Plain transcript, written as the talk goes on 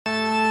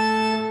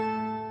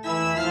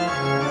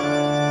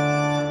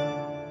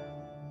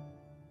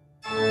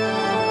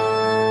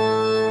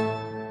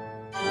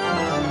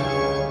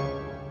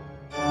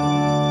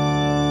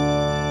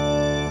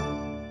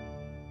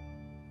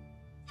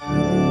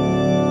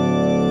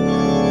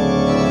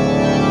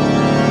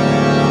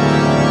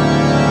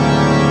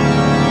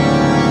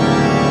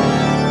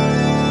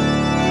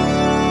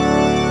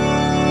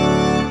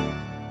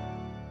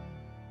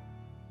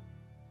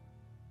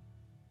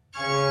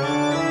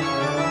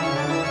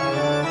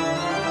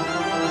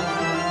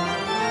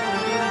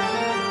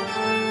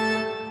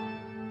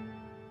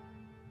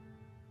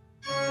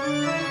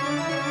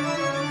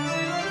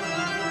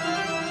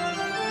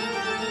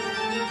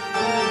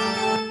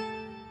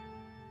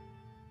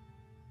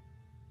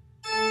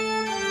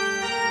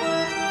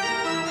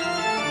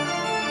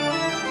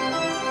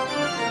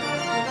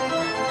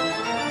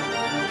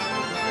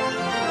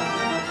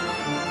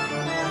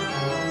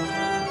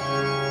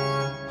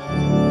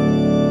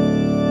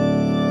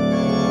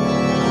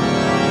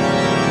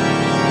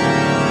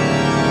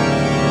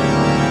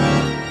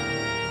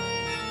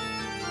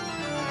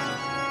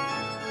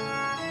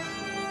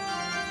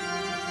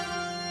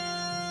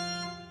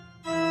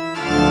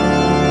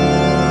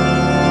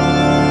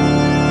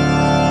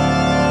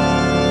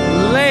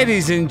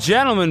Ladies and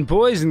gentlemen,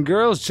 boys and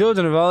girls,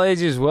 children of all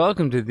ages,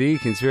 welcome to the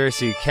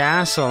Conspiracy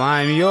Castle.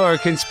 I'm your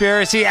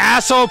conspiracy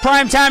asshole,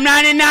 Primetime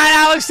 99,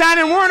 Alex Stein,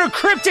 and we're in a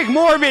cryptic,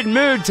 morbid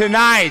mood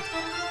tonight.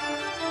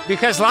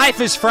 Because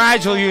life is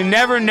fragile, you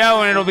never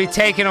know, and it'll be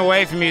taken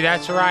away from you.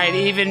 That's right,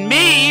 even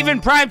me,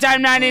 even Primetime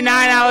 99,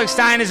 Alex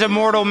Stein is a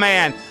mortal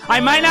man. I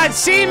might not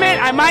seem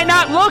it, I might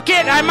not look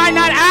it, I might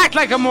not act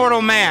like a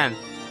mortal man.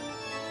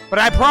 But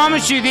I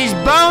promise you, these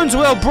bones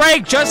will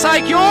break just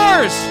like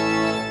yours.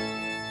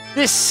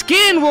 This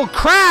skin will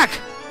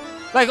crack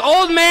like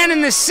Old Man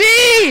in the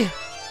Sea.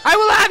 I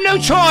will have no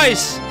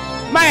choice.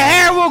 My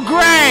hair will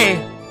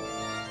gray.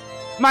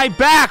 My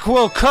back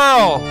will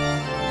curl.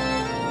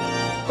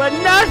 But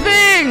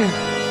nothing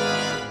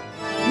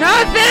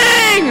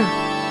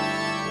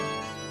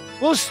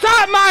will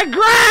stop my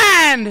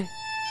grind.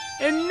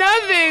 And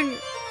nothing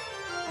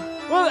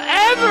will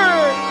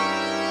ever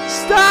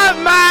stop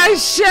my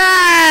shine.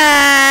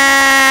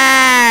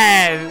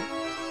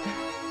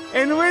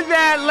 And with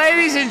that,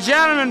 ladies and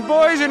gentlemen,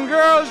 boys and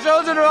girls,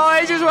 children of all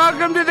ages,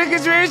 welcome to the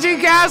Conspiracy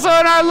Castle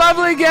and our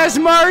lovely guest,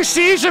 Mark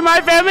Steves from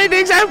My Family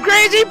Thinks I'm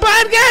Crazy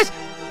podcast.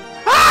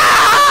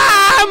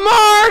 Ah,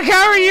 Mark,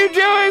 how are you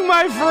doing,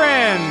 my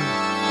friend?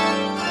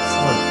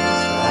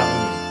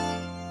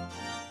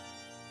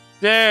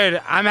 Dude,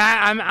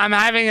 I'm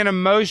having an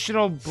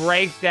emotional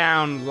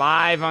breakdown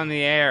live on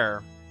the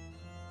air.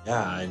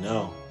 Yeah, I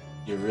know.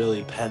 You're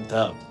really pent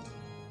up.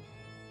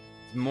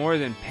 More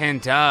than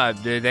pent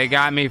up, dude. They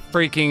got me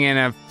freaking in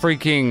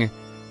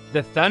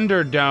the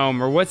Thunderdome,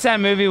 or what's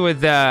that movie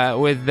with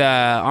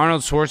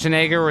Arnold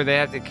Schwarzenegger where they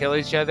have to kill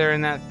each other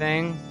in that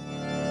thing?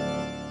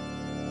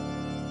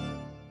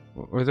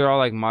 Where they're all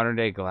like modern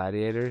day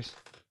gladiators.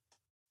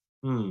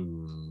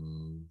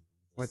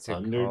 What's it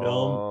Thunderdome?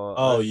 called?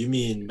 Oh, you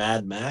mean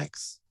Mad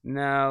Max?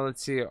 No,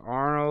 let's see.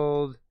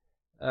 Arnold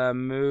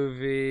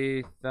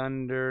movie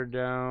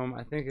Thunderdome,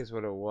 I think is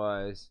what it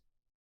was.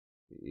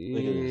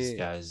 Look at this,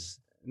 guys.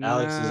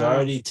 Alex has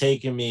already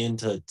taken me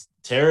into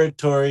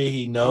territory.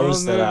 He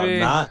knows that I'm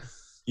not.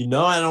 You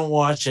know I don't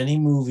watch any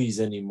movies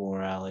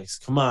anymore, Alex.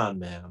 Come on,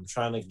 man. I'm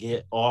trying to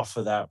get off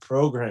of that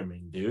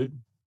programming, dude.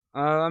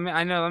 Let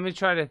me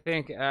try to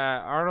think.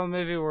 Arnold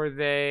movie where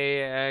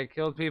they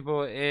killed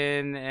people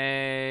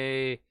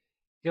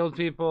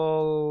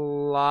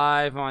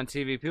live on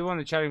TV. People in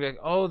the chat are be like,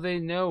 "Oh, they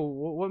know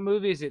what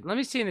movie is it?" Let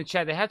me see in the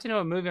chat. They have to know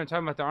what movie I'm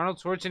talking about. The Arnold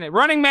Schwarzenegger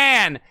Running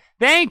Man.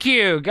 Thank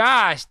you.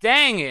 Gosh,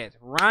 dang it,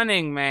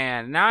 Running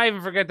Man. Now I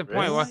even forget the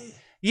point. Really? Well,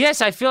 yes,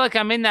 I feel like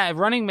I'm in that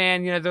Running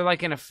Man. You know, they're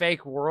like in a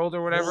fake world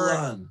or whatever. Hold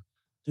on.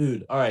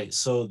 Dude. All right.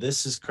 So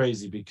this is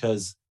crazy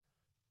because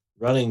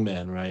Running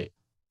Man, right?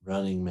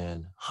 Running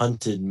Man,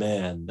 Hunted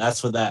Man.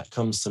 That's what that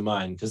comes to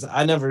mind because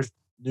I never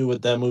knew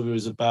what that movie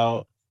was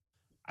about.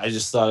 I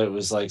just thought it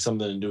was like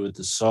something to do with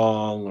the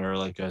song or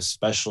like a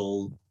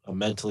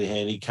mentally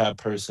handicapped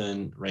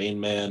person, Rain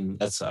Man.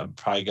 I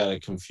probably got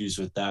it confused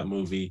with that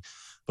movie.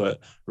 But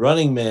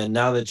Running Man,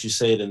 now that you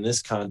say it in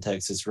this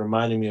context, it's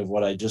reminding me of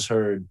what I just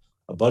heard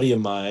a buddy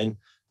of mine,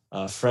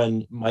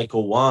 friend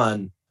Michael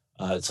Wan,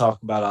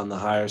 talk about on the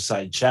Higher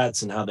Side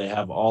Chats and how they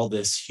have all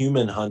this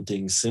human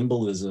hunting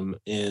symbolism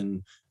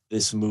in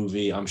this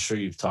movie. I'm sure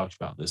you've talked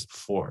about this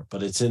before,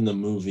 but it's in the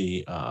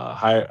movie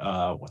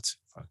what's it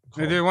fucking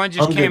called? The one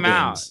just Hunger came Games.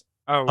 out.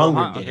 Oh, well,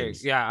 Hunger okay.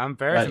 Games. Yeah, I'm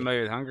very Right.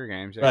 familiar with Hunger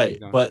Games. Yeah, Right,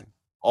 but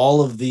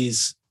all of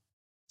these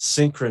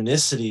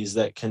synchronicities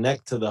that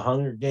connect to the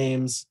Hunger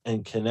Games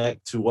and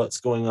connect to what's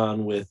going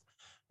on with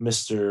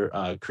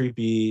Mr.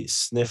 Creepy,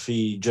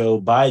 Sniffy Joe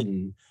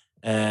Biden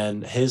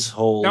and his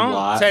whole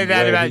Don't say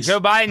that about Joe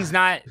Biden's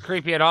not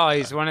creepy at all.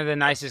 He's one of the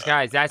nicest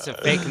guys. That's a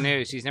fake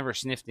news. He's never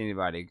sniffed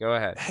anybody. Go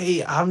ahead.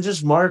 Hey, I'm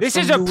just Mark. This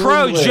is a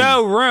pro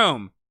Joe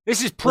room.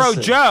 This is pro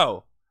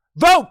Joe.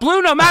 Vote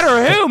blue no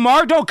matter who,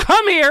 Mark. Don't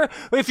come here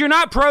if you're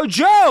not pro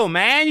Joe,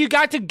 man. You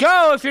got to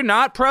go if you're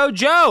not pro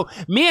Joe.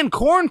 Me and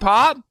Corn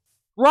Pop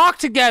rock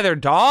together,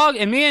 dog.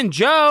 And me and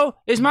Joe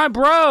is my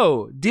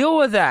bro. Deal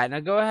with that.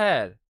 Now go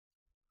ahead.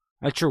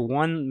 That's your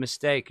one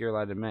mistake you're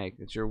allowed to make.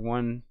 It's your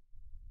one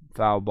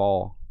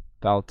foul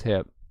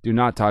tip. Do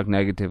not talk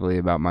negatively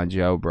about my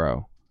Joe,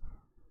 bro.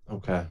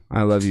 Okay.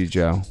 I love you,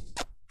 Joe.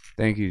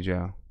 Thank you,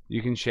 Joe.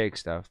 You can shake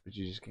stuff, but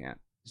you just can't.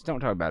 Just don't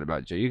talk bad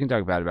about Joe. You can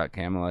talk bad about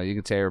Kamala. You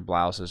can say her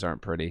blouses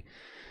aren't pretty.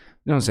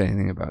 Don't say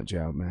anything about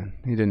Joe, man.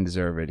 He didn't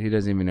deserve it. He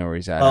doesn't even know where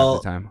he's at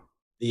half the time.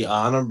 The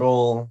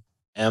Honorable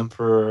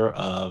Emperor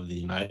of the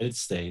United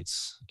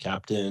States,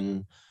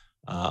 Captain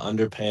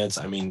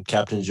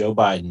Captain Joe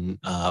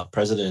Biden,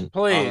 President.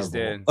 Please,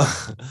 dude.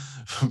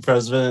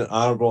 President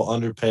Honorable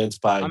Underpants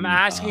Biden. I'm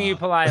asking you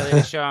politely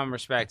to show him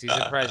respect. He's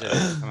the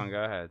president. Come on,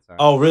 go ahead. Sorry.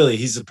 Oh, really?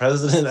 He's the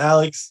president,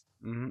 Alex?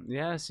 Mm-hmm.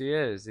 Yes, he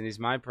is, and he's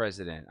my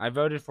president. I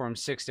voted for him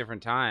 6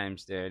 different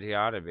times, dude. He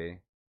ought to be.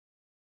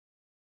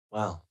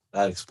 Wow,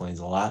 that explains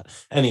a lot.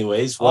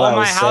 Anyways, all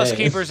my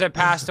housekeepers have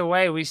passed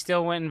away. We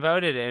still went and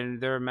voted,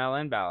 and there were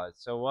mail-in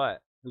ballots. So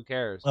what? Who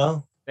cares?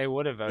 Well, they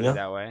would have voted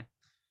that way.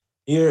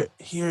 Here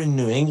in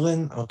New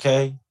England,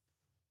 okay,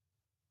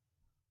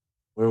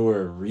 where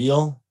we're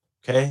real,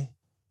 okay,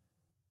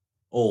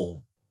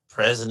 old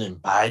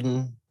President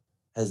Biden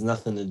has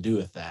nothing to do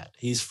with that.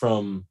 He's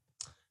from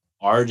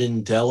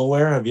Arden,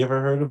 Delaware. Have you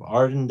ever heard of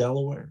Arden,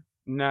 Delaware?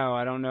 No,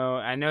 I don't know.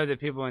 I know that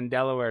people in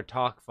Delaware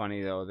talk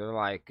funny though. They're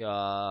like,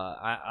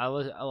 I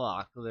was a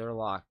lock. They're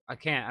locked. I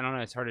can't. I don't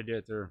know. It's hard to do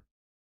it through.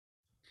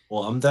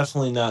 Well, I'm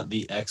definitely not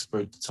the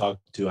expert to talk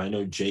to. I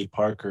know Jay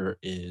Parker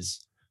is,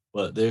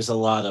 but there's a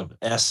lot of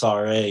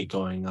SRA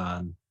going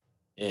on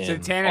in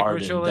Satanic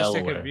Arden,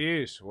 ritualistic Delaware.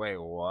 abuse.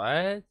 Wait,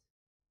 what?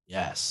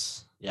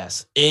 Yes,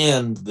 yes.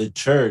 And the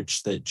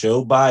church that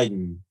Joe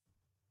Biden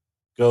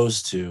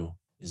goes to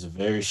is a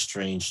very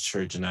strange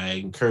church. And I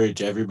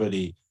encourage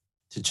everybody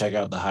to check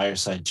out the Higher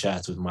Side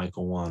Chats with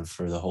Michael Wan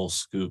for the whole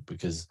scoop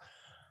because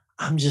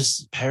I'm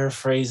just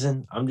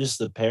paraphrasing. I'm just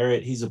the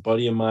parrot. He's a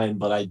buddy of mine,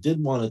 but I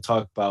did want to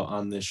talk about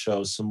on this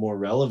show some more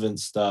relevant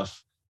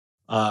stuff.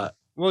 Uh,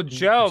 Well,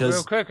 Joe, real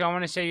because quick, I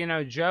want to say,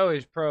 Joe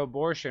is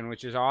pro-abortion,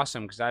 which is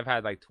awesome because I've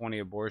had like 20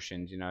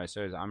 abortions,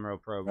 so I'm real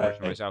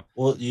pro-abortion right. myself.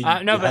 Well, No, you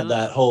but had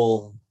that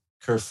whole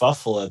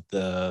kerfuffle at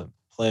the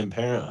Planned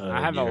Parenthood.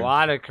 I have a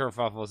lot of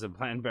kerfuffles at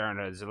Planned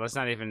Parenthood, so let's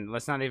not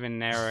even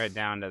narrow it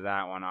down to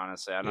that one.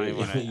 Honestly, I don't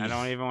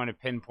even want to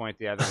pinpoint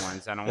the other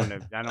ones. I don't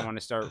want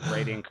to start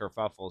rating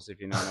kerfuffles, if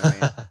you know what I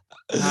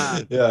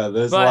mean. Yeah,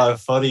 there's a lot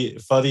of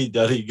fuddy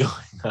duddy going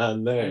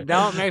on there.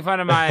 Don't make fun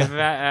of my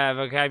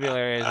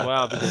vocabulary as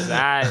well, because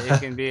it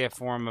can be a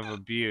form of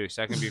abuse.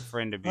 That can be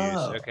friend abuse.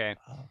 Okay.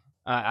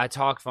 I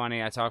talk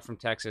funny. I talk from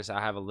Texas.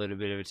 I have a little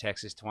bit of a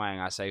Texas twang.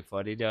 I say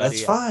fuddy duddy.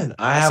 That's fine.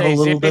 I I have say a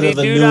little bit of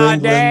a zippity New doo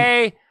England.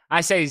 day.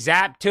 I say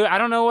zap to. I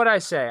don't know what I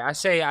say. I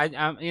say I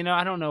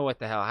don't know what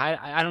the hell.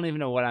 I don't even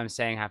know what I'm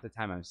saying half the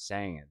time I'm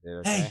saying it, dude.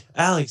 Okay? Hey,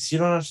 Alex, you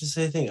don't have to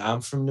say a thing.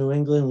 I'm from New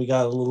England. We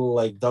got a little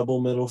like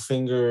double middle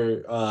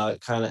finger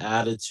kind of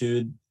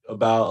attitude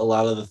about a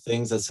lot of the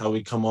things. That's how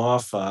we come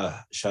off.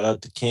 Shout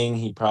out to King.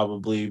 He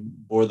probably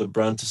bore the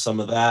brunt of some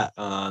of that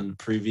on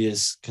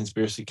previous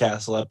Conspiracy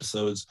Castle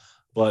episodes.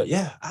 But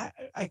yeah,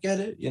 I get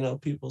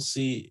it. People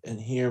see and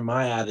hear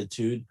my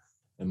attitude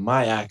and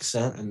my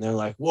accent, and they're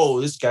like,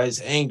 whoa, this guy's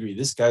angry.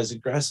 This guy's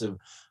aggressive.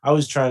 I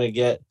was trying to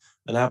get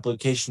an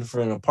application for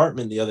an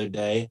apartment the other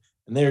day,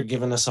 and they were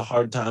giving us a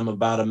hard time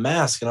about a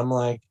mask. And I'm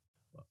like,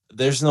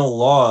 there's no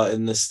law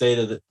in the state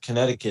of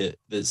Connecticut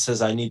that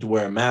says I need to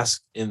wear a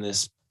mask in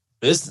this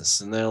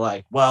business. And they're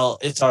like, well,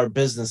 it's our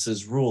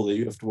business's rule that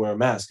you have to wear a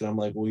mask. And I'm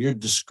like, well, you're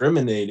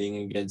discriminating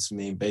against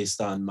me based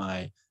on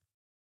my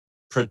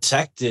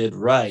protected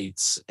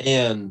rights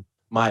and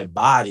my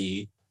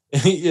body.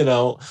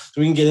 So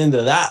we can get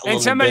into that a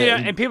little bit.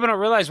 And people don't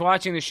realize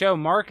watching the show,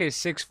 Mark is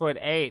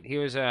 6'8". He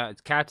was a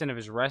captain of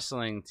his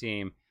wrestling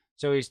team.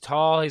 So he's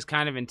tall, he's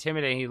kind of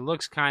intimidating. He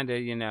looks kind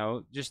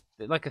of, just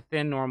like a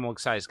thin, normal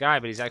sized guy,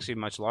 but he's actually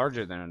much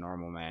larger than a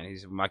normal man.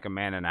 He's like a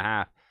man and a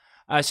half.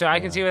 So I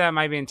can see where that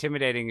might be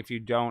intimidating if you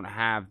don't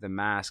have the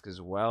mask as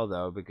well,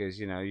 though, because,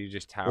 you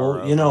just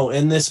tower over.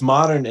 In this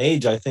modern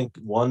age, I think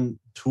one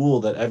tool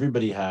that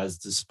everybody has,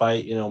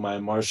 despite, my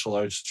martial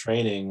arts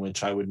training,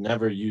 which I would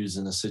never use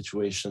in a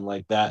situation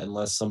like that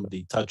unless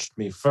somebody touched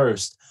me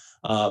first.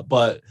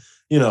 But,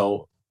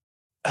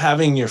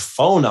 having your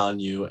phone on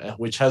you,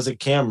 which has a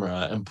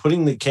camera, and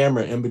putting the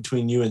camera in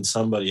between you and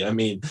somebody. I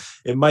mean,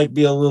 it might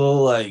be a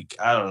little like,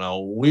 I don't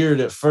know,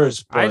 weird at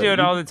first. But I do it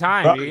all the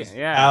time.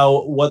 Yeah.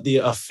 What the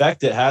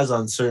effect it has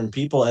on certain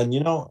people. And,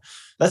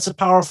 that's a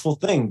powerful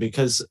thing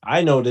because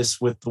I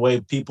notice with the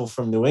way people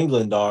from New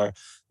England are,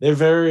 they're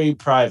very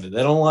private.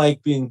 They don't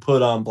like being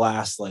put on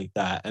blast like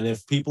that. And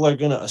if people are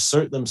going to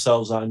assert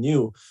themselves on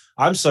you,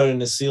 I'm starting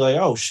to see like,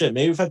 oh shit,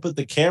 maybe if I put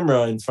the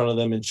camera in front of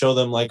them and show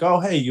them like, oh,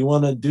 hey, you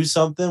want to do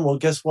something? Well,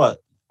 guess what?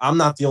 I'm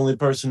not the only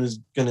person who's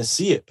going to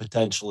see it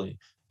potentially,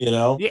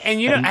 Yeah, and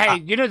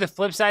the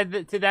flip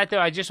side to that though,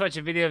 I just watched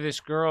a video of this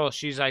girl.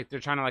 She's like, they're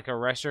trying to like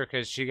arrest her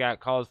because she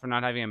got called for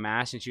not having a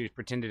mask and she was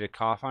pretending to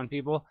cough on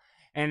people.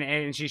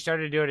 And she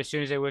started to do it as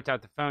soon as they whipped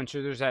out the phone.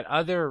 So there's that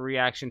other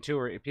reaction too,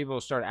 where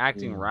people start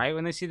acting right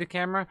when they see the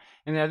camera,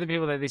 and the other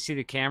people that they see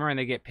the camera and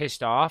they get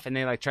pissed off and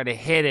they like try to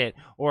hit it,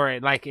 or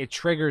it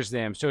triggers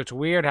them. So it's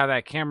weird how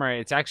that camera,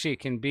 it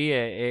can be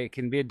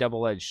a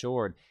double-edged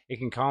sword. It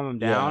can calm them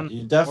down.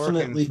 You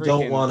definitely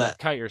don't want to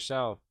cut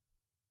yourself.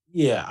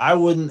 Yeah, I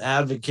wouldn't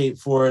advocate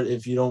for it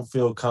if you don't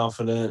feel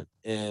confident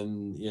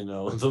in,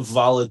 the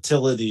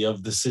volatility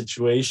of the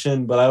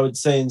situation. But I would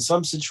say in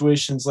some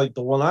situations like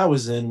the one I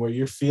was in where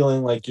you're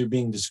feeling like you're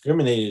being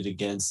discriminated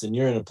against and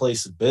you're in a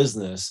place of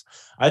business,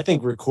 I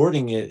think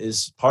recording it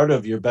is part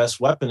of your best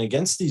weapon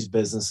against these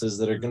businesses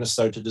that are going to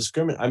start to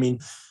discriminate. I mean,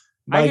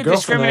 my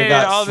girlfriend and I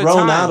got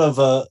thrown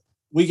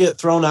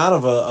out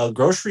of a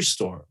grocery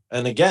store.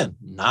 And again,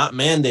 not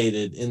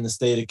mandated in the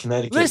state of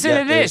Connecticut. Listen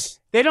to this.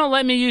 They don't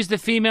let me use the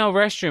female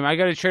restroom. I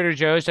go to Trader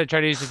Joe's. I try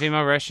to use the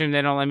female restroom.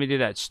 They don't let me do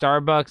that.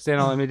 Starbucks. They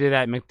don't let me do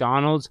that.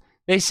 McDonald's.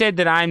 They said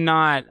that I'm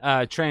not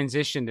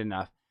transitioned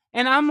enough.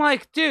 And I'm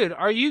like, dude,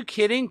 are you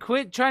kidding?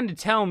 Quit trying to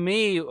tell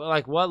me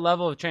like what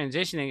level of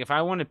transitioning. If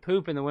I want to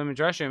poop in the women's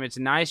restroom, it's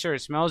nicer,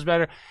 it smells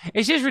better.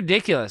 It's just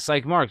ridiculous.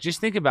 Like, Mark,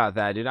 just think about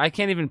that, dude. I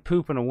can't even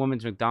poop in a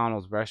women's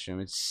McDonald's restroom.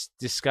 It's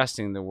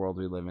disgusting, the world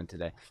we live in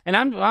today. And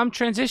I'm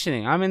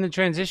transitioning. I'm in the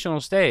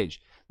transitional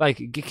stage.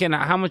 Like,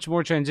 how much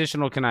more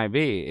transitional can I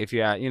be? If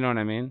you know what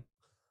I mean?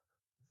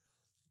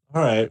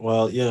 All right.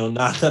 Well,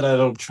 not that I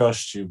don't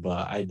trust you,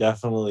 but I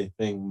definitely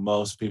think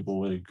most people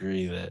would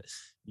agree that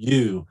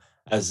you,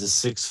 as a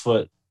 6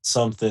 foot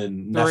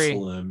something 3.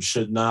 Nephilim,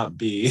 should not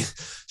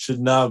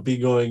be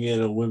going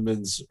in a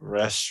women's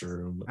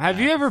restroom Have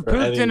you ever for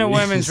pooped any in a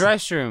women's reason.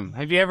 restroom?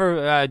 Have you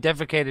ever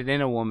defecated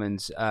in a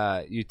woman's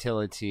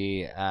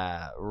utility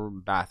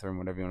bathroom,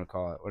 whatever you want to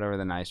call it, whatever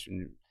the nice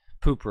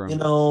poop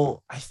room?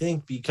 I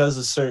think because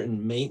of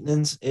certain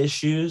maintenance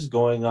issues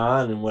going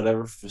on in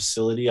whatever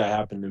facility I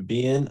happen to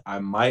be in, I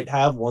might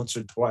have once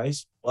or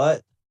twice,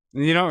 but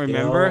You don't you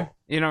remember? know,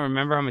 You don't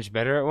remember how much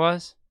better it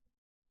was?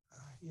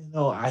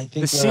 I The think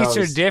when I seats are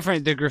was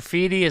different. The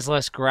graffiti is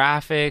less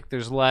graphic.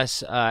 There's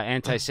less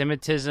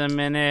anti-Semitism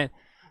in it.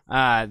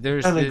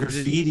 There's kind of the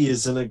graffiti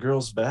is in a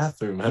girl's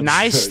bathroom. I'm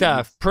nice sure you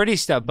stuff, pretty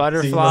stuff, seen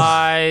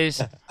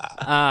butterflies,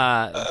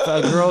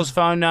 girls'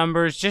 phone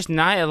numbers, just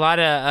a lot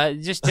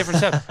of just different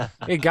stuff.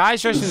 Yeah,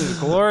 guys dressed in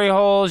glory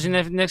holes,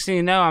 and next thing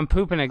you know, I'm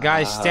pooping. A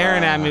guy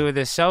staring at me with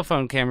his cell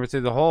phone camera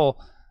through the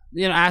hole,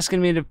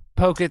 asking me to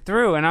poke it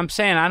through. And I'm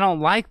saying I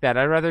don't like that.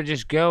 I'd rather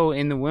just go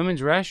in the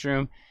women's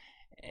restroom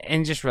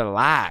and just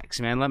relax,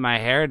 man. Let my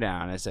hair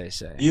down, as they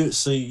say.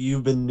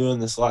 you've been doing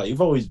this a lot.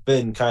 You've always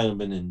been kind of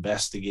an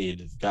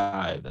investigative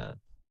guy, then.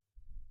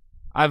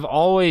 I've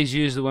always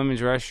used the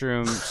women's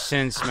restroom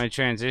since my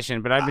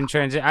transition, but I've been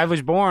I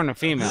was born a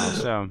female,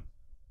 so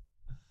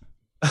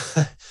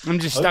I'm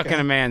just stuck in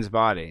a man's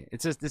body.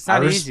 It's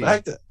not easy. I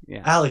respect it,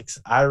 Yeah, Alex.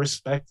 I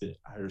respect it.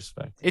 I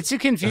respect it. it's a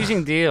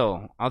confusing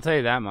deal. I'll tell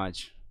you that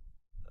much.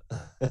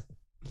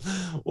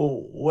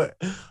 Well,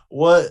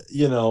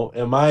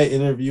 am I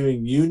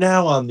interviewing you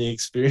now on the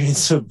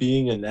experience of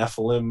being a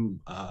Nephilim,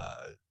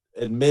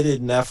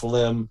 admitted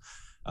Nephilim?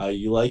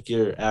 You like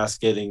your ass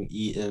getting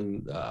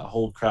eaten. A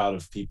whole crowd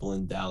of people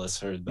in Dallas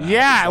heard that.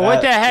 Yeah,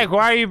 what the heck?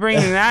 Why are you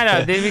bringing that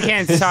up? We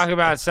can't talk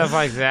about stuff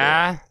like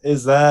that.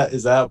 Is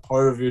that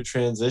part of your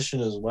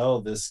transition as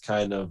well? This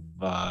kind of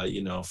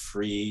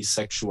free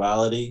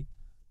sexuality?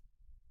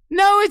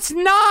 No, it's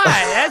not.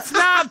 That's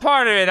not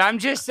part of it. I'm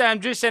just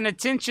an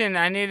attention.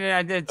 I need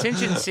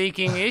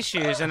attention-seeking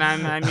issues, and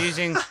I'm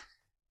using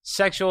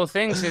sexual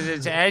things because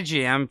it's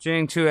edgy. I'm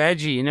being too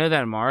edgy. You know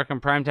that, Mark.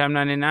 I'm Primetime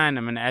 99.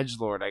 I'm an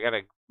edgelord. I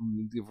gotta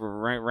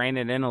rein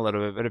it in a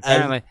little bit. But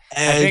apparently,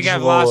 I think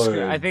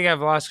I've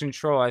lost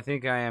control. I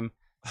think I am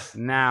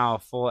now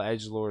full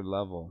edgelord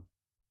level.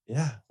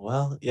 Yeah,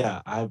 well,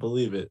 yeah, I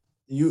believe it.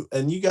 You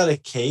got a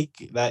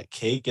cake. That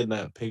cake in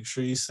that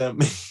picture you sent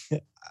me.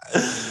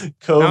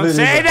 Don't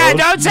say that.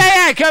 Don't say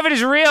that. COVID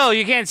is real.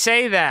 You can't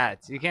say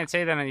that. You can't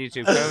say that on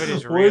YouTube. COVID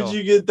is real. Where'd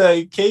you get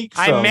that cake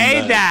from? I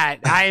made that.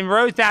 I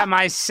wrote that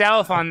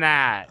myself on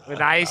that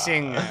with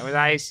icing.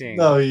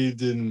 No, you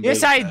didn't.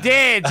 Yes, I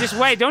did. Just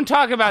wait. Don't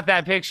talk about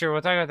that picture.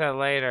 We'll talk about that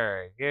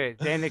later.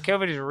 Good. And the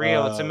COVID is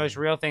real. It's the most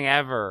real thing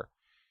ever.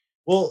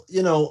 Well,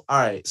 all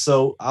right.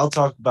 So I'll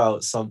talk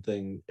about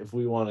something if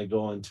we want to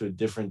go into a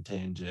different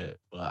tangent.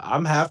 But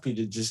I'm happy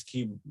to just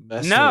keep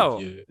messing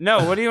with you.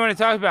 No. What do you want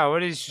to talk about?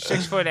 What is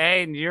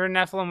 6'8" and you're a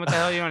Nephilim? What the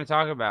hell do you want to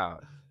talk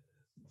about?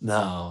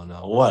 No.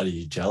 What are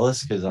you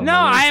jealous? Because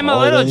I am a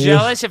little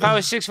jealous. If I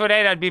was 6'8",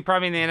 I'd be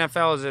probably in the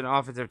NFL as an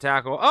offensive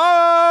tackle.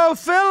 Oh,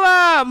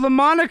 Philip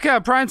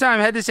LaMonica, primetime.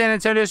 Head to San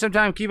Antonio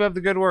sometime. Keep up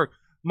the good work,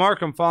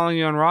 Mark. I'm following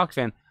you on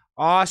Rockfin.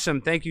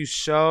 Awesome. Thank you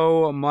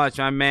so much,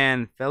 my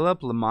man,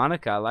 Philip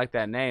LaMonica. I like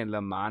that name,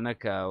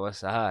 LaMonica.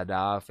 What's up,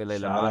 dog? Philly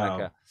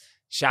LaMonica.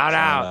 Shout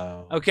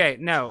out. Okay,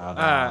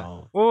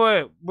 no.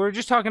 Well, we're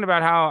just talking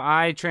about how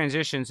I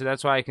transitioned, so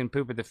that's why I can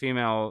poop at the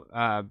female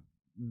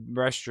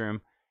restroom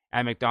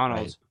at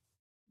McDonald's.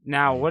 Right.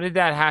 Now, what did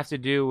that have to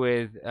do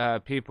with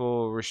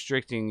people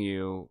restricting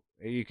you?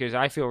 Because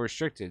I feel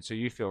restricted, so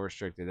you feel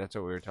restricted. That's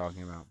what we were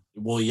talking about.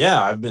 Well,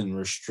 yeah, I've been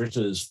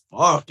restricted as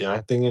fuck, and I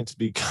think it's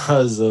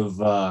because of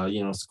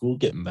school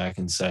getting back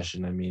in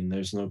session. I mean,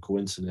 there's no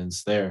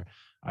coincidence there.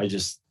 I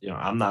just,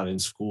 I'm not in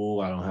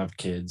school. I don't have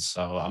kids,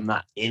 so I'm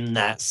not in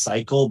that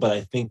cycle. But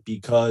I think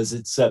because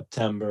it's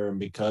September and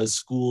because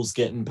school's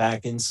getting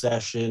back in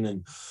session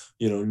and,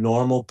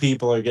 normal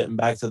people are getting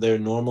back to their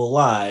normal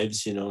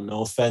lives,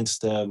 no offense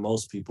to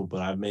most people, but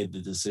I've made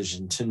the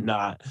decision to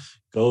not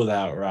go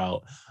that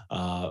route.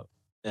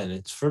 And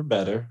it's for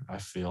better, I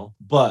feel.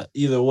 But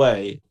either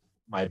way,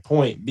 my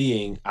point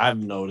being, I've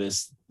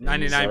noticed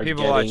 99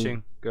 people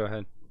watching. Go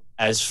ahead.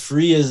 As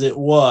free as it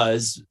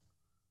was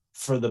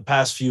for the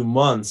past few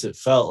months, it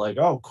felt like,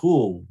 oh,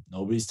 cool.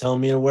 Nobody's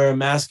telling me to wear a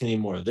mask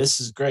anymore. This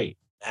is great.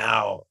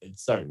 Now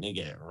it's starting to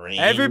get rain.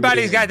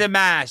 Everybody's got the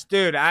mask,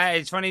 dude.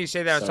 It's funny you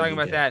say that. I was talking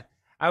about that.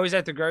 I was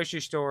at the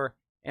grocery store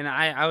and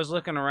I was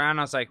looking around.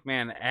 I was like,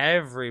 man,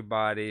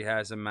 everybody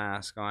has a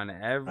mask on.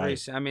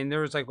 I mean,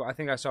 there was I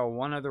think I saw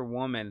one other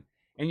woman,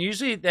 And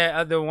usually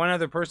the one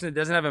other person that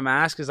doesn't have a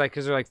mask is like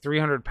because they're like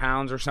 300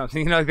 pounds or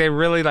something. Like they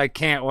really like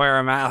can't wear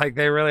a mask. Like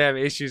they really have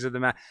issues with the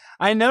mask.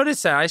 I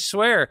noticed that. I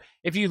swear,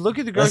 if you look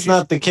at the That's grocery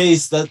not the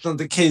case. That's not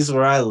the case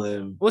where I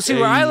live. well, see,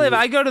 where I live,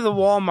 I go to the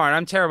Walmart.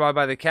 I'm terrible. I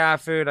buy the cat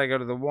food. I go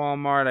to the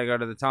Walmart. I go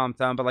to the Tom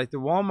Thumb. But like the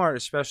Walmart,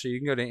 especially, you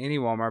can go to any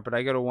Walmart, but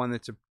I go to one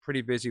that's a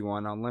pretty busy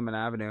one on Lemon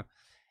Avenue.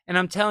 And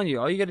I'm telling you,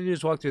 all you got to do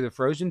is walk through the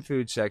frozen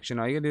food section.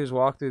 All you got to do is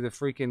walk through the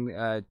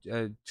freaking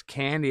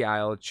candy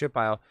aisle, chip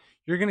aisle.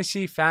 You're gonna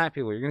see fat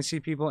people. You're gonna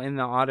see people in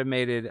the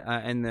automated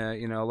in the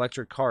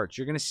electric carts.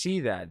 You're gonna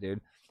see that,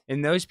 dude.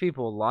 And those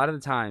people, a lot of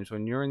the times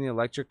when you're in the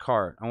electric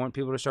cart, I want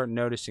people to start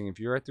noticing. If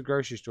you're at the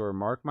grocery store,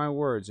 mark my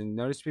words, and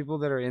notice people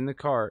that are in the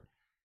cart.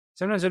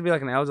 Sometimes it'll be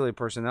like an elderly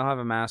person. They'll have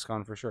a mask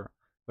on for sure.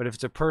 But if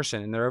it's a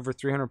person and they're over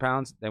 300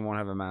 pounds, they won't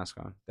have a mask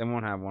on. They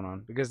won't have one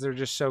on because they're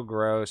just so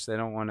gross. They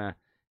don't want to.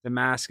 The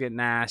mask get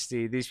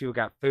nasty. These people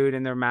got food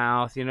in their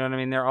mouth. You know what I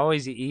mean? They're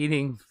always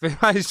eating food.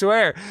 I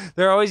swear.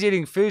 They're always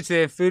eating food, so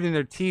they have food in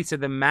their teeth. So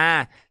the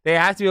mask, they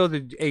have to be able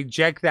to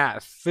eject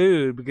that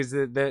food because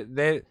their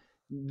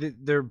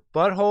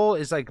butthole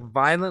is like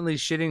violently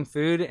shitting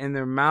food and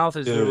their mouth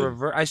is the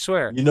reverse. I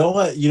swear. You know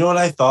what? You know what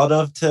I thought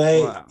of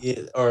today? Wow.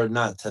 Or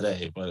not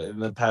today, but in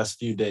the past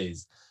few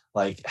days.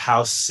 Like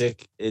how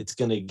sick it's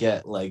gonna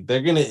get. Like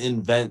they're gonna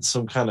invent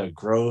some kind of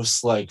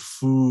gross like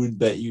food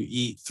that you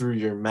eat through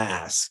your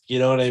mask. You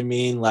know what I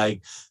mean?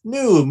 Like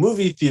new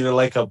movie theater,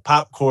 like a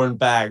popcorn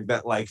bag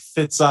that like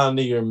fits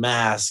onto your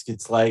mask.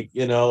 It's like,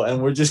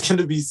 and we're just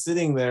gonna be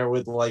sitting there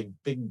with like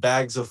big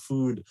bags of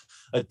food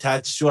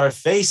attached to our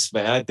face,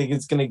 man. I think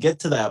it's gonna get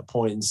to that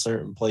point in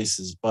certain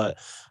places, but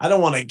I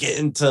don't want to get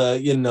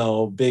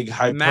into big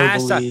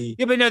hyperbole.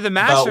 Yeah, but no, the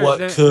masks about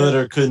what could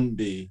or couldn't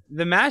be.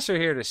 The masks are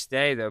here to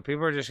stay, though.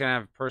 People are just gonna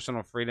have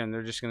personal freedom.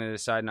 They're just gonna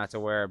decide not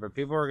to wear it. But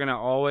people are gonna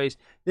always.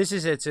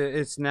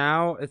 It's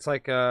now. It's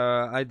like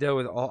I deal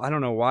with all. I don't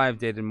know why I've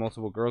dated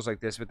multiple girls like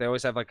this, but they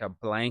always have like a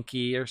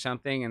blankie or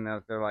something, and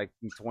they're like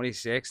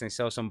 26 and they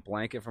sell some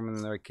blanket from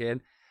when they're a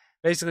kid.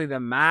 Basically, the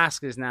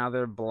mask is now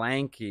their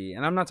blankie.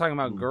 And I'm not talking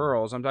about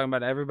girls. I'm talking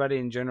about everybody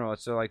in general.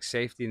 It's their like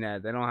safety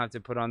net. They don't have to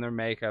put on their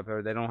makeup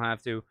or they don't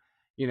have to,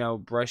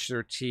 brush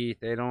their teeth.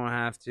 They don't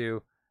have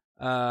to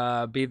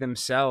be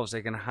themselves.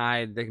 They can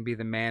hide. They can be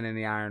the man in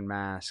the iron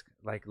mask,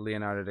 like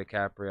Leonardo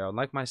DiCaprio. And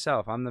like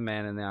myself, I'm the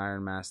man in the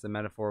iron mask, the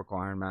metaphorical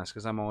iron mask,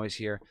 because I'm always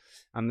here.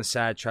 I'm the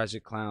sad,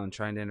 tragic clown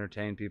trying to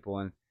entertain people.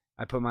 And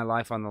I put my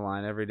life on the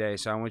line every day.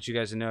 So I want you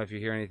guys to know if you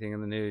hear anything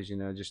in the news,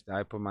 just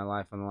I put my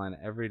life on the line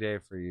every day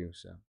for you.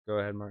 So go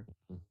ahead, Mark.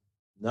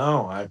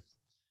 No,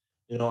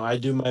 I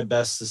do my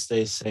best to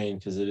stay sane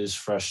because it is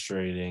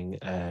frustrating.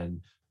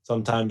 And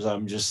sometimes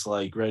I'm just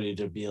like ready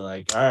to be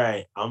like, all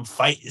right, I'm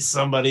fighting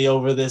somebody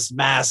over this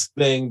mask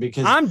thing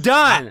because I'm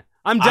done.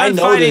 I'm done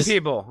fighting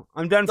people.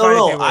 I'm done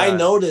fighting people.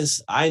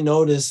 I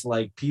notice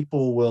like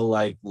people will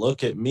like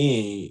look at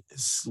me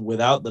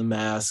without the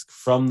mask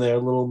from their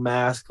little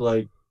mask,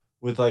 like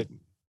with like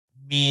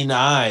mean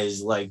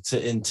eyes, like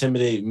to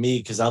intimidate me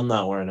because I'm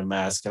not wearing a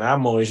mask. And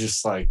I'm always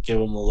just like give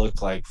them a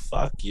look like,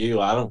 fuck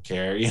you, I don't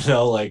care,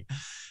 like,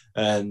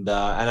 and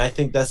I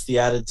think that's the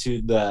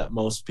attitude that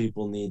most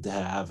people need to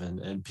have,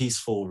 and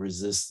peaceful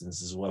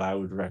resistance is what I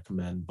would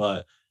recommend.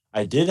 But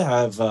I did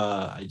have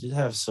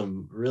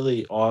some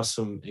really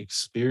awesome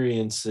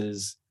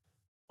experiences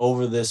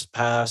over this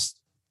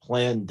past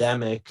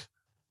pandemic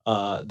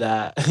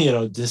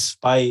that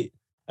despite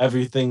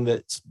everything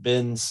that's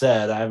been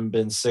said, I haven't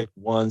been sick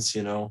once.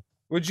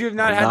 Would you have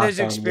not had those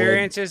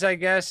experiences? I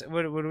guess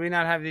would we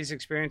not have these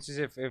experiences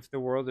if the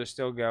world is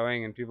still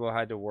going and people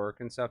had to work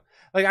and stuff?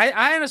 Like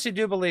I honestly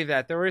do believe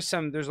that there's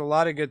a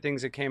lot of good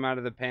things that came out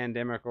of the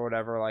pandemic or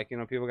whatever. Like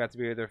people got to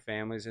be with their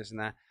families, this and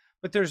that.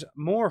 But there's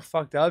more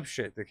fucked up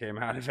shit that came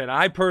out of it.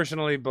 I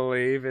personally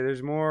believe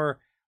there's more.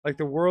 Like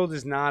the world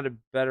is not a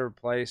better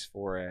place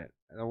for it.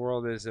 The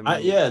world is.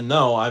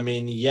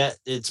 Yet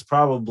it's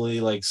probably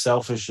like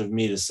selfish of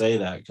me to say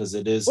that because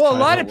it is. Well, a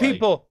lot of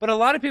people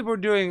are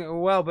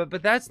doing well,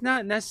 but that's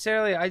not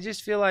necessarily. I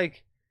just feel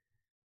like,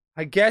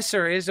 I guess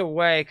there is a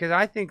way because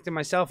I think to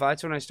myself,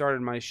 that's when I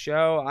started my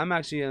show. I'm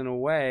actually in a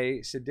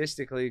way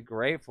sadistically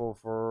grateful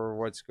for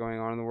what's going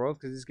on in the world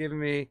because it's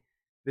given me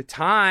the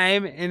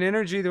time and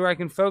energy where I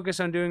can focus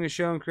on doing a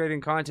show and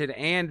creating content,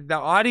 and the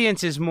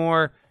audience is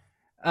more.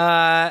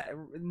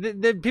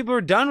 The people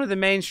are done with the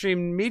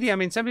mainstream media. I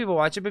mean, some people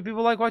watch it, but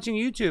people like watching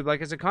YouTube.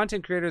 Like as a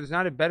content creator, there's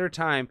not a better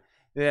time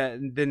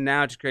than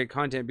now to create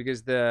content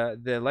because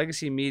the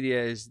legacy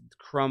media is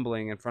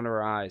crumbling in front of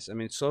our eyes. I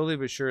mean, slowly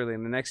but surely,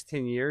 in the next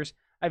 10 years,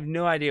 I have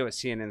no idea what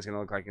CNN is going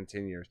to look like in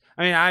 10 years.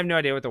 I mean, I have no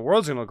idea what the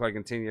world's going to look like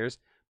in 10 years,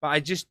 but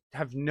I just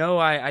have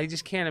I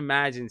just can't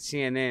imagine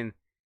CNN,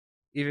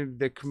 even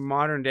the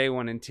modern day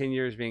one, in 10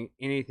 years being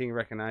anything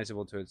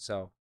recognizable to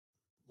itself.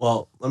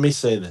 Well, let me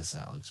say this,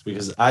 Alex,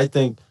 because I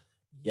think,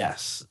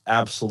 yes,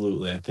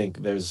 absolutely. I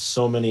think there's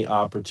so many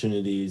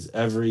opportunities.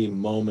 Every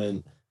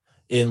moment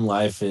in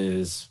life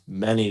is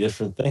many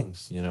different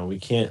things. We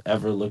can't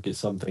ever look at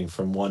something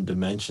from one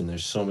dimension.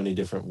 There's so many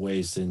different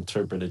ways to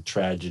interpret a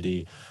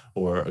tragedy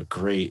or a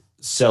great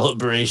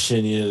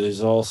celebration.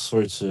 There's all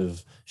sorts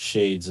of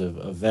shades of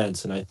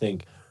events. And I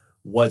think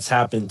what's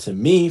happened to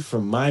me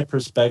from my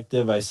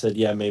perspective, I said,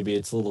 yeah, maybe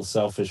it's a little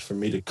selfish for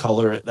me to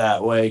color it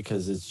that way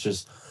because it's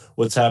just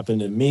what's happened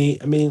to me.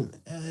 I mean,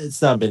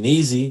 it's not been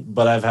easy,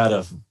 but I've had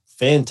a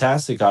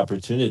fantastic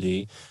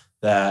opportunity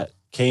that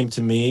came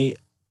to me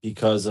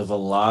because of a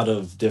lot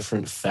of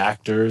different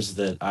factors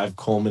that I've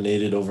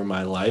culminated over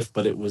my life.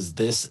 But it was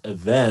this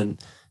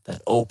event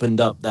that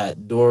opened up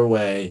that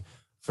doorway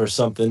for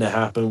something to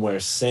happen where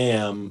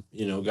Sam,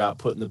 got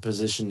put in the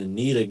position to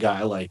need a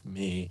guy like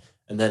me.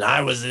 And then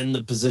I was in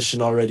the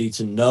position already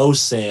to know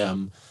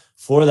Sam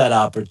for that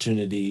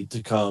opportunity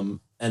to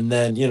come. And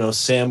then,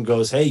 Sam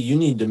goes, hey, you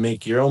need to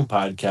make your own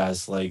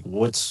podcast. Like,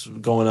 what's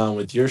going on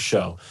with your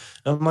show?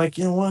 And I'm like,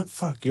 you know what?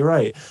 Fuck, you're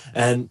right.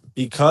 And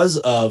because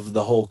of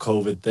the whole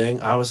COVID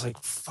thing, I was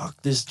like,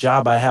 fuck this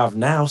job I have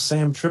now.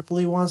 Sam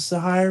Tripoli wants to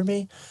hire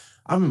me.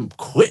 I'm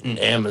quitting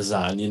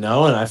Amazon, and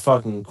I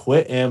fucking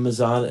quit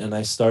Amazon and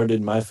I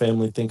started My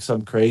Family Thinks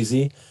I'm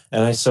Crazy,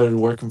 and I started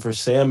working for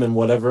Sam and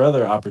whatever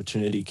other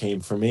opportunity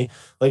came for me,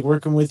 like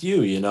working with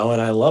you, and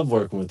I love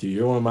working with you.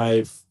 You're one of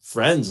my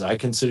friends. I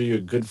consider you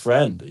a good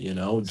friend,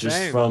 just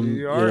Same. from,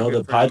 You are a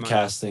good the friend of mine.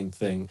 podcasting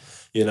thing,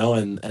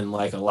 and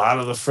like a lot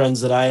of the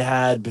friends that I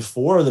had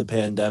before the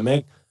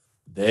pandemic,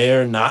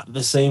 they're not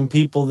the same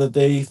people that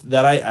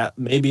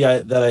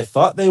I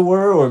thought they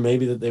were, or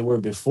maybe that they were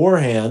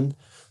beforehand.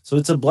 So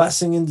it's a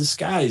blessing in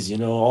disguise,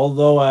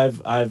 although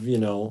I've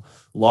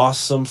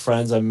lost some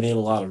friends, I've made a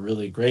lot of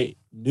really great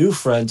new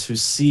friends who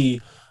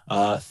see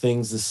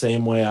things the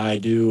same way I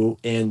do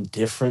and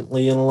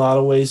differently in a lot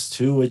of ways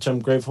too, which I'm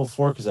grateful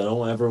for because I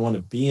don't ever want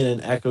to be in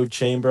an echo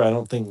chamber. I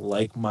don't think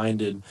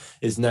like-minded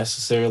is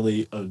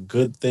necessarily a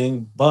good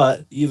thing,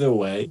 but either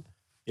way,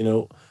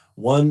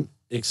 one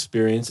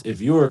experience.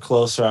 If you were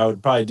closer, I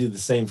would probably do the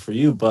same for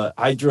you. But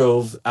I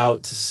drove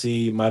out to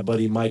see my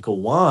buddy Michael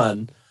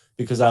Wan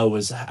because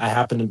I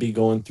happened to be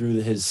going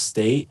through his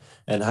state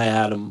and I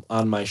had him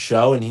on my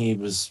show and he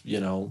was,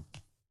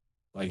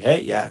 like,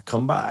 hey, yeah,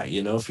 come by.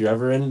 If you're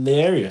ever in the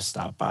area,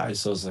 stop by.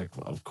 So I was like,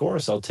 well, of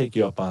course, I'll take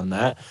you up on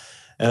that.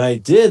 And I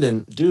did.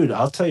 And dude,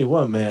 I'll tell you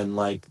what, man,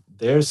 like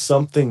there's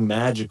something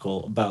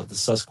magical about the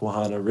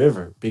Susquehanna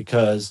River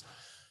because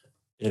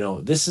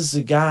this is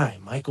the guy,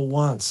 Michael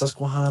Wan,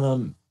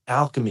 Susquehanna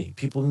Alchemy.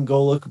 People can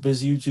go look up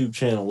his YouTube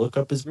channel, look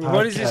up his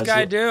What does this podcast.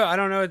 guy do? I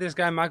don't know what this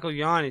guy Michael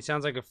Yon. He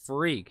sounds like a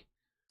freak.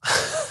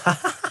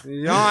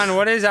 Yawn.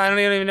 What is? I don't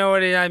even know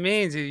what that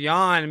means. He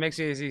yawn. It makes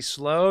me. Is he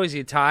slow? Is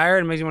he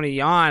tired? It makes me want to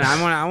yawn.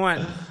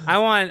 I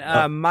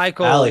want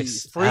Michael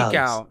freak Alex,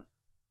 out.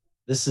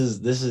 this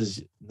is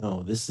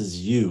no, this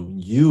is you.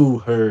 You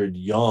heard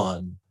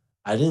yawn.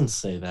 I didn't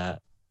say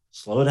that.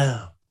 Slow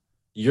down.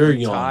 You're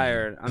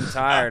yawning. I'm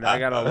tired. I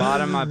got a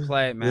lot on my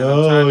plate, man.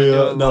 I'm trying Yo, to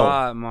do a no,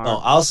 lot, no,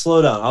 Mark. I'll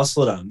slow down. I'll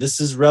slow down.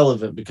 This is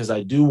relevant because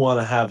I do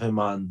want to have him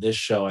on this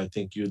show. I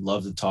think you'd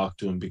love to talk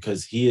to him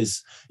because he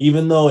is,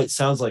 even though it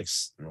sounds like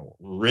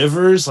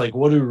rivers, like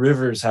what do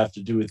rivers have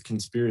to do with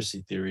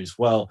conspiracy theories?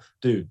 Well,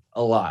 dude,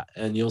 a lot,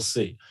 and you'll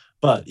see.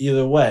 But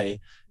either way,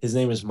 his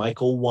name is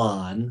Michael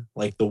Wan,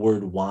 like the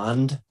word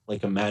wand,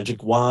 like a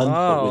magic wand,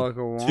 but Oh, with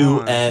like a two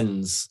wand.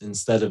 N's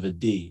instead of a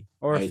D.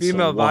 Or a Right? So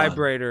female wand.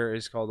 vibrator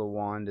is called a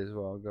wand as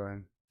well. Go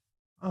ahead.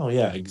 Oh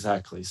yeah,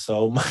 exactly.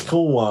 So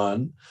Michael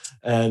won,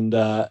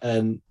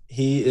 and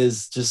he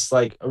is just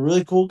like a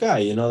really cool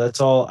guy. That's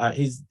all.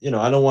 He's I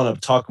don't want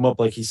to talk him up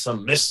like he's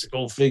some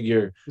mystical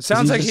figure It because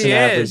sounds he's like just he an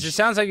is. It average.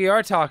 sounds like you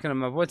are talking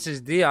him up. What's his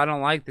deal? I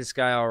don't like this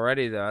guy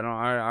already, though.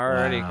 I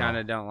already kind Wow.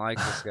 of don't like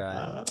this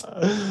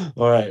guy.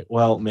 All right.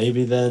 Well,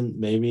 maybe then.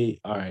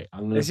 Maybe. All right.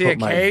 I'm gonna Is he a put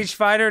my. cage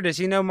fighter? Does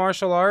he know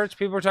martial arts?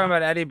 People were talking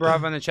about Eddie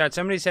Bravo in the chat.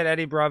 Somebody said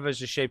Eddie Bravo is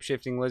a shape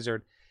shifting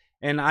lizard.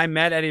 And I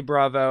met Eddie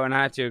Bravo, and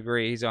I have to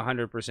agree. He's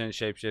 100%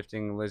 shape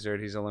shifting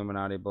lizard. He's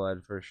Illuminati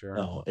blood for sure.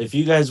 No, if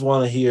you guys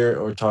want to hear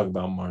or talk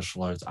about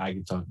martial arts, I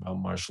can talk about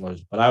martial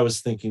arts. But I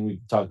was thinking we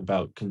could talk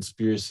about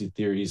conspiracy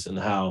theories and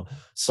how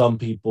some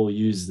people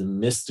use the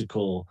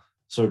mystical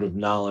sort of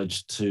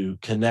knowledge to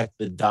connect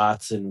the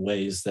dots in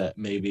ways that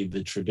maybe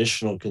the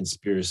traditional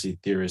conspiracy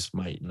theorists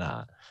might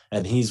not.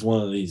 And he's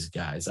one of these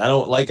guys. I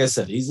don't, like I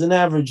said, he's an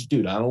average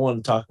dude. I don't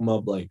want to talk him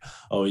up like,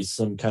 oh, he's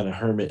some kind of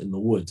hermit in the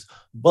woods.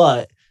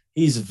 But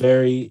he's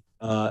very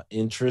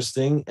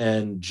interesting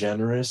and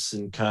generous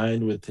and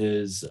kind with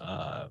his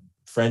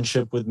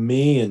friendship with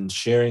me and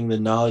sharing the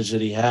knowledge that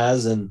he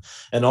has, and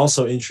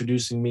also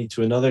introducing me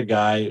to another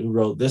guy who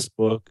wrote this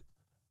book,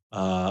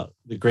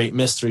 The Great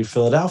Mystery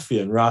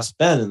Philadelphia, and Ross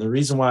Ben. And the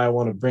reason why I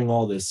want to bring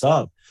all this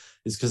up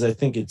is because I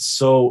think it's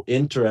so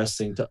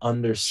interesting to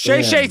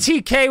Shay Shay understand.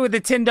 TK with the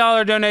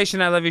 $10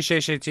 donation. I love you, Shay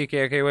Shay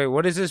TK. Okay, wait,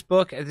 what is this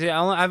book?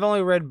 I've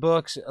only read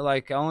books,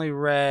 like I only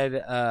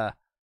read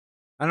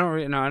I don't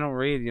read. No, I don't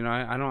read.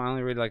 I don't. I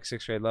only read like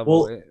sixth grade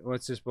level. Well,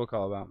 What's this book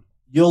all about?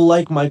 you'll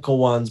like Michael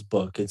Wan's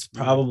book. It's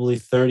Okay. probably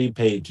 30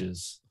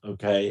 pages.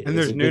 Okay. And It's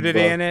there's a good nudity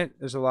book. in it.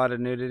 There's a lot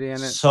of nudity in it.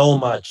 So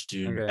much,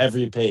 dude. Okay.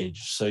 Every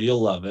page. So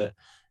you'll love it.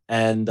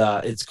 and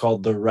it's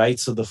called The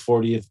Rites of the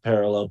 40th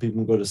Parallel.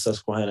 People can go to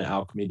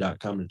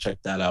susquehannaalchemy.com to check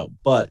that out.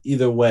 But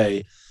either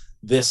way,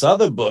 this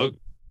other book,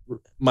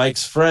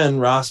 Mike's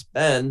friend Ross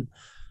Ben,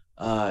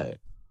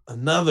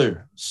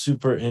 another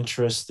super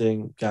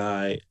interesting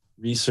guy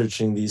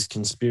researching these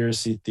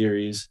conspiracy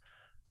theories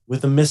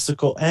with a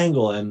mystical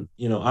angle. And,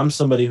 I'm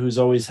somebody who's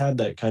always had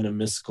that kind of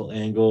mystical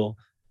angle,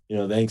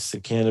 thanks to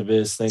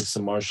cannabis, thanks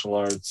to martial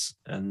arts.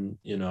 And,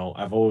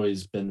 I've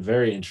always been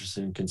very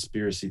interested in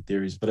conspiracy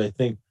theories. But I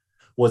think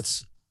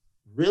what's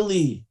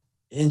really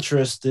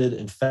interested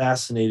and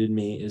fascinated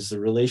me is the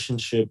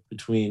relationship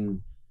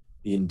between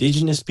the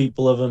indigenous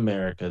people of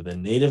America, the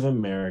Native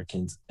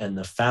Americans, and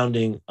the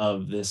founding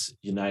of this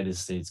United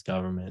States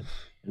government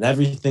and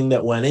everything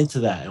that went into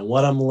that. And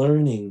what I'm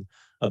learning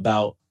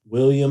about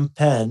William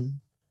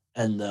Penn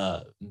and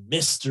the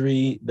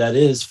mystery that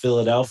is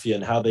Philadelphia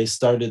and how they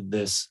started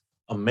this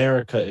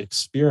America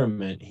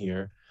experiment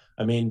here.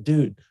 I mean,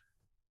 dude,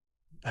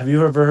 have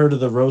you ever heard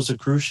of the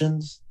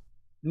Rosicrucians?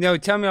 No,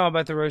 tell me all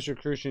about the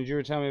Rosicrucians. You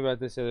were telling me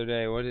about this the other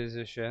day. What is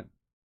this shit?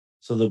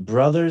 So the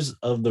Brothers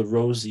of the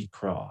Rosy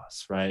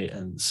Cross, right?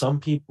 And some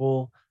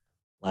people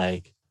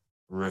like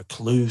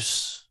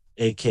Recluse,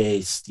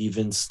 aka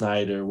Steven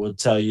Snyder, will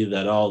tell you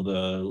that all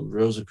the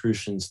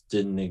Rosicrucians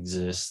didn't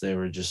exist. They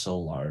were just a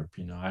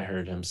LARP. I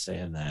heard him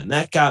saying that. And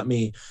that got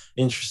me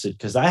interested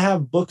because I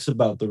have books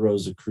about the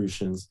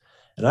Rosicrucians,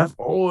 and I've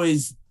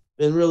always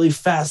been really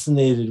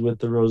fascinated with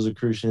the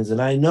Rosicrucians.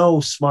 And I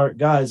know smart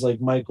guys like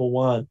Michael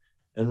Wan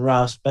and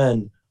Ross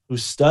Ben who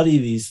study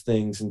these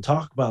things and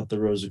talk about the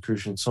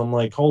Rosicrucians. So I'm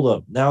like, hold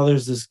up. Now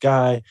there's this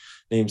guy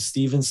named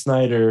Steven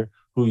Snyder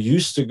who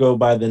used to go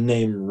by the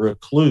name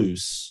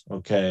Recluse,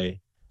 okay,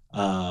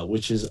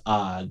 which is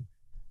odd.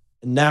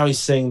 And now he's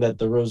saying that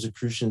the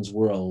Rosicrucians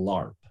were a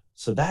LARP.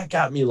 So that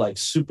got me like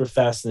super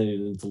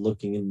fascinated into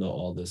looking into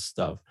all this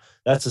stuff.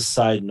 That's a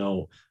side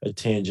note, a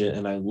tangent,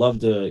 and I'd love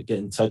to get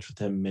in touch with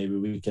him. Maybe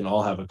we can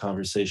all have a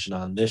conversation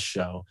on this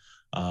show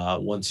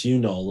once you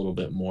know a little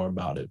bit more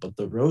about it. But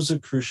the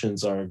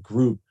Rosicrucians are a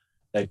group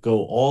that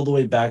go all the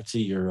way back to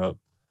Europe.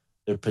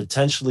 They're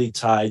potentially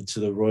tied to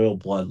the royal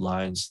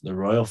bloodlines, the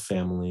royal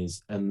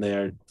families, and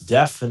they're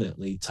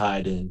definitely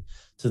tied in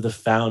to the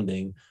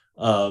founding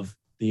of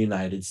the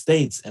United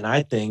States. And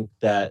I think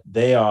that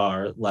they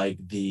are like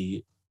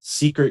the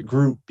secret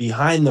group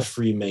behind the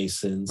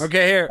Freemasons.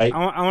 Okay, here. Right?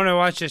 I want to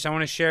watch this. I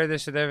want to share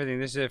this with everything.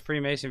 This is a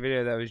Freemason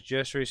video that was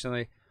just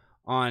recently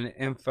on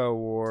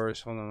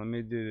InfoWars. Hold on, let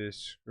me do this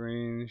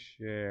screen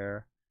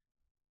share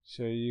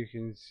so you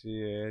can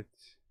see it.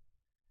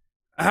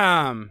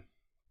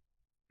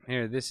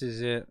 Here, this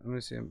is it. Let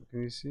me see.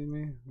 Can you see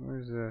me?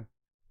 Where's the...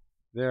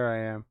 There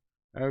I am.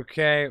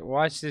 Okay,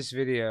 watch this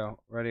video.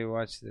 Ready?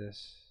 Watch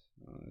this.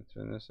 Let me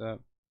turn this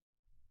up.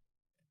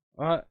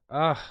 What?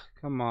 Oh,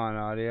 come on,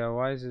 audio.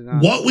 Why is it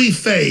not... What we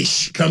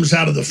face comes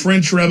out of the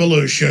French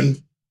Revolution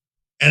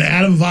and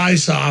Adam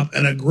Weishaupt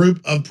and a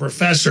group of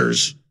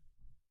professors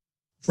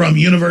from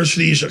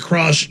universities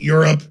across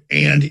Europe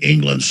and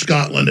England,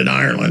 Scotland, and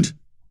Ireland.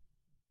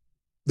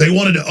 They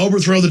wanted to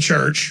overthrow the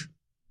church,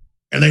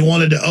 and they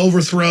wanted to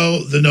overthrow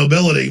the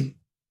nobility,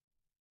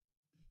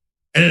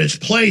 and in its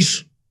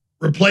place,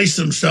 replace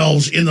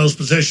themselves in those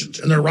positions.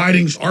 And their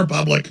writings are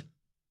public.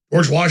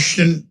 George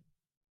Washington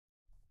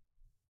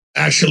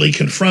actually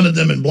confronted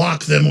them and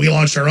blocked them. We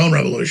launched our own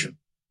revolution.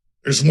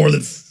 There's more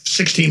than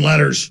 16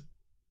 letters,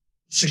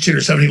 16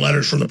 or 17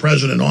 letters from the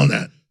president on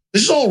that.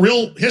 This is all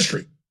real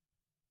history.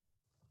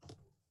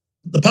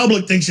 The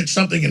public thinks it's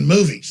something in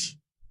movies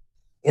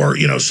or,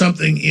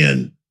 something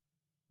in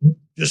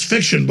just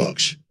fiction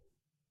books.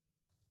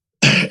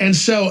 And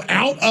so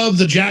out of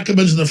the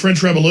Jacobins and the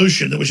French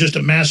Revolution, that was just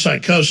a mass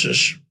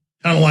psychosis,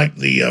 kind of like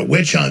the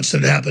witch hunts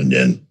that happened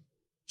in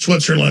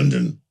Switzerland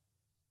and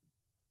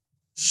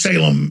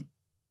Salem,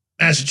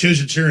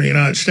 Massachusetts here in the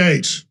United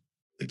States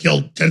that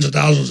killed tens of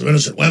thousands of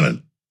innocent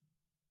women.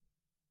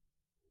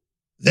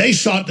 They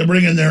sought to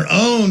bring in their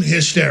own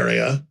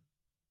hysteria,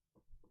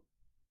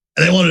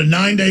 and they wanted a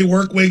 9-day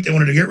work week. They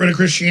wanted to get rid of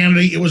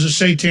Christianity. It was a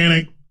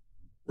satanic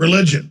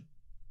religion.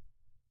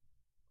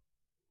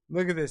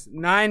 Look at this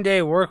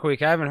 9-day work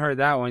week. I haven't heard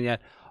that one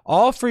yet.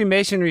 All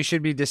Freemasonry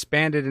should be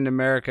disbanded in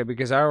America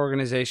because our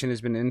organization has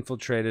been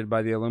infiltrated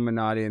by the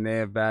Illuminati and they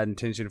have bad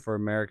intention for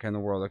America and the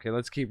world. Okay,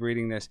 let's keep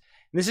reading this.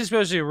 And this is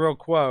supposed to be a real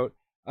quote.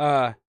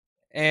 It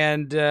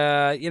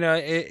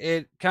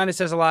kind of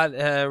says a lot.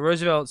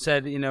 Roosevelt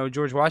said,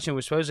 George Washington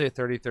was supposedly a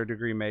 33rd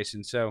degree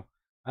Mason. So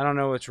I don't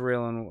know what's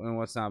real and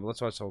what's not, but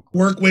let's watch the whole clip.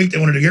 Work week. They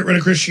wanted to get rid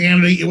of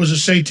Christianity. It was a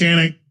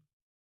satanic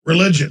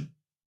religion.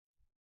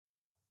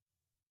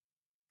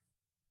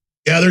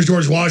 Yeah, there's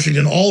George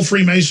Washington. All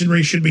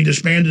Freemasonry should be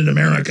disbanded in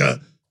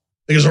America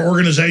because our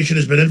organization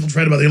has been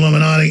infiltrated by the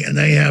Illuminati and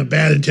they have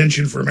bad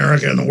intention for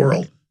America and the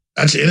world.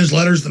 That's in his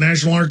letters to the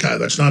National Archive.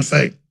 That's not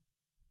fake.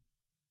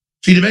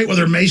 So you debate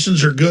whether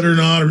Masons are good or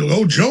not.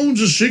 Or, Jones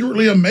is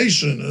secretly a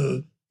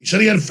Mason. He said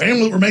he had a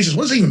family that were Masons.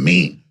 What does it even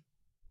mean?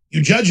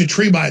 You judge a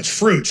tree by its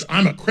fruits.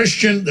 I'm a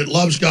Christian that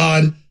loves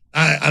God, and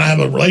I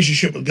have a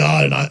relationship with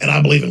God, and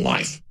I believe in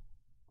life.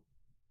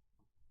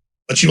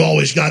 But you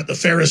always got the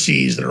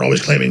Pharisees that are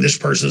always claiming this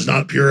person is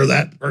not pure,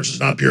 that person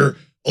is not pure.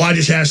 Well, I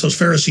just asked those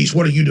Pharisees,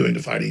 what are you doing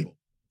to fight evil?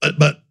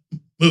 But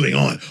moving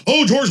on.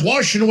 Oh, George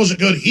Washington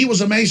wasn't good. He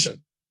was a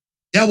Mason.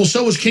 Yeah, well,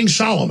 so was King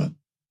Solomon.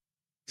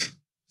 What does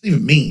it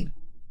even mean?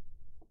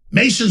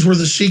 Masons were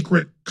the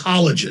secret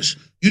colleges.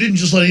 You didn't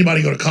just let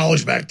anybody go to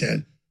college back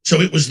then.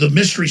 So it was the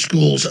mystery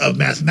schools of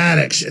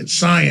mathematics and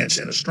science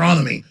and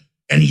astronomy.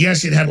 And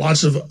yes, it had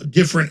lots of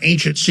different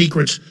ancient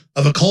secrets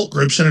of occult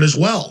groups in it as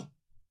well.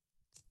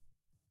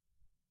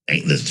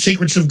 The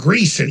secrets of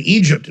Greece and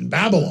Egypt and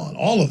Babylon,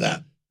 all of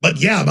that.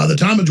 But yeah, by the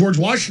time of George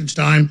Washington's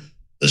time,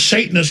 the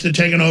Satanists had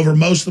taken over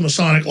most of the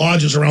Masonic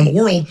lodges around the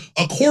world,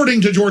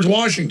 according to George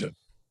Washington.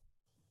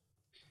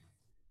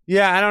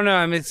 Yeah, I don't know.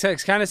 I mean,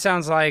 it kind of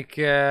sounds like.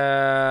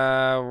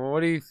 What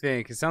do you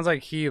think? It sounds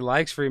like he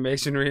likes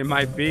Freemasonry. It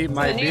might be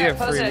a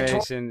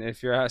Freemason,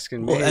 if you're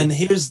asking me. Well, and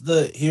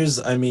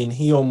I mean,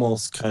 he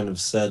almost kind of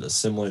said a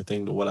similar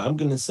thing to what I'm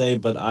gonna say,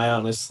 but I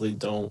honestly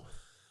don't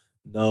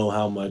know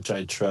how much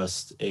I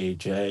trust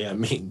AJ. I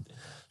mean,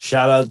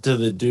 shout out to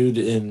the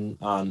dude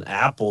on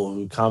Apple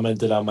who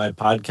commented on my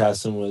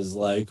podcast and was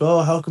like,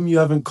 "Oh, how come you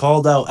haven't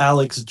called out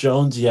Alex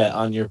Jones yet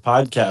on your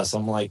podcast?"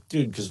 I'm like,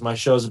 dude, because my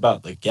show's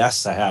about the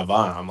guests I have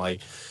on. I'm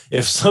like,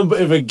 if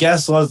a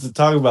guest wants to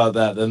talk about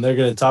that, then they're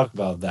gonna talk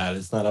about that.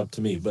 It's not up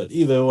to me. But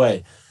either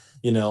way,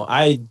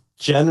 I'm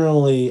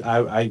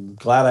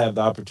glad I have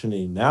the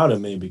opportunity now to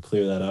maybe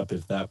clear that up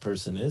if that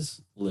person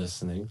is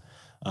listening.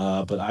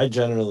 But I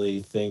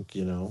generally think,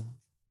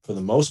 for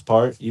the most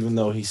part, even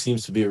though he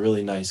seems to be a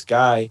really nice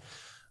guy,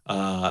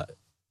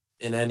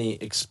 in any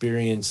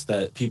experience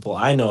that people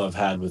I know have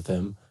had with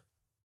him,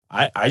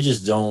 I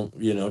just don't,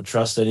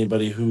 trust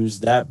anybody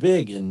who's that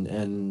big.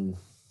 And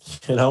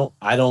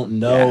I don't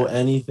know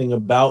anything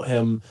about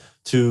him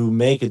to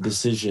make a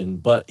decision.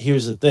 But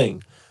here's the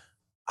thing.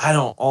 I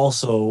don't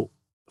also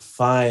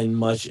find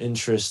much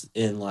interest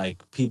in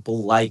like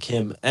people like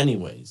him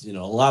anyways. A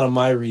lot of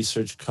my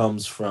research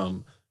comes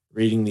from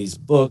reading these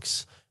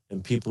books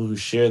and people who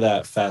share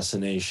that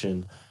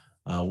fascination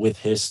with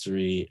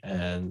history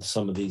and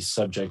some of these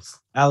subjects.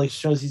 Alex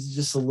Jones, he's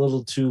just a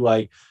little too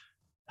like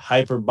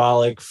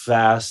hyperbolic,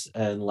 fast,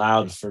 and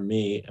loud for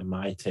me and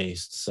my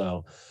taste.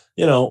 So,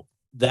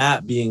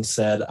 that being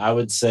said, I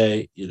would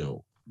say,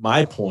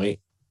 my point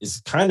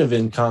is kind of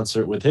in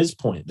concert with his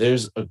point.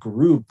 There's a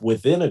group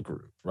within a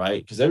group,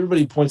 right? Because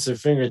everybody points their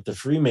finger at the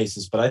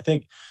Freemasons, but I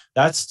think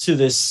that's to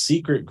this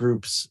secret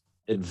group's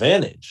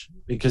advantage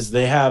because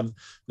they have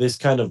this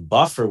kind of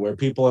buffer where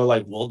people are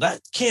like, well, that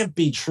can't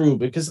be true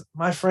because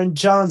my friend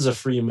John's a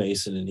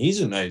Freemason and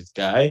he's a nice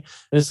guy. And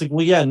it's like,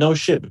 well, yeah, no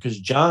shit, because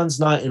John's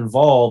not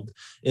involved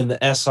in the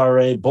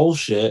SRA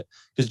bullshit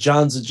because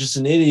John's just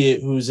an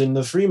idiot who's in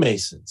the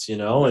Freemasons,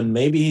 and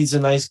maybe he's a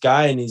nice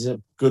guy and he's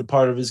a good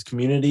part of his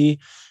community.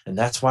 And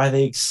that's why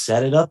they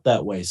set it up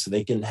that way so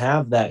they can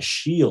have that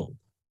shield.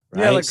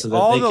 Right? Yeah, like so that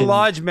all the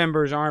lodge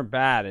members aren't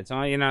bad. It's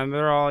all,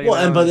 they're all,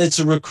 but it's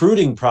a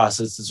recruiting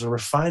process. It's a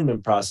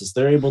refinement process.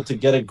 They're able to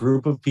get a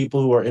group of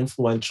people who are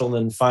influential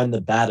and find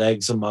the bad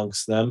eggs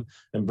amongst them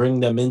and bring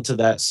them into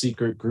that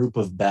secret group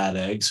of bad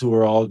eggs who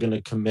are all going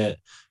to commit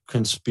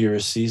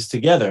conspiracies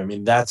together. I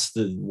mean, that's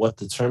what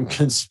the term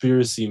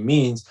conspiracy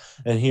means.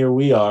 And here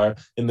we are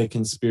in the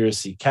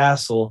conspiracy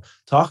castle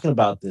talking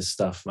about this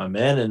stuff, my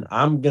man. And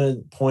I'm going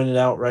to point it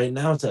out right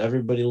now to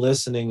everybody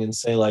listening and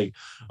say, like,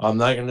 I'm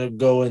not going to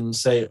go and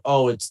say,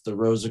 oh, it's the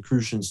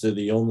Rosicrucians. They're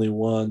the only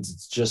ones.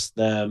 It's just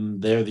them.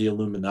 They're the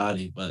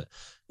Illuminati. But,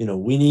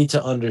 we need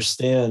to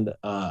understand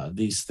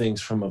these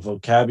things from a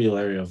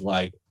vocabulary of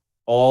like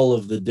all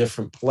of the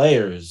different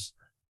players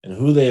and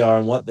who they are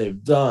and what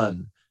they've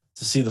done,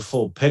 to see the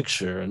full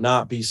picture and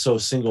not be so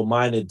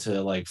single-minded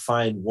to like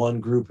find one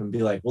group and be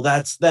like, well,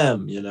 that's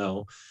them,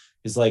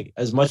 It's like,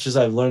 as much as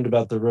I've learned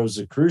about the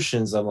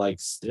Rosicrucians, I'm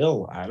like,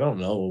 still, I don't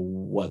know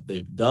what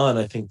they've done.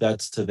 I think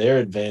that's to their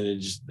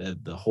advantage,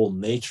 that the whole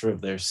nature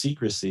of their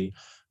secrecy.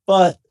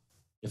 But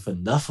if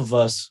enough of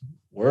us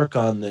work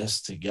on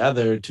this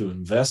together to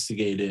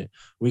investigate it,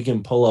 we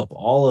can pull up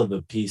all of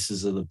the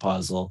pieces of the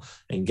puzzle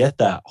and get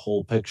that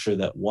whole picture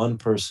that one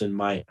person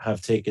might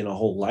have taken a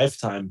whole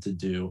lifetime to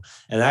do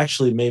and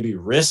actually maybe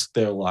risk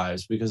their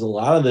lives, because a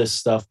lot of this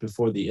stuff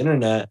before the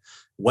internet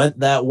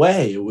went that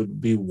way. It would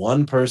be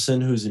one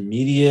person who's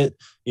immediate,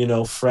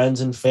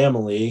 friends and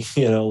family,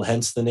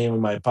 hence the name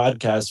of my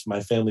podcast, My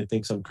Family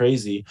Thinks I'm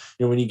Crazy.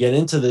 When you get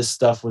into this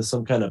stuff with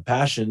some kind of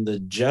passion,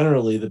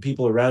 generally the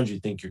people around you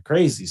think you're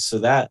crazy. So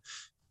that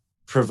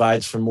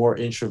provides for more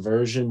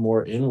introversion,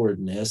 more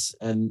inwardness.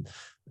 And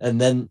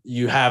then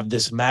you have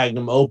this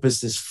magnum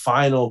opus, this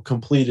final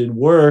completed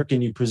work,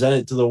 and you present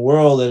it to the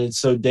world, and it's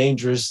so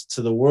dangerous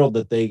to the world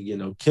that they,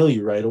 kill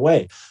you right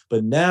away.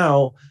 But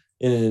now,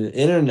 in an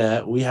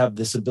internet, we have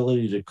this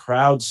ability to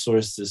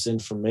crowdsource this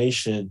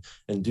information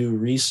and do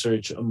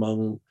research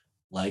among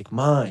like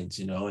minds,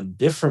 and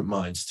different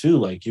minds too,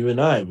 like you and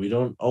I. We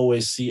don't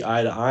always see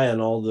eye to eye on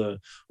all the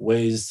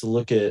ways to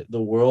look at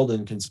the world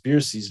and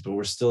conspiracies, but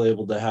we're still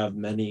able to have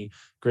many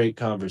great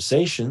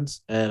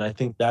conversations. And I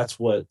think that's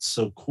what's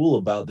so cool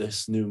about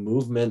this new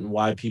movement and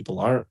why people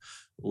aren't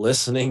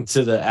listening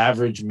to the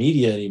average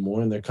media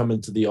anymore, and they're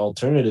coming to the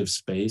alternative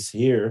space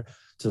here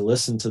to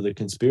listen to the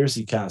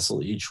Conspiracy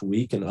Castle each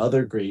week and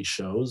other great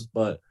shows.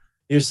 But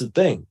here's the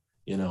thing,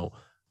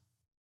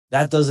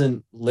 that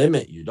doesn't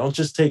limit you. Don't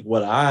just take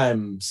what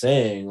I'm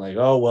saying, like,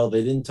 oh, well,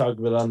 they didn't talk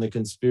about it on the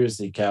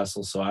Conspiracy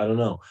Castle, so I don't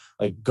know.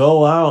 Like,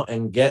 go out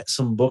and get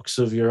some books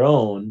of your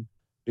own,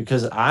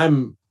 because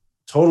I'm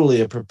totally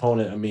a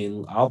proponent. I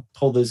mean, I'll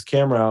pull this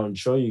camera out and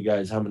show you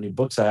guys how many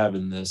books I have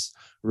in this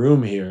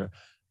room here,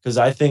 because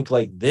I think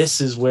like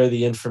this is where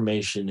the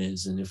information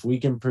is. And if we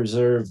can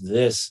preserve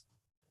this,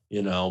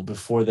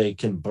 before they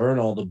can burn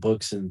all the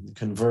books and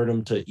convert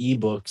them to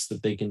ebooks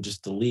that they can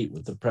just delete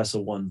with the press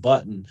of one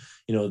button,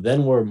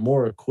 then we're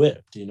more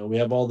equipped. We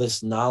have all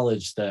this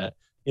knowledge that,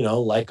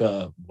 like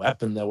a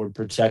weapon that we're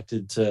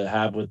protected to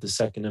have with the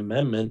Second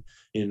Amendment,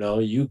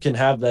 you can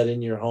have that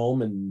in your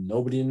home and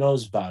nobody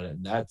knows about it.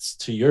 And that's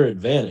to your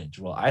advantage.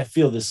 Well, I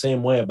feel the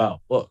same way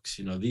about books.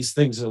 These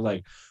things are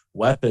like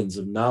weapons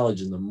of knowledge.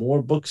 And the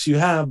more books you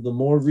have, the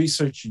more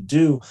research you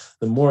do,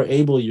 the more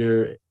able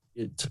you're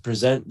to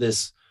present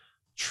this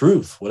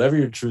truth, whatever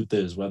your truth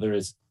is, whether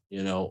it's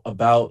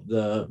about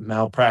the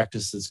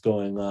malpractice that's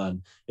going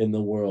on in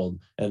the world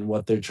and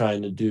what they're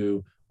trying to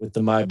do with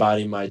the My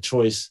Body My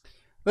Choice.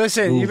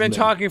 Listen, movement. You've been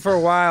talking for a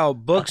while.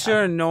 Books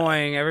are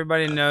annoying.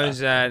 Everybody knows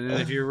that. And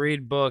if you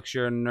read books,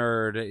 you're a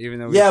nerd. Even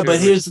though but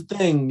here's the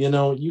thing,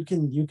 you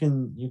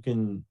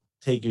can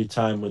take your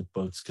time with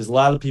books, because a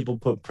lot of people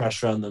put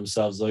pressure on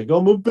themselves, like,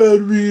 I'm a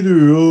bad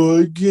reader,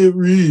 I can't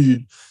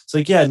read. It's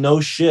like, yeah,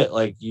 no shit,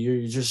 like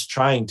you're just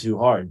trying too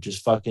hard.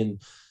 Just fucking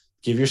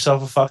give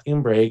yourself a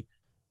fucking break,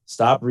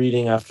 stop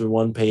reading after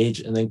one page,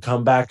 and then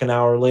come back an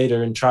hour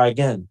later and try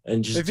again.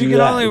 And just if you can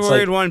only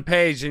read one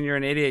page, then you're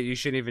an idiot. You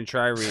shouldn't even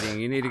try reading.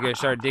 You need to go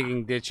start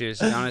digging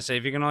ditches. Honestly,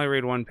 if you can only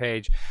read one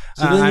page,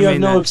 so then you have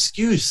no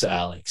excuse,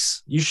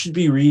 Alex. You should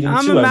be reading.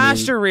 I'm a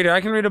master reader.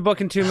 I can read a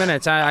book in 2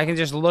 minutes. I can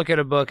just look at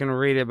a book and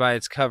read it by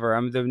its cover.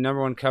 I'm the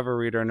 #1 cover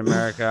reader in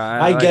America.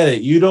 I get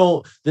it. You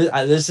don't.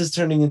 This is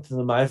turning into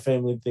the My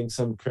Family Thinks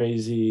I'm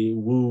Crazy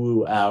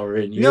woo hour.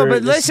 And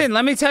listen,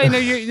 let me tell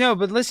you.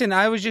 But listen,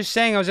 I was just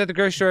saying, I was at the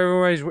grocery store.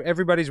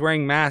 Everybody's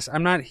wearing masks.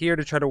 I'm not here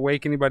to try to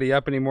wake anybody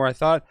up anymore. I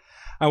thought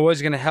I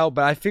was going to help,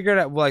 but I figured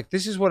out, like,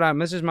 this is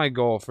my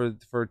goal for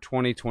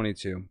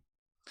 2022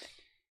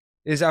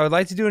 is I would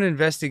like to do an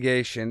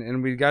investigation,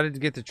 and we got to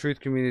get the truth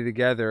community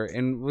together,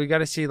 and we got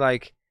to see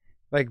like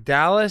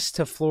Dallas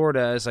to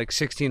Florida is like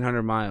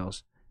 1,600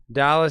 miles.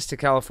 Dallas to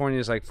California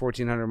is like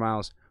 1,400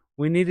 miles.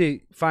 We need to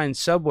find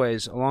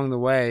subways along the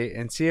way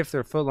and see if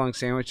their footlong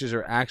sandwiches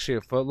are actually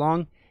a foot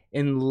long,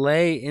 and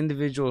lay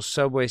individual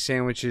Subway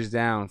sandwiches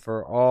down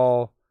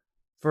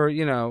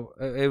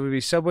it would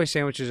be Subway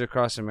sandwiches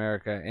across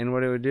America. And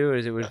what it would do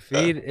is it would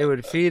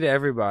feed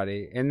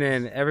everybody, and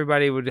then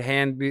everybody would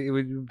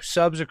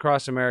subs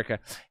across America,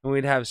 and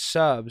we'd have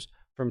subs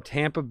from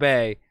Tampa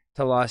Bay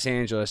to Los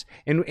Angeles.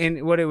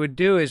 And what it would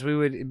do is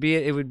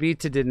it would be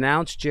to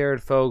denounce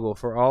Jared Fogle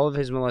for all of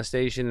his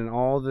molestation and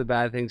all the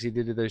bad things he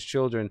did to those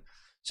children.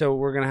 So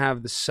we're going to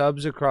have the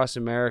subs across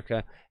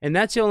America, and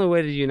that's the only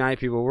way to unite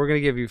people. We're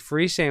going to give you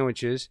free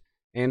sandwiches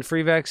and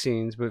free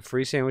vaccines, but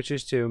free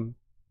sandwiches too.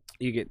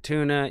 You get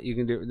tuna. You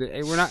can do.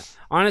 We're not,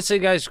 honestly,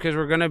 guys, because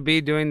we're going to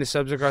be doing the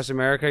subs across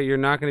America. You're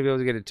not going to be able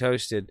to get it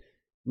toasted,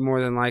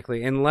 more than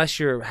likely, unless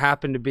you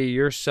happen to be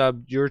your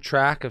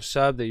track of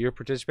sub that you're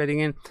participating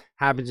in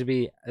happens to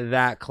be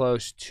that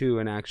close to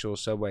an actual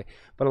Subway.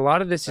 But a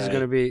lot of this is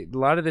going to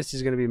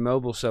be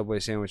mobile Subway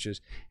sandwiches.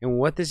 And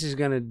what this is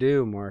going to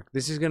do, Mark,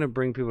 this is going to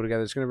bring people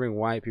together. It's going to bring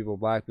white people,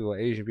 black people,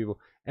 Asian people.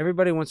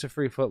 Everybody wants a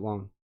free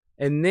footlong.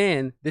 And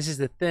then this is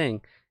the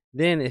thing.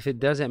 Then if it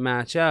doesn't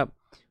match up,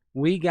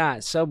 we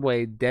got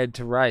Subway dead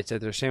to rights that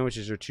their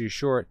sandwiches are too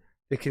short.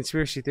 The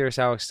conspiracy theorist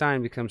Alex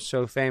Stein becomes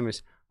so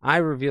famous. I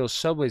reveal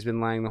Subway's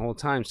been lying the whole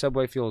time.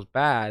 Subway feels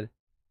bad.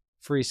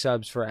 Free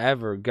subs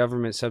forever.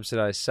 Government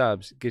subsidized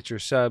subs. Get your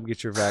sub,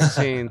 get your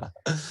vaccine.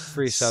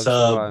 Free subs for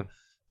life.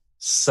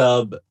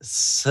 Subsidized.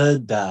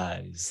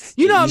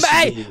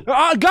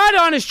 God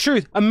honest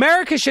truth.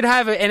 America should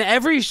have it in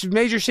every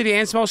major city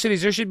and small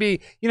cities. There should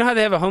be, how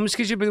they have a homeless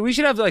kitchen, but we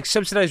should have like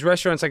subsidized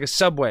restaurants like a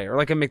Subway or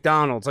like a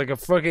McDonald's, like a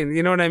fucking,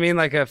 you know what I mean?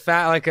 Like a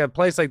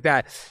place like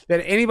that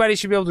anybody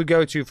should be able to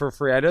go to for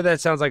free. I know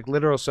that sounds like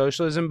literal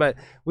socialism, but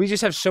we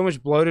just have so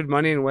much bloated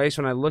money and waste.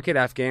 When I look at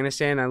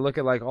Afghanistan, I look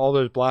at like all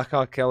those Black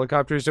Hawk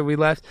helicopters that we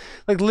left,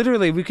 like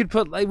literally we could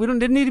put, like,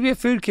 didn't need to be a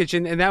food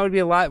kitchen, and that would be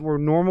a lot where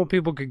normal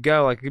people could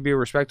go. Like it could be a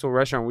respectable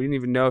restaurant. We didn't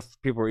even know if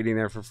people were eating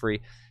there for free,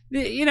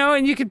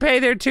 and you could pay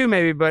there too,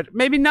 maybe, but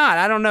maybe not.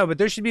 I don't know, but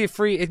there should be a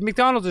free. If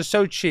McDonald's is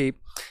so cheap,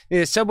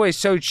 Subway is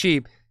so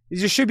cheap,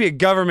 there should be a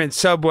government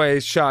Subway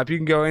shop. You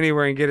can go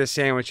anywhere and get a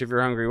sandwich if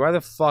you're hungry. Why the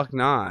fuck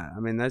not?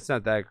 I mean, that's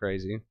not that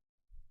crazy.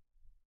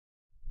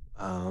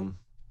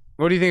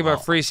 What do you think Well,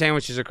 about free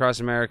sandwiches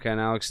across America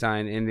and Alex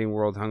Stein ending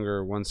world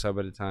hunger one sub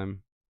at a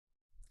time?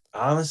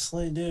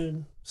 honestly,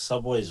 dude,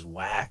 Subway's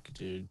whack,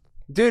 dude.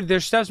 Dude, their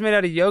stuff's made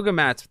out of yoga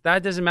mats.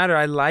 That doesn't matter.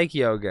 I like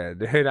yoga,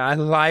 dude. I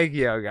like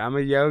yoga. I'm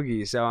a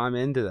yogi, so I'm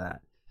into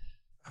that.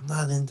 I'm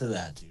not into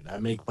that, dude. I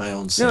make my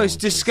own No, sandwiches.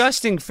 it's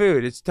disgusting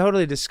food. It's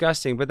totally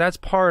disgusting. But that's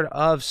part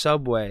of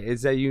Subway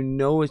is that you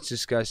know it's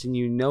disgusting.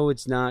 You know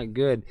it's not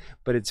good.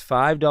 But it's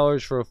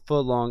 $5 for a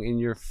foot long, and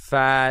you're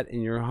fat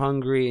and you're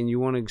hungry and you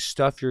want to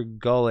stuff your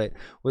gullet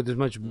with as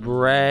much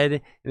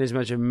bread and as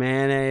much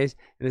mayonnaise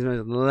and as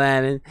much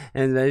lemon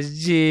and as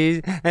much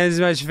cheese and as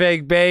much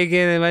fake bacon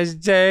and as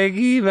much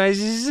turkey. You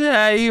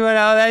want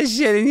all that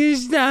shit in your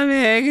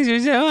stomach because you're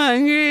so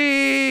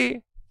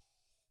hungry.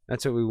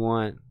 That's what we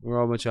want. We're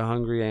all a bunch of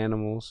hungry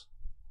animals.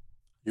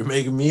 You're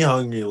making me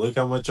hungry. Look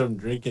how much I'm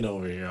drinking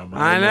over here.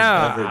 I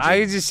know.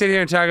 I can just sit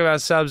here and talk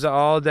about subs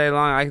all day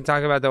long. I can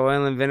talk about the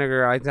oil and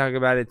vinegar. I can talk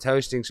about it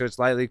toasting so it's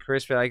lightly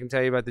crispy. I can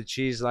tell you about the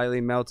cheese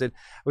lightly melted.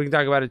 We can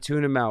talk about a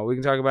tuna melt. We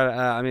can talk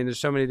about, there's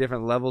so many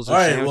different levels of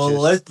sandwiches. All right,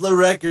 well, let the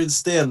record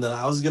stand that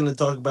I was going to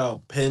talk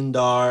about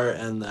Pindar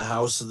and the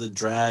House of the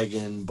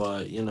Dragon,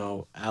 but,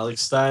 Alex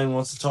Stein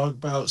wants to talk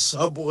about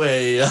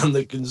Subway on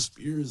the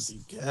Conspiracy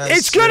Cast.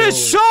 It's going to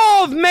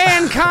solve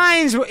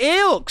mankind's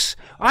ilks.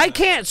 I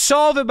can't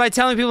solve it by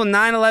telling people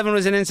 9/11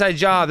 was an inside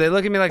job. They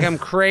look at me like I'm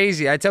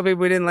crazy. I tell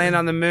people we didn't land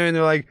on the moon.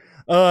 They're like,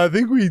 I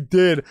think we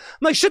did. I'm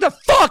like, shut the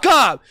fuck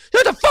up.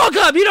 Shut the fuck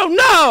up. You don't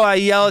know. I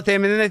yell at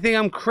them, and then they think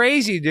I'm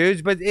crazy,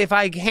 dudes. But if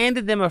I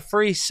handed them a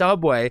free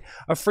Subway,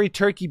 a free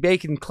turkey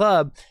bacon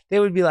club, they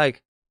would be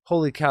like,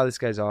 holy cow, this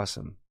guy's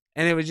awesome.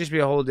 And it would just be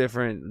a whole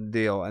different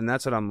deal. And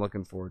that's what I'm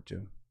looking forward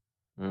to.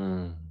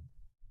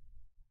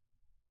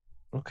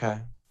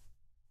 Okay.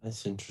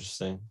 That's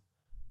interesting.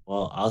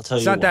 Well, I'll tell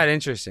you. It's not that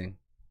interesting.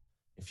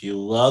 If you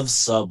love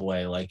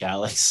Subway like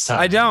Alex Stein.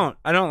 I don't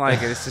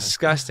like it. It's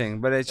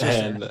disgusting, but it's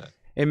just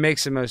it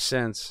makes the most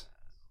sense.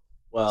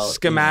 Well,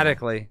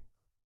 schematically.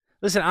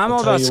 Listen, I'm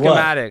all about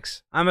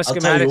schematics. I'm a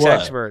schematics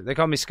expert. They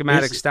call me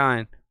Schematic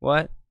Stein.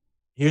 What?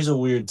 Here's a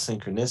weird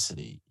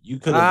synchronicity. You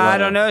could have I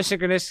don't know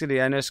synchronicity.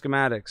 I know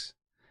schematics.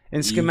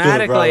 And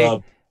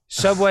schematically,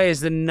 Subway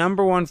is the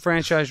 #1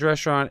 franchise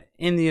restaurant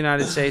in the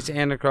United States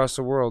and across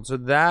the world. So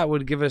that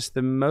would give us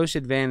the most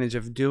advantage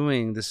of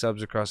doing the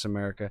subs across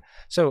America.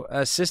 So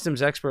a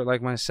systems expert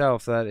like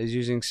myself that is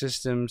using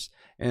systems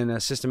and a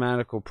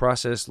systematical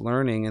process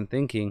learning and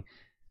thinking,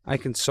 I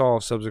can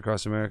solve subs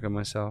across America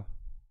myself.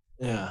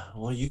 Yeah.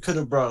 Well, you could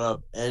have brought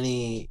up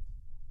any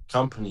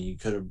company. You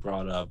could have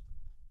brought up,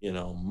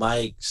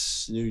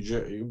 Mike's,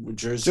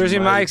 Jersey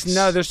Mike's.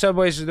 No, their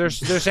Subways, their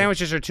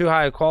sandwiches are too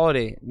high of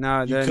quality.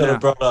 No, you could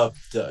have brought up,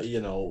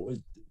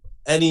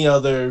 any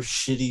other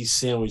shitty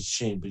sandwich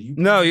chain, but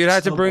you'd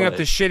have to bring up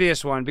the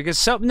shittiest one because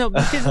Subway.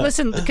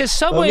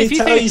 If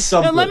you think,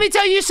 let me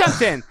tell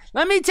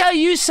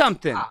you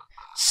something.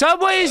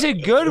 Subway is a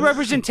good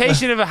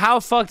representation of how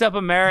fucked up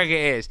America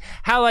is.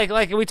 How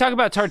like we talk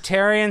about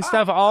Tartarian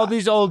stuff. All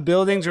these old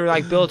buildings are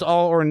like built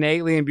all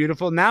ornately and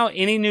beautiful. Now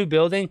any new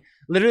building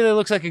literally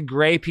looks like a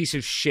gray piece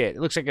of shit.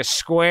 It looks like a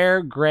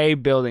square gray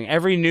building.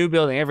 Every new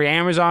building, every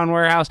Amazon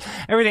warehouse,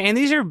 everything. And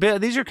these are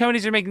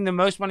companies that are making the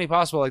most money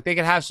possible. Like they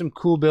could have some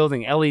cool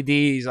building,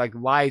 LEDs, like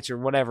lights or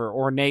whatever,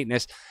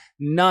 ornateness.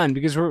 None,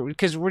 because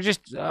we're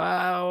just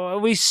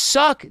we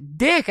suck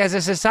dick as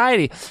a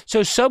society.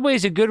 So Subway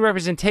is a good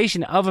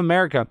representation of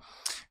America.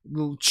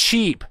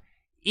 Cheap,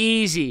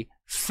 easy,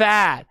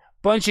 fat,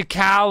 bunch of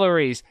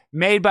calories,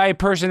 made by a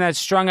person that's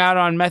strung out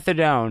on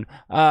methadone.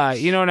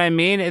 You know what I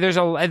mean?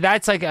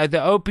 That's like the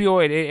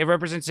opioid. It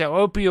represents the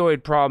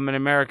opioid problem in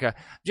America.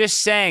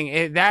 Just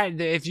saying that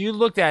if you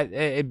looked at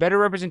a better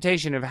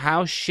representation of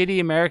how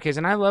shitty America is,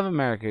 and I love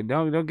America.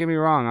 Don't get me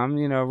wrong. I'm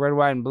red,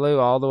 white, and blue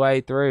all the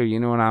way through. You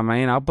know what I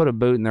mean? I'll put a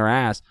boot in their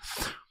ass.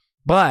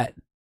 But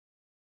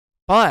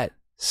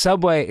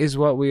Subway is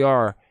what we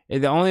are.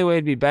 The only way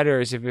it'd be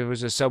better is if it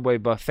was a Subway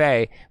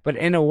buffet. But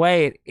in a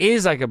way, it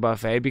is like a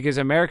buffet because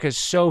America's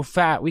so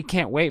fat, we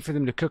can't wait for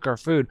them to cook our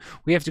food.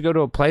 We have to go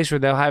to a place where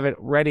they'll have it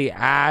ready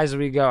as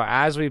we go.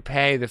 As we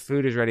pay, the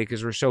food is ready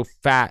because we're so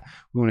fat,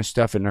 we want to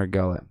stuff it in our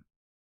gullet.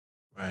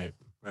 Right.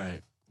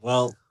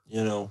 Well,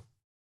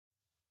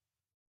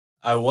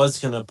 I was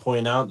going to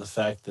point out the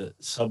fact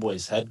that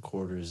Subway's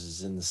headquarters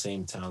is in the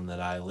same town that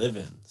I live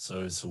in.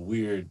 So it's a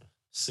weird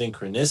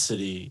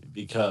synchronicity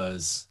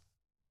because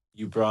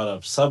you brought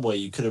up Subway.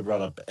 You could have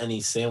brought up any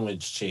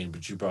sandwich chain,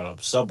 but you brought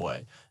up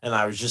Subway. And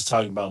I was just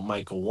talking about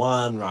Michael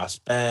One, Ross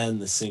Ben,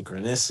 the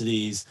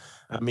synchronicities.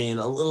 I mean,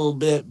 a little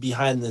bit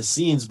behind the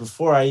scenes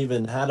before I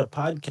even had a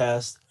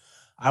podcast,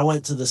 I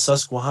went to the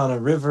Susquehanna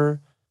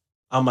River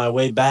on my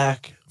way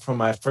back from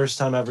my first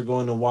time ever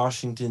going to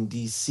Washington,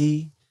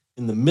 D.C.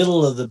 in the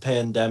middle of the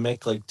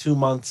pandemic, like 2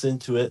 months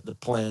into it, the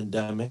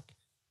plandemic,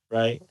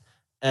 right?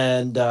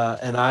 And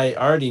I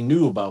already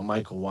knew about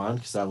Michael Wan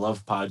because I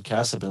love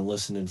podcasts. I've been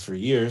listening for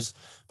years,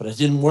 but I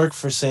didn't work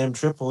for Sam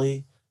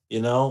Tripoli.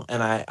 you know,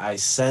 and I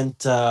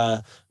sent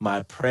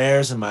my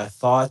prayers and my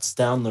thoughts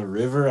down the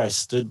river. I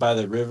stood by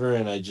the river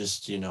and I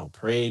just, you know,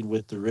 prayed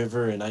with the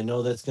river. And I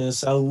know that's gonna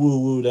sound woo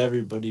woo to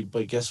everybody,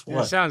 but guess Yeah, it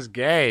what? sounds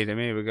gay to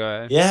me, but go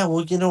ahead. Yeah,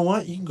 well, you know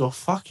what? You can go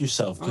fuck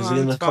yourself because Oh,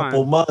 in a it's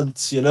couple fine.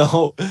 months, you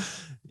know,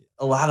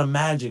 a lot of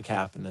magic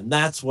happened. And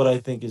that's what I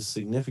think is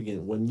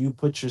significant. When you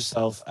put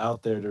yourself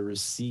out there to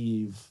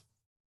receive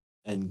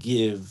and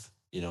give,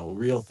 you know,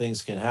 real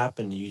things can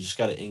happen. You just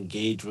got to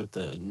engage with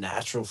the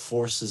natural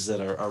forces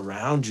that are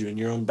around you in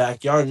your own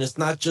backyard. And it's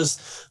not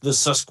just the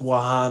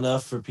Susquehanna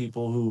for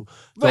people who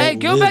But hey, don't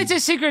go back live. to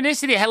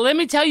synchronicity. Hey, let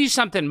me tell you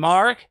something,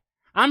 Mark.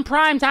 I'm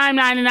Primetime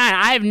 99.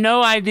 I have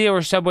no idea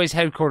where Subway's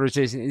headquarters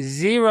is.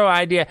 Zero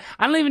idea.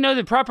 I don't even know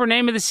the proper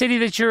name of the city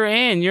that you're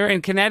in. You're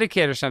in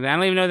Connecticut or something. I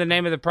don't even know the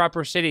name of the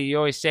proper city. You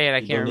always say it. I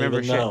You can't don't remember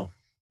even shit. know. You don't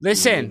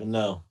Listen, even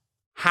know.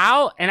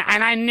 how, and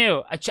I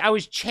knew, I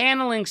was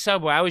channeling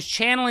Subway. I was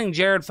channeling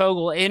Jared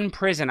Fogle in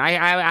prison. I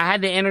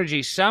had the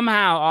energy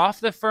somehow off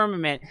the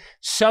firmament.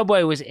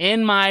 Subway was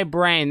in my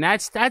brain.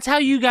 That's how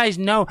you guys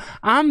know.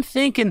 I'm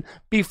thinking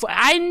before,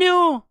 I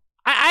knew,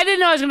 I didn't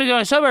know I was going to go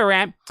on a Subway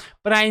rant,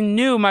 but I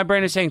knew my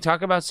brain was saying,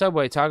 talk about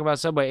Subway, talk about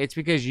Subway. It's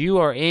because you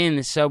are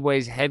in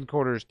Subway's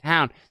headquarters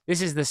town.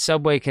 This is the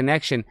Subway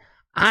connection.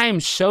 I'm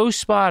so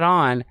spot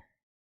on.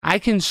 I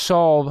can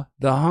solve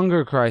the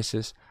hunger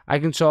crisis. I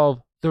can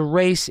solve the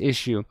race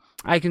issue.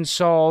 I can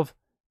solve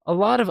a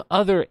lot of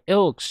other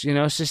ilks, you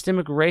know,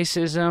 systemic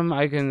racism.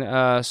 I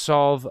can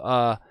solve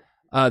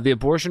the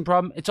abortion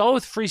problem. It's all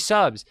with free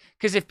subs.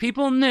 Because if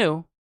people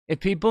knew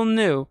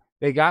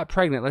they got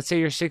pregnant, let's say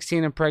you're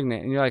 16 and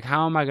pregnant, and you're like,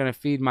 how am I going to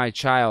feed my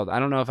child? I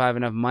don't know if I have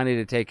enough money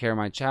to take care of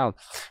my child.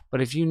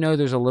 But if you know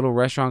there's a little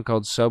restaurant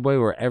called Subway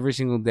where every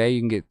single day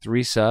you can get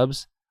 3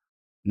 subs,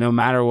 no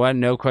matter what,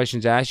 no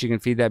questions asked, you can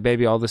feed that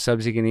baby all the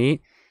subs he can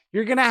eat.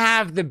 You're going to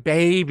have the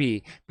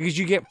baby because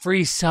you get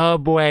free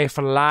Subway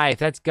for life.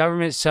 That's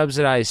government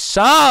subsidized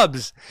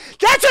subs.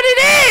 That's what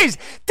it is.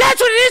 That's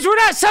what it is. We're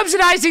not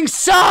subsidizing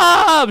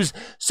subs.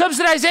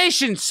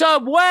 Subsidization,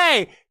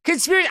 Subway,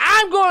 conspiracy.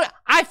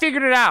 I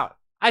figured it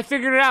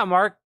out.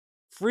 Mark.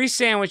 Free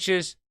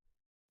sandwiches,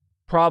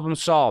 problem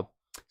solved.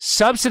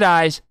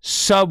 Subsidize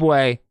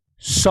Subway,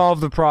 solve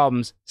the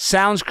problems.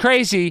 Sounds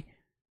crazy.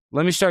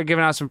 Let me start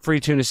giving out some free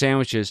tuna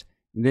sandwiches.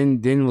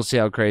 Then we'll see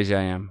how crazy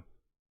I am.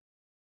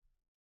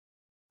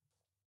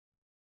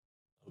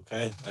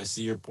 Okay, I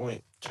see your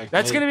point.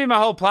 That's going to be my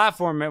whole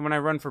platform when I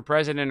run for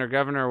president or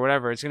governor or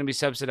whatever. It's going to be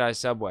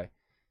subsidized Subway.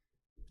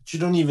 But you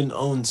don't even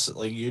own,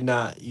 like, you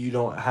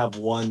don't have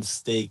one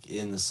stake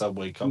in the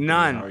Subway company.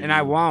 None, and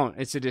I won't.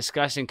 It's a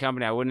disgusting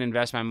company. I wouldn't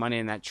invest my money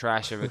in that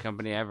trash of a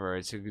company ever.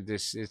 It'd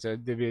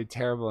be a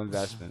terrible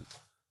investment.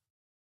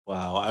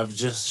 Wow, I've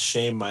just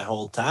shamed my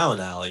whole town,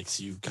 Alex.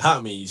 You've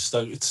got me. You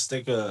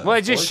stick a. Well,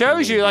 it just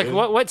shows you, like, dude.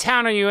 what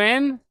town are you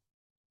in?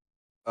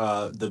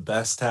 The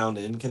best town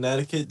in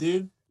Connecticut,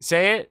 dude.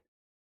 Say it.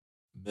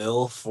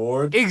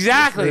 Milford.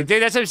 Exactly, Milford?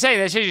 dude. That's what I'm saying.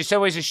 That shows you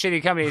Subway's a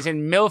shitty company. It's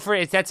in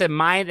Milford. That's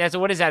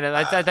what is that?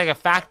 That's like a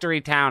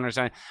factory town or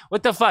something.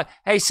 What the fuck?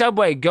 Hey,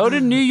 Subway, go to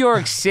New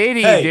York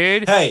City,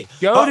 dude. Hey,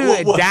 go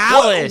to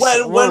Dallas.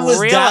 When was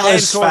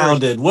Dallas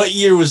founded? What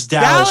year was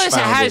Dallas founded?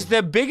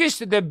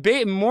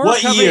 Has more.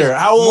 What year?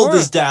 How old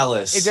is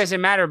Dallas? It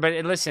doesn't matter, but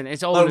listen,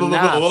 it's old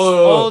enough.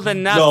 Old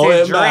enough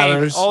to drink.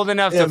 Matters. Old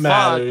enough to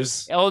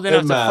matters. fuck. Old enough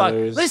it to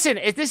matters. fuck. Listen,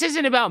 this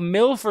isn't about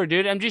Milford,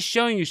 dude. I'm just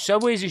showing you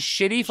Subway's a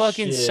shitty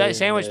fucking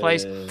sandwich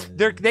place.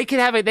 They're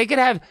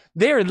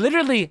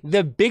literally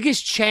the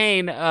biggest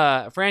chain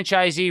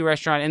franchisee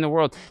restaurant in the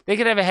world. They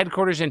could have a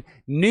headquarters in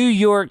New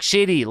York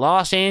City,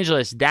 Los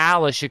Angeles,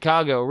 Dallas,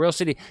 Chicago, a real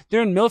city.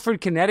 They're in Milford,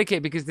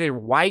 Connecticut because they're a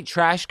white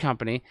trash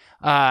company.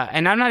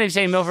 And I'm not even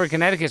saying Milford,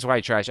 Connecticut's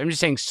white trash. I'm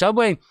just saying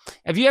Subway.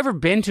 Have you ever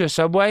been to a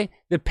Subway?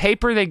 The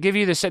paper they give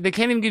you, they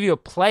can't even give you a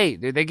plate,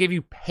 dude. They give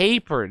you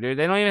paper, dude.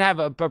 They don't even have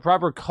a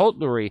proper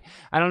cutlery.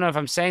 I don't know if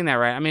I'm saying that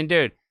right. I mean,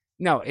 dude.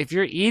 No, if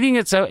you're eating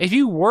at if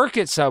you work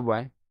at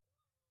Subway,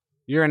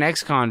 you're an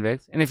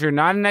ex-convict, and if you're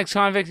not an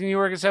ex-convict and you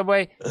work at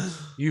Subway,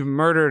 you've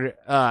murdered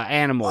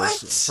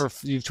animals.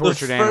 You've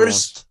tortured animals. The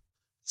first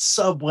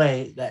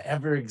Subway that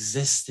ever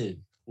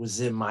existed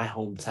was in my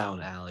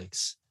hometown,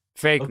 Alex.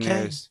 Fake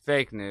news.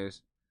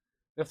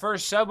 The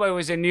first Subway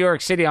was in New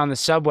York City. On the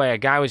subway, a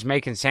guy was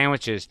making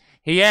sandwiches.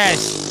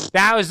 Yes,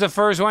 that was the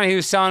first one. He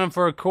was selling them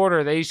for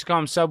 $0.25. They used to call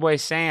him Subway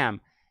Sam.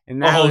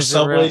 And that was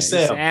Subway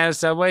Sam.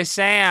 Subway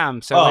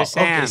Sam. Sam.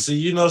 Okay, so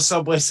you know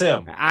Subway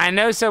Sam. I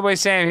know Subway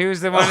Sam. He was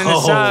the one in the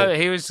sub.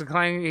 He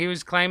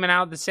was claiming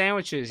out the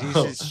sandwiches. He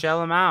used to shell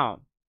them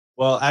out.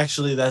 Well,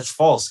 actually, that's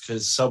false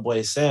because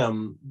Subway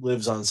Sam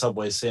lives on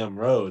Subway Sam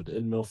Road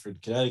in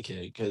Milford,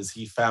 Connecticut, because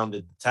he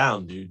founded the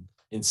town, dude,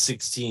 in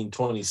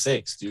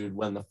 1626, dude,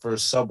 when the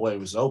first Subway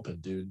was open,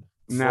 dude.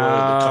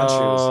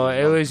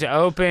 It was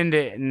opened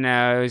in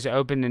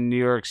New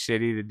York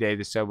City the day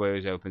the Subway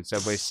was open.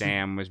 Subway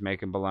Sam was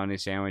making bologna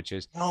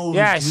sandwiches. No,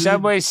 yeah, dude.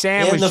 Subway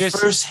Sam was the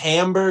first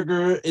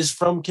hamburger is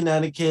from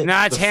Connecticut.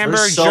 No, it's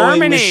Hamburg,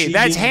 Germany.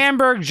 That's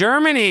Hamburg,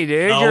 Germany,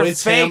 dude. No, You're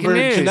it's fake Hamburg,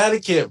 news.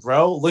 Connecticut,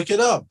 bro. Look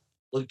it up.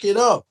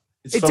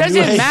 It's It from New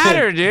doesn't Haven.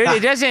 matter, dude.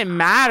 It doesn't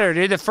matter,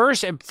 dude. The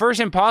first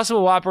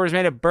Impossible Whopper was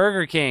made at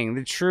Burger King,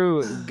 the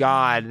true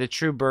God, the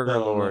true burger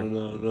lord.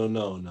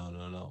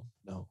 No.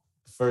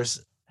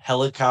 First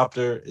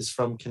helicopter is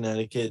from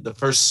Connecticut. The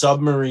first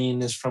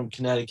submarine is from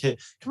Connecticut.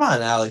 Come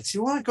on, Alex.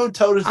 You want to go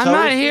toe to toe? I'm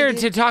not here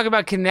to talk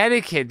about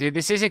Connecticut, dude.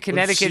 This isn't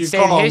Connecticut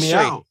state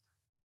history.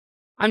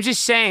 I'm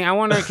just saying, I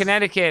wonder in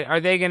Connecticut, are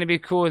they going to be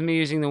cool with me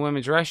using the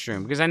women's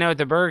restroom? Because I know at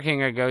the Burger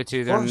King I go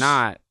to, they're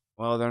not.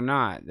 Well, they're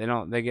not.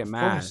 They get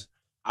mad.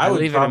 I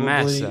leave it a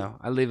mess, though.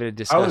 I leave it a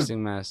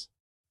disgusting mess.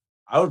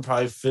 I would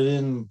probably fit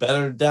in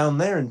better down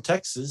there in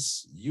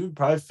Texas. You would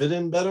probably fit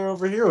in better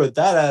over here with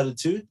that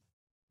attitude.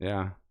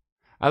 Yeah.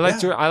 I like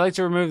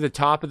to remove the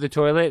top of the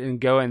toilet and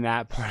go in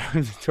that part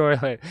of the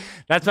toilet.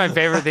 That's my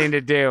favorite thing to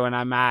do when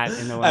I'm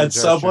in the women's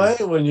Subway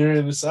restroom. When you're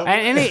in the Subway.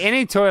 And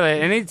any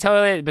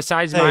toilet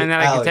besides mine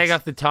that Alex, I can take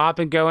off the top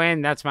and go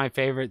in. That's my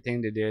favorite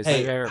thing to do. It's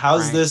my favorite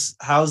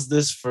how's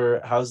this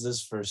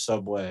for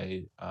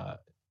Subway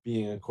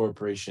being a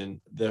corporation?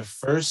 The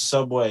first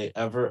Subway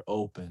ever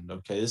opened.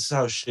 Okay, this is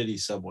how shitty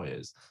Subway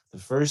is. The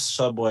first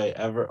Subway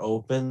ever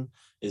opened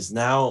is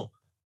now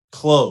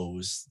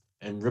closed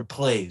and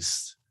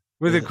replaced.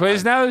 With a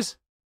Quiznos?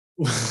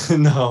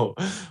 No,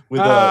 with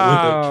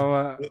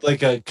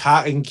like a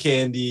cotton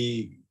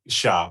candy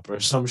shop or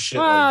some shit.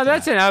 Like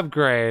that's an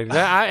upgrade.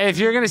 If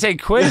you're gonna say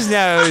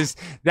Quiznos,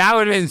 that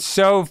would have been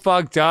so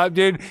fucked up,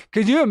 dude.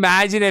 Could you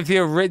imagine if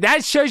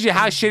that shows you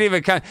how shitty of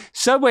a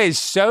Subway is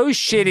so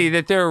shitty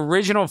that their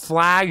original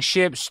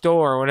flagship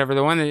store, or whatever,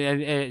 the one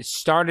that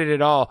started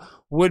it all,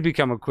 would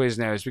become a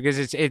Quiznos,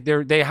 because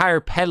they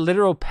hire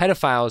literal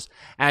pedophiles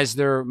as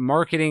their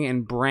marketing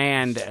and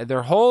brand.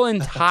 Their whole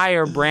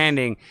entire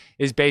branding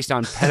is based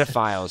on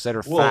pedophiles that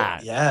are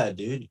fat. Yeah,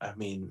 dude. I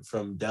mean,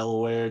 from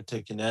Delaware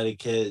to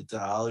Connecticut to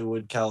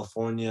Hollywood,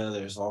 California,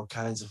 there's all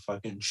kinds of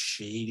fucking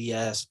shady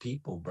ass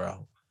people,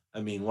 bro. I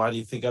mean, why do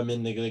you think I'm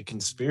into the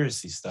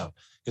conspiracy stuff?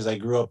 Because I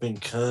grew up in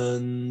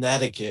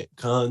Connecticut,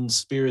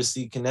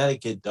 conspiracy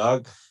Connecticut,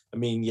 dog. I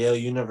mean, Yale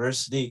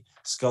University,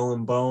 Skull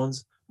and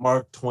Bones,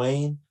 Mark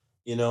Twain,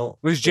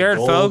 Was Jared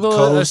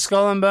Fogle a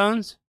Skull and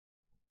Bones?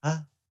 Huh?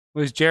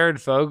 Was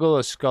Jared Fogle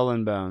a Skull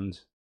and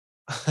Bones?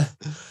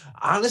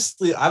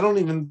 Honestly, I don't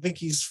even think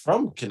he's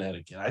from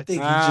Connecticut. I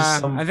think he's just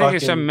some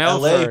he's from LA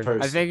Milford.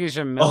 person. I think he's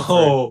from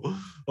Milford.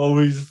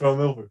 He's from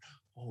Milford.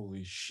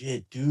 Holy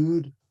shit,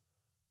 dude.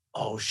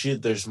 Oh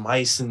shit, there's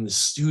mice in the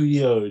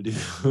studio, dude.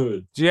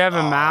 Do you have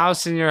a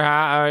mouse in your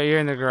house? You're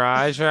in the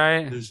garage,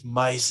 right? There's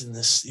mice in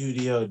the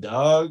studio,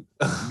 dog.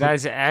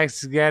 That's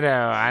ex-ghetto.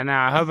 I know.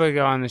 I hope they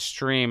go on the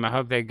stream. I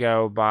hope they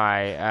go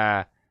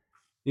by.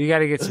 You got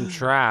to get some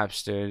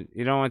traps, dude.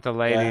 You don't want the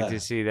lady to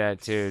see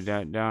that, too.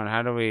 Don't.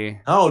 How do we?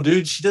 Oh,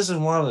 dude, she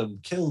doesn't want him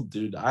killed,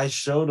 dude. I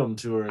showed him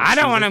to her. I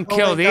don't want him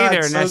killed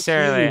either, so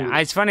necessarily.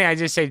 cute. It's funny. I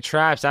just say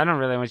traps. I don't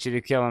really want you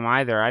to kill him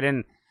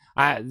either.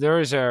 There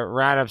was a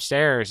rat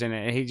upstairs,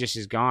 and he just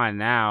is gone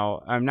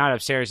now. I'm not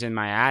upstairs in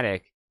my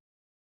attic.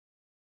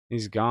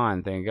 He's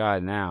gone, thank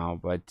God now.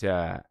 But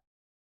I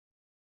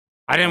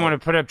didn't want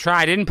to put up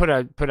I didn't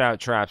put out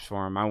traps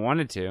for him. I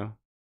wanted to.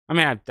 I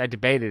mean, I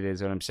debated it,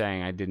 is what I'm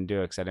saying. I didn't do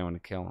it because I didn't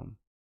want to kill him.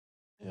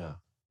 Yeah.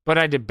 But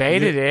I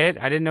debated it.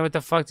 I didn't know what the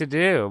fuck to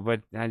do.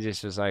 But I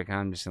just was like,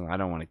 I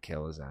don't want to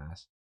kill his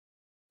ass.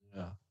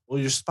 Yeah.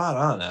 Well, you're spot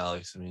on,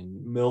 Alex. I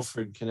mean,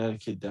 Milford,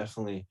 Connecticut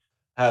definitely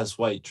has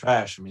white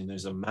trash. I mean,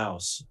 there's a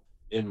mouse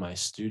in my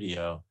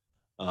studio.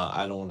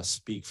 I don't want to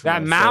speak for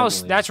that my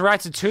mouse. family. That's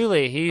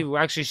Ratatouille. He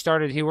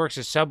actually he works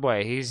at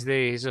Subway. He's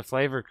a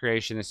flavor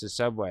creationist at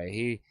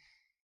Subway.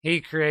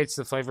 He creates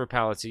the flavor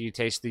palettes that you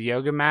taste. The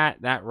yoga mat,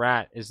 that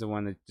rat is the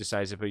one that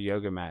decides to put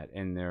yoga mat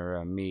in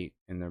their meat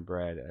in their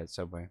bread at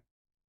Subway.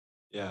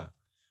 Yeah.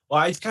 Well,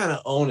 I kind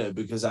of own it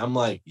because I'm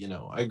like,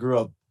 I grew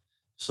up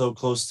so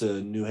close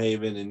to New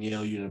Haven and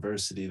Yale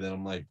University that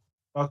I'm like,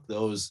 fuck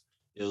those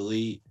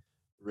elite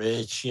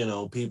rich,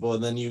 people.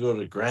 And then you go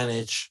to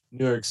Greenwich,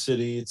 New York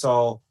City. It's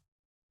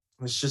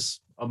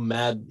just a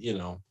mad,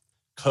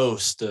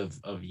 coast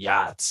of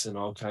yachts and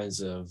all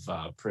kinds of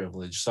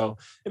privilege. So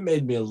it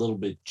made me a little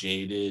bit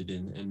jaded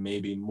and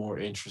maybe more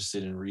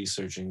interested in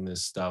researching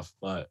this stuff.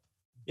 But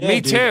yeah,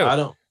 me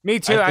too. Me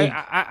too.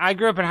 I I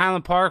grew up in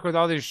Highland Park with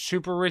all these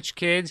super rich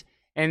kids,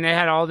 and they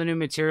had all the new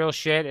material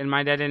shit, and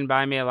my dad didn't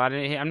buy me a lot of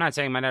it. I'm not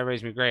saying my dad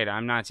raised me great.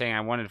 I'm not saying I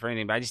wanted for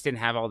anything, but I just didn't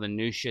have all the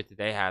new shit that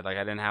they had. Like,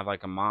 I didn't have,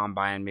 like, a mom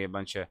buying me a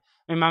bunch of...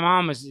 I mean, my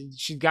mom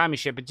she got me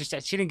shit, but just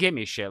she didn't get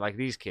me shit like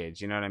these kids,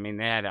 you know what I mean?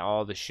 They had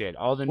all the shit,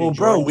 all the new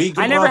Jordans.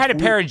 I never had a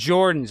pair of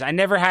Jordans. I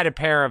never had a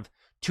pair of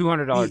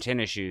 $200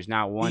 tennis shoes,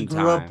 not one time.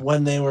 We grew up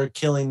when they were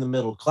killing the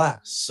middle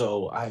class,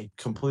 so I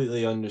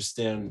completely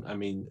understand. I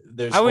mean,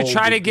 I would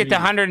try to get the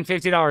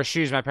 $150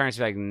 shoes. My parents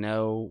would be like,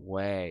 no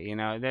way.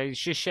 There's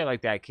just shit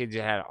like that. Kids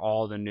that had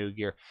all the new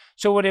gear.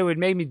 So what it would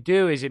make me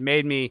do is it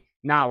made me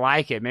not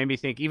like it. It made me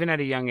think, even at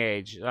a young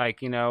age, like,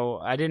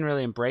 I didn't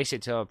really embrace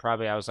it till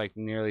probably I was like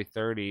nearly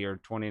 30 or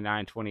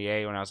 29,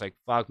 28 when I was like,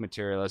 fuck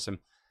materialism.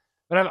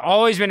 But I've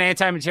always been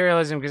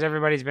anti-materialism because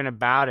everybody's been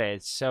about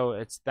it.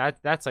 So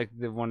that's like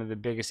one of the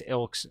biggest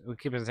ilks. We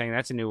keep on saying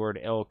that's a new word,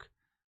 ilk,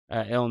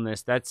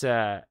 illness. That's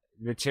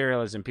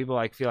materialism. People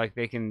like feel like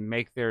they can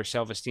make their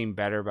self-esteem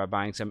better by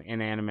buying some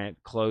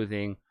inanimate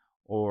clothing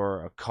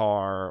or a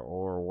car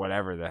or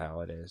whatever the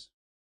hell it is.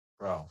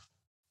 Bro,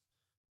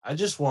 I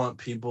just want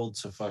people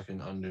to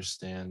fucking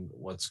understand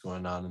what's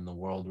going on in the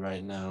world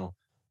right now.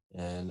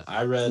 And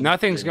I read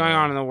Nothing's going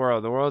on in the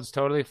world. The world's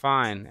totally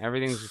fine.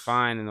 Everything's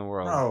fine in the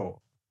world.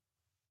 Bro,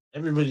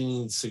 everybody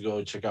needs to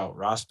go check out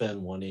Rossband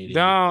 180.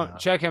 Don't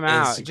check him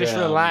out. Just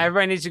relax.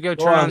 Everybody needs to go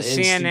turn on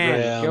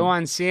CNN. Go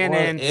on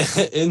CNN.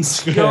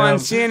 Instagram. Go on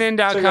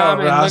CNN.com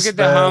and look at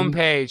the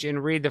homepage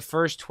and read the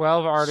first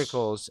 12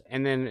 articles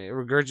and then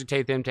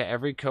regurgitate them to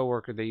every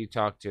coworker that you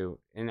talk to.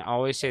 And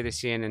always say the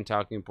CNN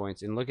talking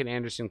points. And look at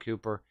Anderson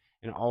Cooper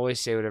and always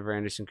say whatever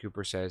Anderson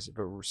Cooper says,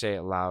 but say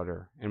it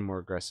louder and more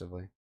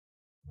aggressively.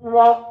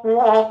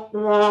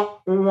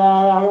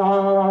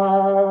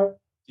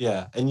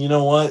 Yeah, and you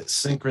know what?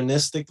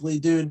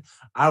 Synchronistically, dude,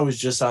 I was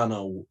just on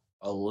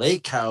a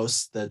lake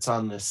house that's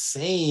on the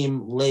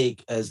same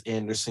lake as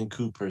Anderson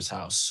Cooper's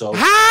house. So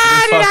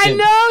how did I know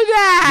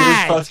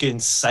that? You're fucking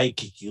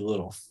psychic, you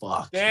little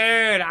fuck. Dude,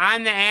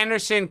 I'm the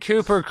Anderson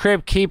Cooper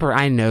Crypt Keeper.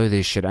 I know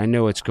this shit. I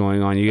know what's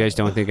going on. You guys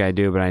don't think I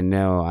do, but I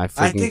know. I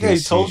think I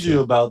told you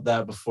about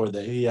that before,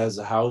 that he has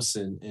a house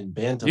in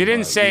Bantam. You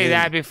didn't say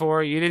that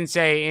before. You didn't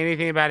say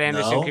anything about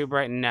Anderson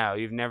Cooper. No,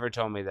 you've never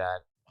told me that.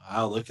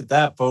 Wow, look at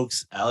that,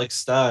 folks. Alex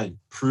Stein,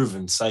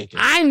 proven psychic.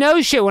 I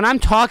know shit. When I'm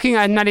talking,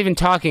 I'm not even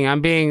talking. I'm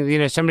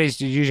being,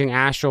 somebody's using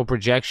astral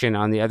projection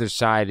on the other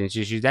side. And it's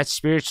just, that's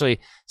spiritually,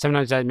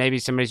 sometimes maybe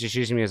somebody's just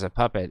using me as a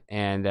puppet,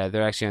 and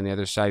they're actually on the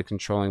other side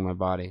controlling my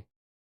body.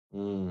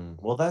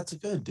 Well, that's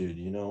good, dude.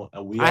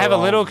 I have a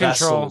little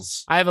control.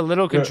 I have a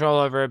little control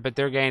over it, but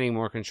they're gaining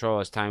more control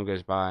as time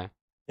goes by.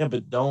 Yeah,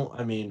 but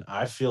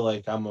I feel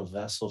like I'm a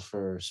vessel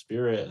for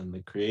spirit and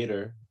the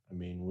creator.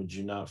 Would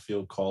you not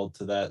feel called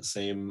to that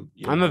same?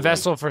 I'm a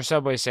vessel for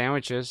Subway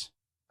sandwiches.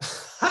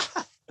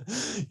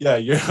 Yeah,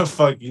 you're a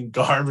fucking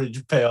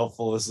garbage pail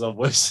full of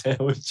Subway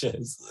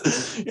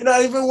sandwiches. You're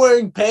not even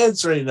wearing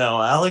pants right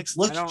now, Alex.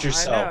 Look at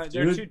yourself, I know.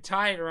 dude. They're too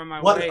tight around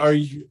my waist. What are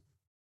you?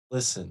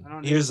 Listen,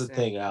 here's the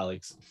thing,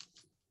 Alex.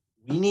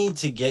 We need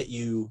to get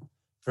you.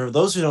 For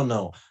those who don't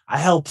know, I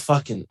help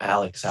fucking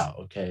Alex out.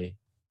 Okay.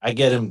 I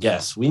get him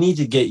guests. We need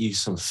to get you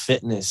some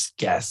fitness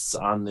guests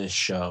on this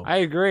show. I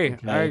agree.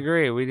 Okay? I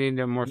agree. We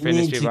need more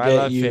fitness people. I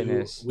love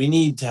fitness. We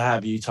need to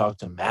have you talk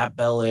to Matt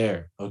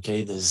Belair,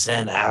 okay, the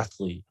Zen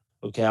athlete.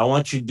 Okay, I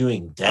want you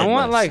doing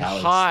deadlifts.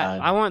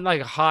 I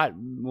want hot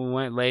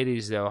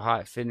ladies though,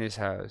 hot fitness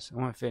hoes. I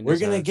want fitness.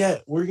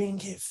 We're gonna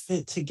get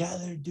fit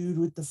together, dude,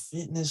 with the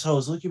fitness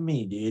hose. Look at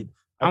me, dude.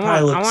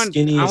 I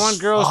want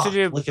girls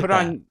to put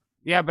on.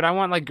 Yeah, but I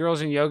want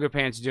girls in yoga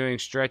pants doing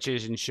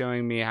stretches and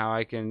showing me how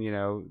I can,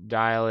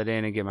 dial it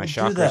in and get my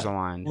chakras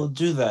aligned. We'll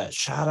do that.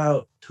 Shout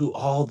out to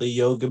all the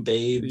yoga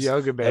babes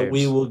that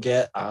we will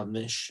get on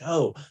this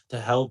show to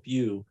help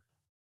you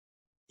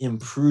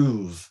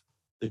improve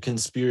the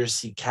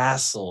Conspiracy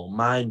Castle,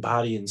 mind,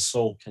 body, and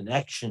soul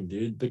connection,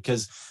 dude.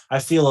 Because I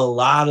feel a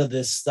lot of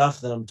this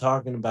stuff that I'm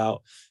talking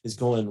about is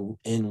going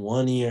in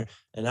one ear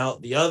and out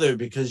the other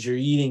because you're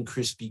eating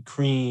Krispy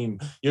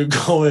Kreme, you're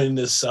going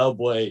to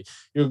Subway,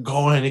 you're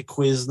going to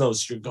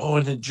Quiznos, you're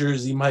going to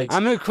Jersey Mike's.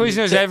 I'm at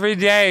Quiznos every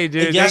day,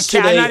 dude.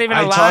 I'm not even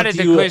allowed at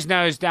the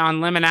Quiznos down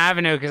Lemon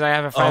Avenue because I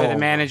have a fight with the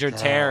manager,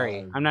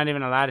 Terry. I'm not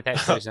even allowed at that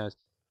Quiznos.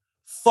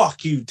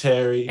 Fuck you,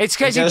 Terry. It's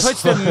because he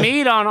puts the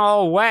meat on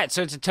all wet,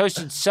 so it's a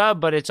toasted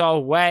sub, but it's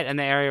all wet in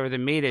the area where the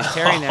meat is.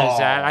 Terry knows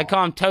that. I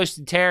call him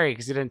Toasted Terry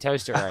because he didn't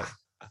toast it right.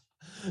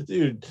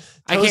 Dude,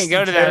 I can't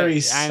go to Terry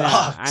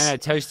that. I know,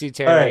 Toasty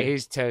Terry. Right.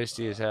 He's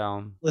toasty as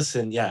hell.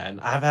 Listen, yeah, and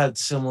I've had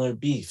similar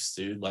beefs,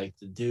 dude. Like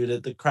the dude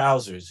at the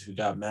Krausers who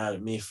got mad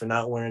at me for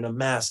not wearing a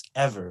mask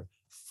ever.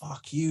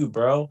 Fuck you,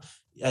 bro.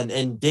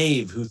 And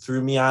Dave, who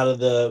threw me out of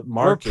the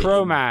market. We're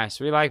pro masks.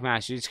 We like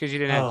masks. It's because you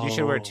didn't have. You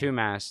should wear 2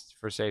 masks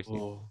for safety.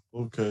 Oh,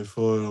 okay,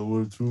 fine. I'll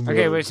wear 2 masks.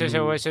 Okay, wait.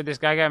 So this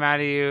guy got mad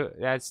at you.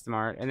 That's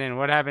smart. And then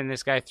what happened?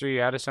 This guy threw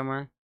you out of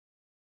somewhere.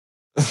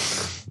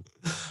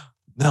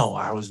 No,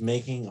 I was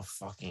making a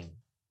fucking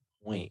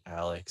point,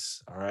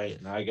 Alex. All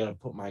right, now I gotta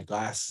put my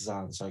glasses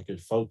on so I could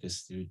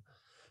focus, dude.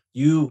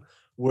 You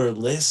were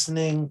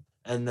listening,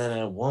 and then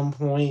at one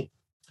point,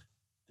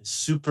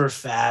 super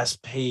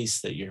fast pace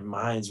that your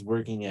mind's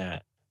working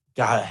at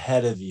got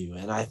ahead of you,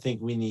 and I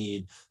think we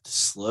need to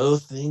slow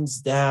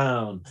things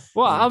down.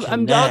 Well,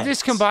 I'm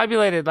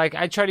discombobulated. Like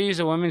I tried to use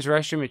a women's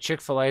restroom at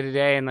Chick-fil-A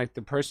today, and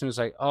the person was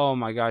like, "Oh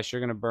my gosh,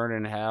 you're gonna burn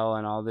in hell,"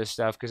 and all this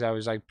stuff because I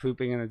was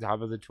pooping in the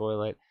top of the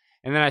toilet,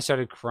 and then I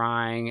started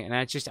crying, and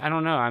I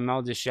don't know. I'm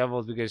all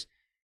disheveled because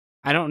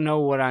I don't know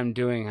what I'm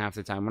doing half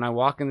the time. When I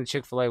walk in the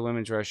Chick-fil-A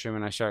women's restroom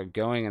and I start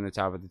going in the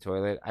top of the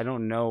toilet, I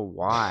don't know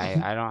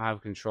why. I don't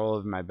have control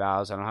of my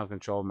bowels. I don't have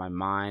control of my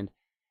mind.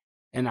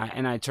 And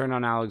I turn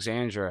on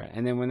Alexandra.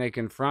 And then when they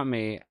confront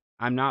me,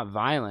 I'm not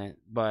violent,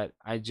 but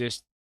I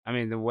just I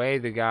mean, the way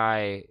the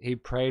guy, he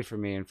prayed for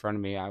me in front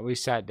of me. We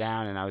sat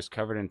down and I was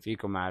covered in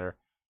fecal matter,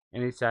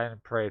 and he sat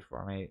and prayed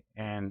for me,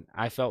 and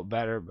I felt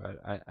better,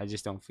 but I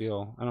just don't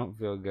feel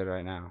good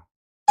right now.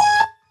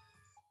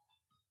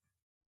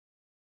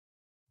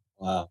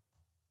 Wow.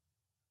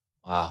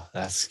 Wow,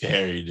 that's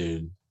scary,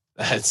 dude.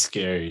 That's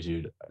scary,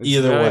 dude. It's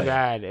Either really way.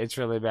 bad. It's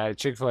really bad.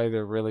 Chick-fil-A,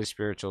 they're really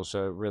spiritual,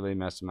 so it really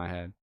messed with my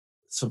head.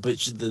 So, but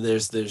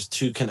there's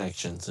two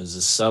connections. There's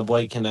a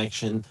Subway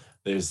connection.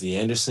 There's the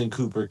Anderson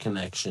Cooper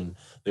connection.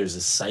 There's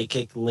a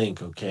psychic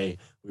link. Okay,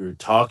 we were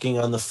talking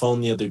on the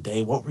phone the other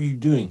day. What were you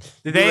doing?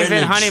 Did they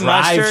invent honey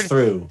mustard?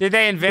 Through. Did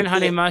they invent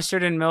honey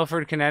mustard in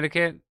Milford,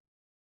 Connecticut?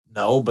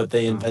 No, but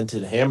they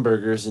invented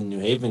hamburgers in New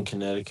Haven,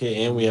 Connecticut,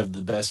 and we have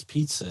the best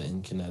pizza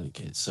in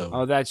Connecticut. So,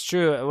 oh, that's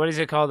true. What is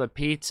it called? A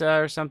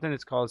pizza or something?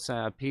 It's called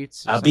a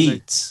pizza. A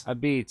beats. A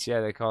beats. Yeah,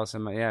 they call it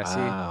something. Yeah,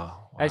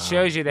 wow, see, that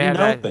shows you they have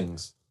know that.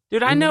 Things.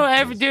 Dude, I know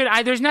every. Dude,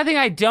 there's nothing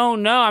I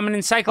don't know. I'm an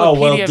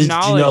encyclopedia of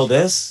knowledge. Did you know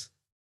this?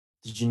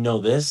 Did you know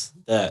this?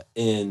 That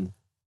in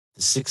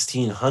the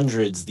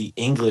 1600s, the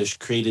English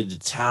created a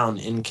town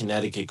in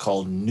Connecticut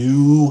called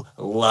New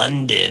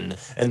London,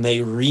 and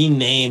they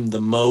renamed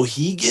the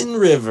Mohegan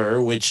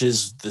River, which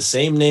is the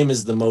same name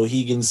as the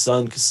Mohegan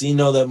Sun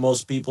Casino that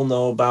most people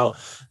know about.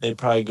 They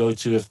probably go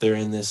to if they're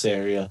in this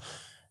area,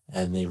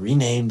 and they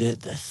renamed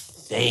it the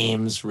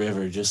Thames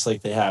River, just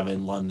like they have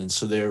in London.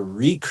 So they're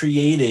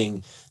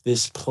recreating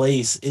this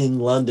place in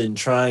London,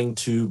 trying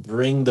to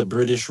bring the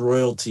British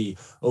royalty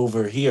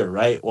over here,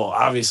 right? Well,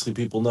 obviously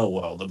people know,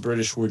 well, the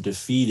British were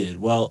defeated.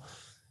 Well,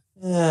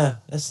 yeah,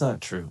 that's not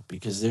true,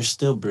 because there's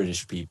still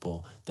British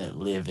people that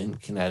live in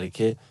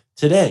Connecticut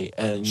today.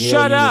 And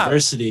Shut up.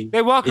 University,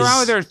 they walk around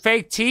with their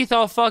fake teeth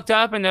all fucked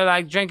up, and they're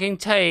like drinking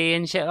tea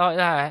and shit like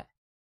that.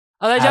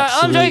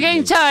 I'm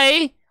drinking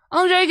tea.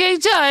 I'm drinking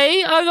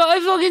tea. I got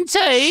a fucking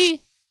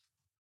tea.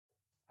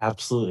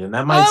 Absolutely. And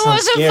that might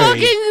sound scary. I want some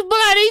fucking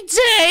bloody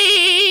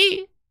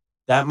tea.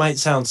 That might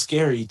sound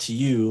scary to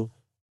you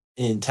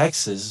in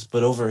Texas,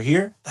 but over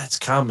here, that's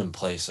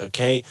commonplace,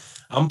 okay?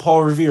 I'm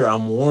Paul Revere.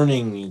 I'm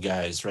warning you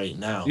guys right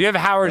now. You have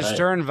Howard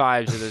Stern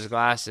vibes with those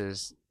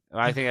glasses.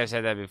 I think I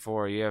said that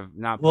before. You have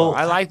not Paul. Well,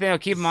 I like that.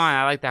 Keep in mind,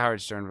 I like the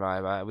Howard Stern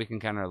vibe. We can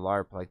kind of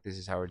LARP like this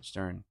is Howard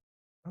Stern.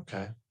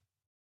 Okay.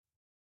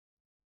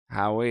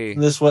 Howie.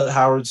 Isn't this what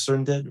Howard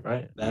Stern did,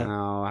 right?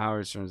 No,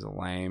 Howard Stern's a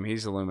lame.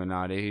 He's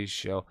Illuminati. He's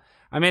shill.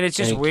 I mean, it's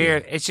just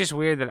weird. It's just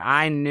weird that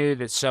I knew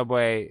that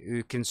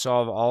Subway can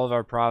solve all of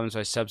our problems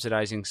by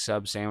subsidizing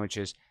sub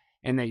sandwiches,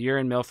 and that you're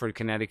in Milford,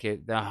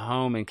 Connecticut, the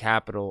home and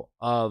capital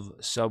of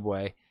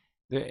Subway.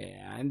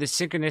 And the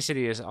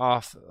synchronicity is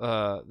off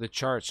the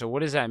chart. So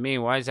what does that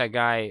mean? Why is that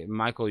guy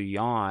Michael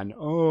yawn?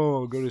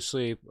 Oh, go to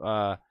sleep.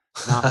 Not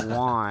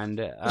wand.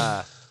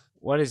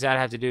 What does that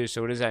have to do? So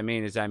what does that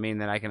mean? Does that mean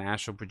that I can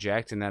astral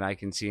project and that I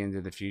can see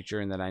into the future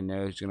and that I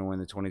know who's going to win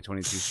the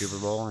 2022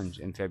 Super Bowl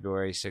in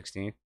February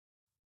 16th?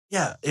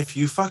 Yeah, if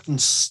you fucking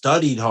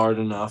studied hard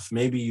enough,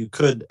 maybe you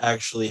could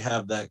actually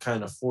have that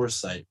kind of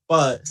foresight.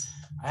 But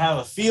I have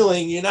a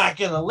feeling you're not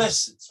going to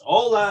listen. So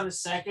hold on a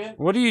second.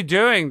 What are you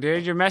doing,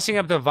 dude? You're messing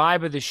up the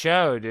vibe of the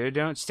show, dude.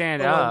 Don't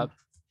stand up.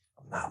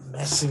 Not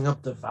messing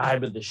up the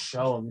vibe of the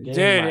show. Dude,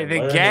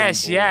 the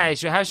guest, yeah, you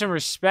should have some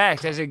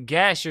respect. As a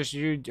guest,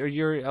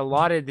 you're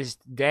allotted this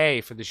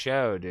day for the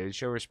show, dude.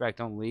 Show respect.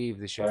 Don't leave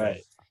the show.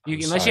 Right.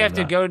 Unless you have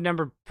to go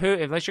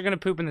unless you're gonna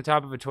poop in the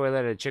top of a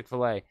toilet at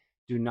Chick-fil-A,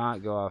 do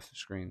not go off the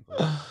screen.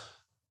 All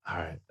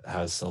right,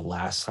 that's the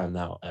last time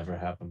that will ever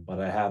happen.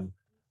 But I have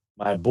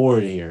my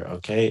board here.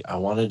 Okay, I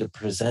wanted to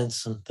present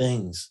some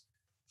things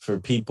for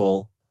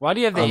people. Why do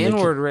you have the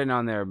N-word written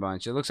on there a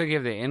bunch? It looks like you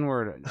have the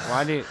N-word.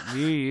 Why do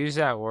you use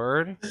that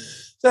word?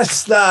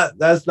 That's not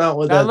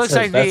what that looks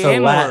says. like the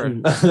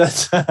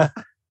N-word.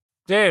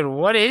 Dude,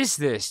 what is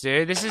this,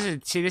 dude? This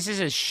is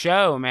a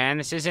show, man.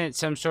 This isn't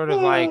some sort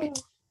of like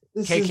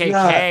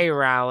KKK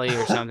rally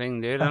or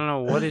something, dude. I don't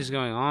know what is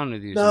going on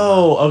with you.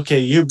 No, okay,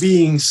 you're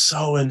being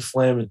so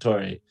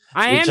inflammatory.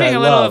 I am being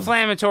a little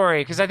inflammatory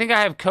because I think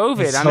I have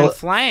COVID. I'm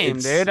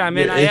inflamed, dude. I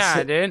mean,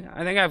 yeah, dude.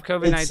 I think I have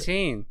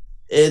COVID-19.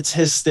 It's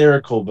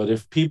hysterical, but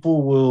if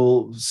people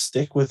will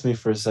stick with me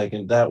for a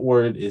second, that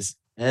word is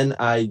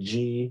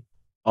Nigredo,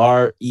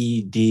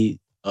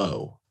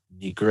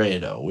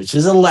 Negredo, which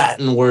is a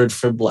Latin word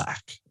for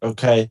black.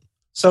 Okay,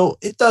 so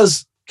it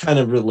does kind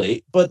of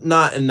relate, but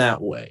not in that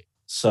way.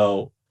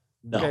 So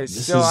no, okay,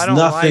 this so is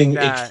nothing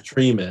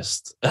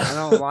extremist. I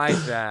don't like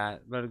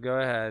that, but go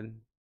ahead.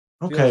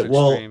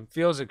 Okay,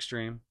 feels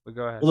extreme, but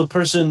go ahead. Well,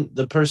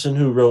 the person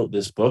who wrote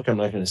this book, I'm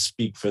not going to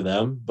speak for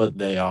them, but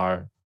they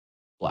are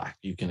black.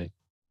 You can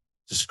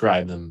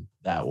describe them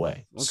that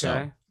way. Okay.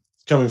 So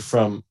it's coming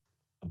from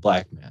a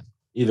black man.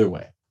 Either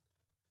way.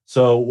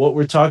 So what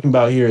we're talking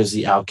about here is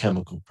the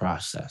alchemical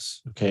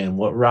process. Okay. And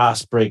what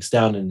Ross breaks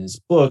down in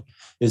his book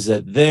is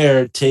that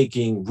they're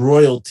taking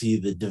royalty,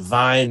 the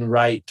divine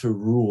right to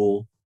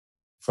rule,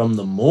 from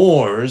the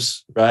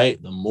Moors, right?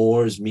 The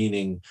Moors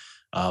meaning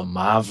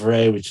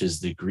Mavre, which is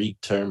the Greek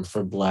term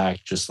for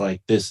black, just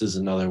like this is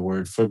another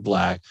word for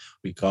black.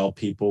 We call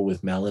people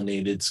with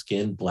melanated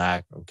skin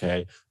black.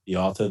 Okay. The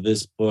author of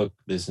this book,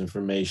 this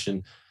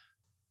information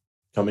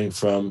coming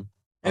from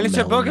a And it's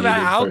a book about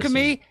melanated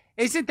alchemy. person.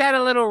 Isn't that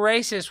a little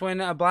racist when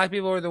black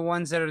people are the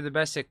ones that are the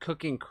best at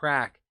cooking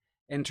crack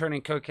and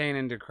turning cocaine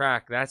into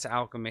crack? That's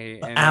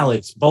alchemy. And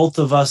Alex, both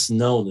of us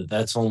know that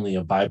that's only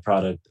a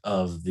byproduct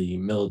of the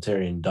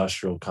military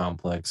industrial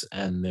complex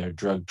and their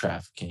drug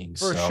trafficking.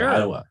 for So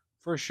sure,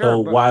 for so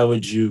sure. But why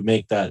would you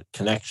make that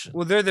connection?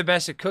 well, they're the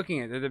best at cooking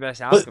it. They're the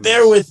best But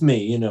bear alchemists. with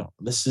me,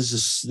 this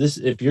is this.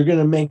 If you're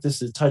gonna make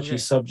this a touchy Okay,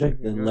 subject,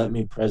 okay, then go let ahead.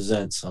 me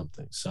present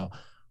something. So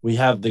we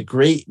have the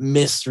Great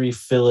Mystery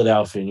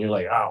Philadelphia, and you're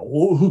like,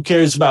 oh, who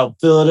cares about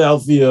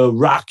Philadelphia?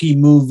 Rocky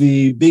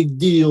movie, big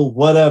deal,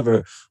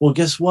 whatever. Well,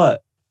 guess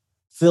what?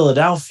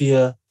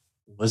 Philadelphia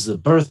was the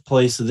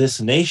birthplace of this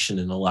nation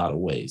in a lot of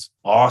ways.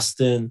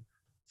 Boston,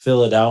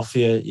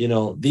 Philadelphia,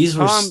 these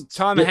were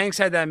Tom Hanks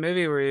had that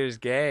movie where he was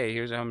gay. He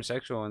was a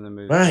homosexual in the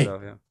movie right.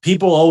 Philadelphia.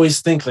 People always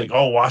think like,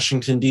 oh,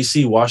 Washington,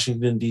 D.C.,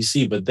 Washington,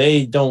 D.C., but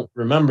they don't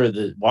remember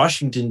that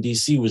Washington,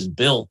 D.C. was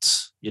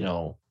built,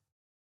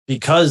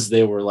 because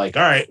they were like,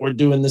 all right, we're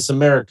doing this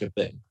America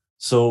thing.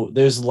 So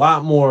there's a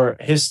lot more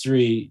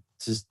history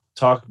to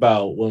talk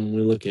about when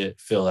we look at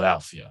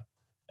Philadelphia.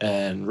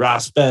 And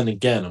Ross Ben,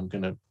 again, I'm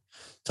going to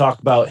talk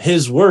about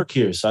his work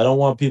here. So I don't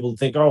want people to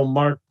think, oh,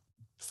 Mark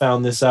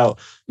found this out.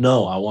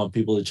 No, I want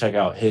people to check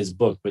out his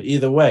book. But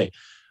either way,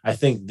 I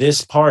think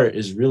this part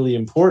is really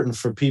important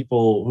for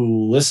people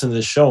who listen to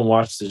this show and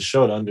watch this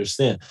show to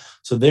understand.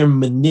 So they're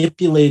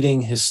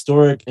manipulating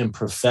historic and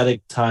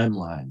prophetic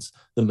timelines.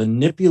 The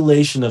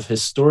manipulation of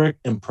historic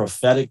and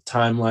prophetic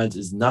timelines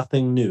is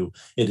nothing new.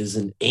 It is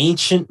an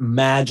ancient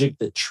magic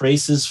that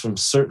traces from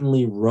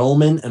certainly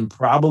Roman and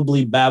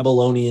probably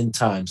Babylonian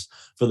times.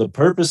 For the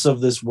purpose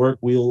of this work,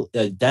 we'll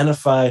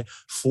identify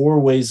 4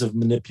 ways of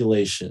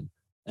manipulation: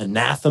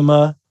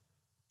 anathema,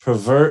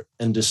 pervert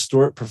and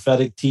distort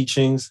prophetic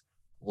teachings,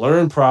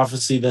 learn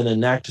prophecy, then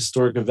enact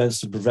historic events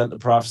to prevent the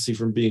prophecy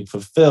from being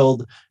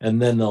fulfilled.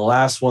 And then the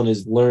last one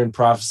is learn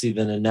prophecy,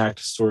 then enact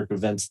historic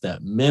events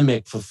that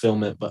mimic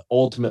fulfillment, but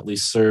ultimately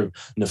serve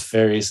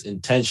nefarious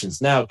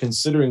intentions. Now,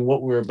 considering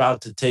what we're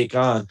about to take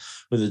on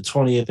with the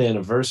 20th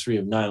anniversary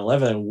of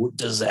 9/11,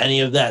 does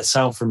any of that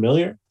sound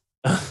familiar?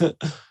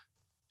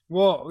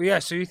 Well, yeah.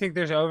 So you think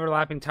there's an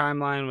overlapping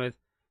timeline with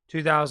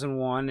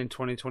 2001 and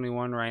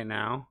 2021 right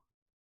now?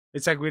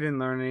 It's like we didn't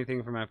learn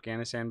anything from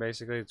Afghanistan.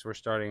 Basically, we're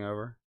starting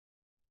over.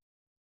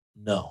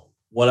 No.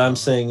 What I'm Oh.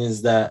 saying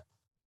is that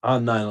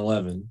on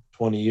 9/11,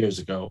 20 years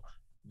ago,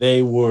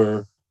 they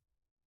were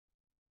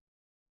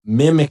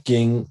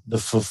mimicking the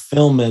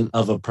fulfillment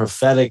of a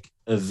prophetic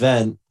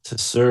event to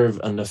serve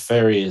a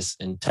nefarious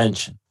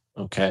intention.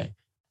 Okay.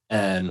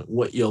 And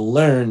what you'll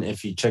learn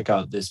if you check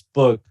out this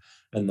book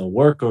and the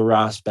work of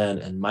Ross Ben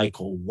and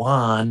Michael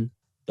Wann,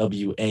 Wann,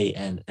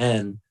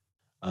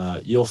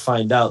 you'll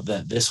find out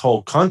that this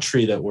whole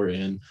country that we're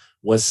in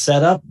was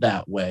set up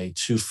that way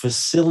to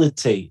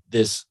facilitate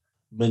this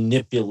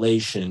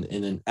manipulation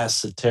in an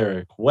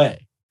esoteric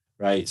way,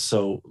 right?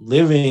 So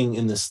living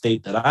in the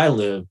state that I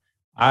live,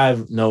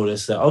 I've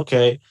noticed that,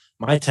 okay,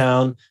 my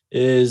town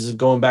is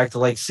going back to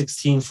like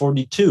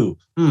 1642.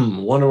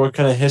 Wonder what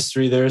kind of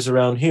history there is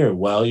around here.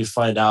 Well, you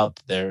find out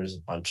that there's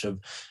a bunch of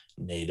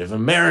Native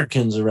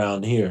Americans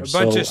around here. A bunch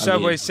of I mean,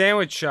 Subway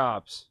sandwich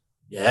shops.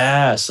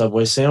 yeah,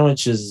 Subway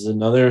sandwiches is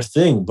another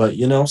thing. But,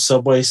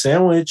 Subway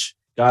sandwich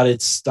got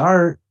its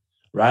start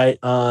right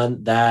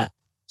on that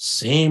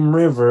same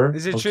river.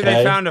 Is it true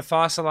they found a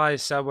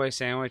fossilized Subway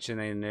sandwich and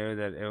they knew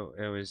that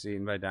it was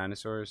eaten by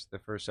dinosaurs? The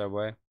first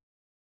Subway?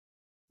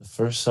 The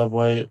first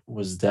Subway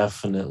was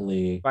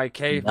definitely By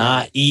cavemen.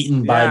 not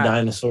eaten by Yeah.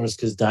 dinosaurs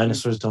because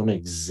dinosaurs don't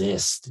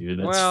exist, dude.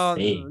 That's Well,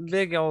 fake.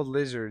 big old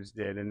lizards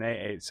did, and they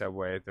ate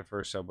Subway at the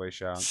first Subway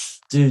shop.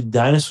 Dude,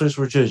 dinosaurs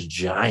were just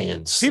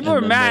giants. People and are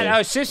then mad. they-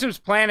 Oh, Systems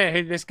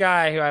Planet, this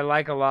guy who I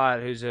like a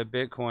lot, who's a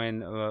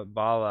Bitcoin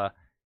Bala,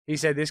 he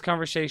said, this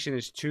conversation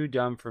is too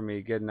dumb for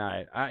me. Good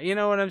night. You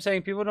know what I'm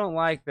saying? People don't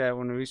like that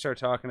when we start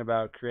talking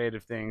about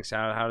creative things,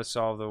 how to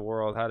solve the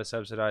world, how to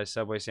subsidize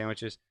Subway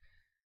sandwiches.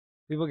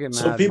 People get mad.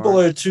 So people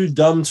are too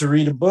dumb to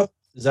read a book?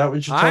 Is that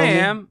what you're telling me?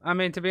 I am. I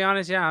mean, to be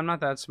honest, yeah, I'm not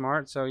that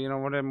smart. So,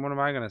 what am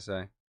I going to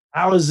say?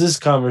 How is this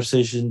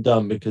conversation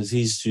dumb because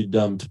he's too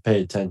dumb to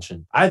pay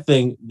attention? I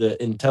think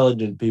the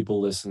intelligent people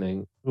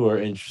listening who are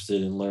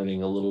interested in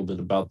learning a little bit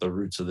about the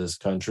roots of this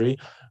country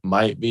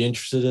might be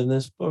interested in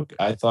this book.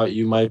 I thought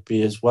you might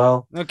be as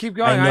well. No, keep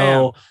going.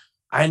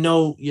 I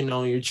know,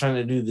 you're trying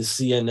to do the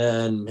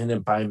CNN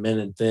minute by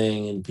minute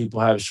thing and people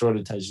have short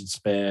attention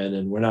span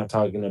and we're not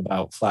talking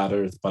about flat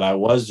earth, but I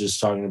was just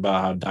talking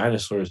about how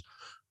dinosaurs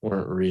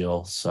weren't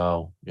real.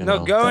 So,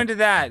 go into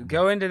that.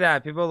 Go into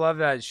that. People love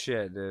that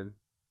shit, dude.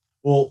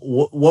 Well,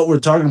 what we're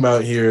talking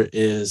about here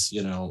is,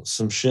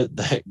 some shit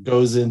that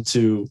goes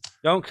into.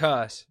 Don't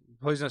cuss.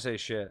 Please don't say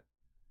shit.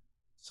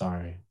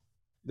 Sorry.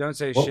 Don't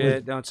say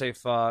shit. Don't say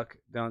fuck.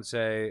 Don't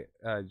say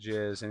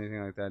jizz.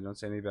 Anything like that. Don't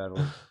say any bad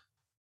words.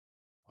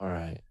 All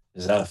right.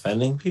 Is that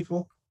offending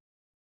people?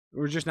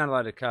 We're just not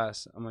allowed to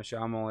cuss. I'm the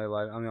only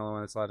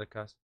one that's allowed to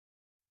cuss.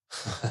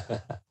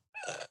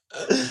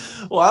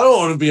 Well, I don't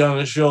want to be on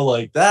a show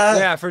like that.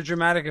 Yeah, for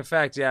dramatic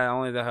effect. Yeah,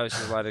 only the host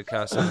is allowed to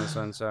cuss on this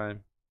one. Sorry.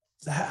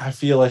 I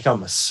feel like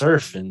I'm a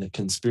serf in the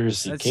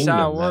conspiracy That's how it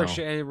kingdom works.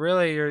 now.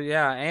 Really,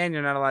 and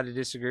you're not allowed to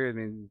disagree with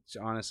me.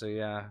 Honestly,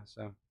 yeah.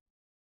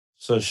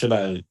 So should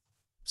I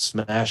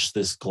smash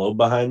this globe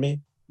behind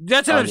me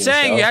That's what I'm on your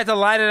saying. You show? have to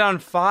light it on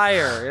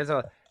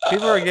fire.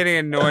 People are getting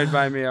annoyed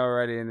by me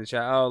already in the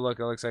chat. Oh, look,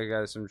 it looks like I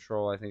got some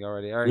troll, I think,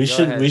 already. All right,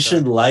 go ahead. We Sorry.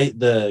 should light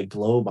the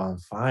globe on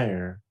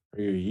fire for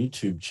your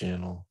YouTube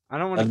channel. I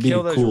don't want to That'd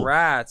kill be those cool.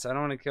 rats. I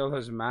don't want to kill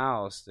those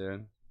mouse,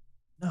 dude.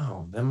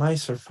 No, the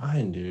mice are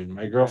fine, dude.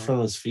 My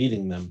girlfriend was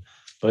feeding them.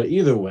 But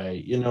either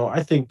way,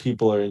 I think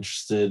people are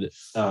interested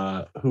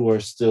who are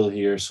still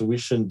here, so we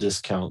shouldn't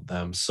discount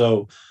them.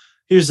 So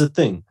here's the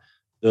thing.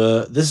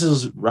 This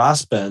is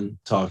Ross Ben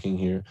talking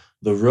here.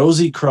 The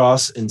Rosy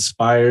Cross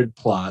inspired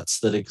plots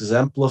that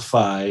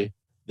exemplify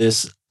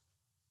this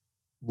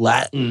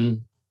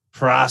Latin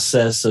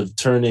process of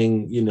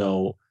turning,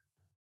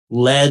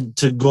 lead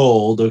to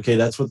gold. Okay,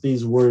 that's what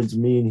these words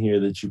mean here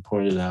that you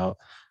pointed out.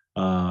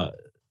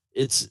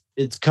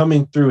 It's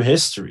coming through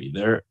history.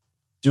 They're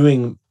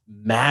doing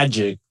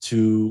magic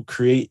to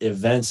create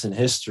events in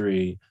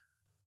history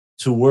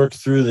to work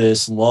through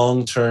this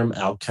long-term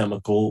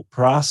alchemical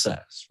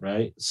process,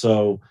 right?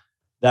 So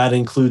that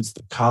includes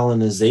the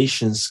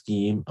colonization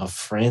scheme of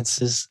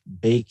Francis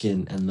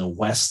Bacon and the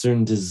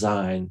Western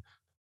design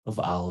of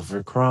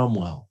Oliver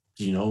Cromwell.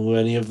 Do you know who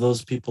any of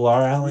those people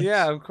are, Alex?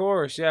 Yeah, of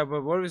course. Yeah,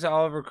 but what was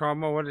Oliver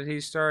Cromwell? What did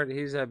he start?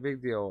 He's a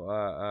big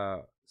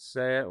deal.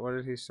 Say it. What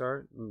did he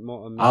start? A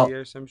media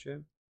or some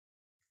shit?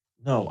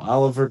 No,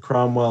 Oliver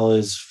Cromwell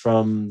is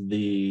from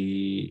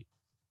the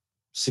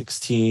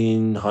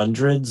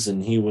 1600s,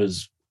 and he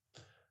was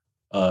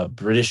a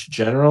British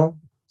general.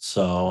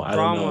 So I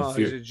don't know if Cromwell is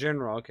you're a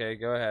general. Okay,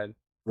 go ahead.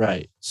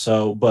 right.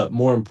 So, but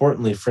more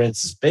importantly,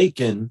 Francis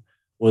Bacon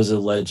was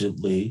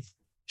allegedly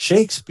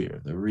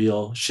Shakespeare, the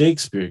real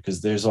Shakespeare,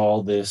 because there's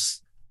all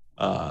this,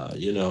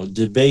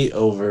 debate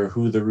over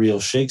who the real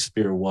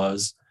Shakespeare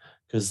was,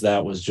 because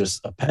that was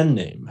just a pen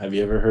name. Have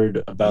you ever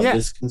heard about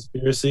this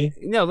conspiracy?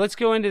 No, let's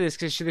go into this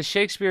because the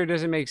Shakespeare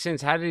doesn't make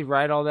sense. How did he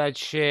write all that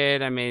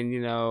shit? I mean,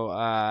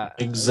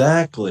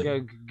 Exactly.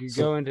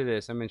 Go into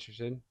this. I'm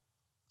interested.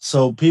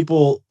 So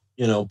people,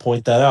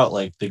 point that out,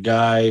 like the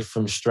guy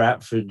from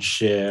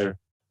Stratfordshire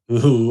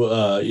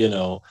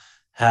who,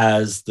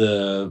 has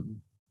the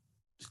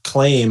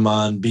claim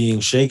on being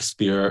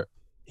Shakespeare.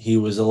 He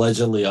was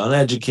allegedly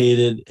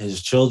uneducated.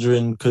 His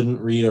children couldn't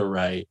read or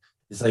write.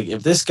 It's like,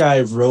 if this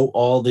guy wrote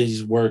all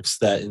these works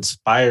that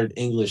inspired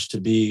English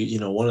to be,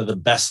 one of the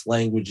best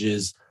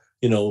languages,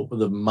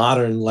 the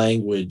modern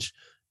language,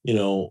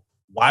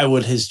 why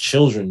would his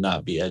children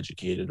not be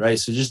educated, right?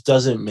 So it just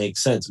doesn't make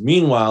sense.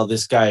 Meanwhile,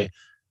 this guy,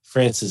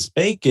 Francis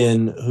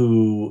Bacon,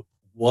 who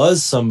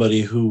was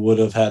somebody who would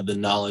have had the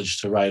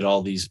knowledge to write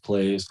all these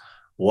plays,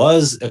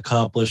 was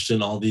accomplished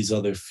in all these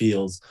other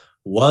fields,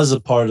 was a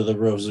part of the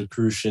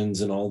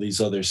Rosicrucians and all these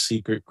other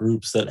secret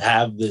groups that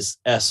have this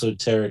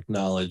esoteric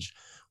knowledge.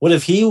 What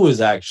if he was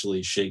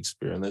actually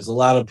Shakespeare? And there's a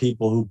lot of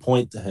people who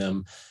point to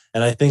him.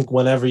 And I think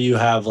whenever you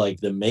have like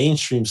the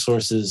mainstream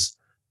sources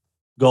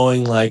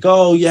going like,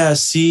 oh yeah,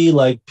 see,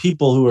 like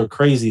people who are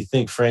crazy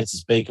think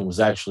Francis Bacon was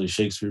actually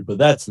Shakespeare, but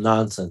that's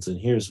nonsense. And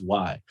here's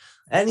why.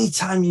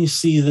 Anytime you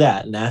see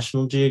that,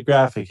 National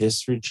Geographic,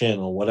 History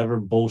Channel, whatever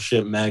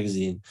bullshit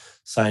magazine,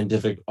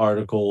 scientific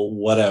article,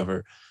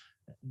 whatever,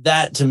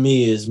 that to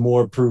me is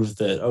more proof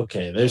that,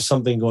 okay, there's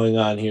something going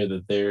on here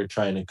that they're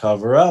trying to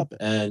cover up.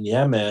 And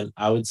yeah, man,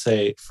 I would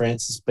say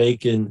Francis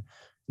Bacon,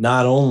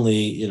 not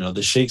only,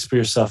 the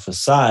Shakespeare stuff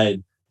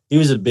aside, he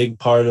was a big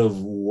part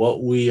of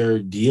what we are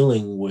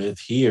dealing with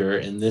here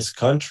in this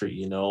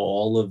country,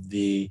 all of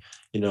the,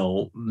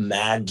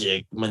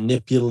 magic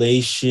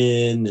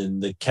manipulation and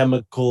the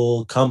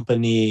chemical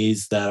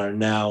companies that are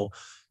now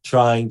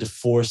trying to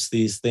force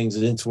these things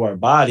into our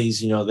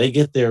bodies. They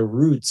get their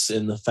roots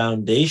in the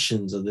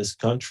foundations of this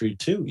country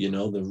too,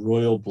 the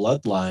royal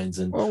bloodlines.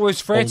 And well, was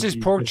Francis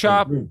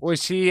Porkchop,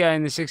 was he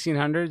in the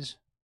 1600s?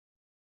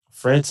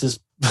 Francis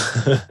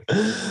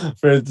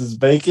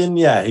Bacon,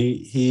 yeah,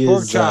 he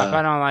pork is chop.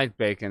 I don't like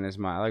bacon as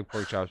much. I like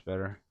pork chops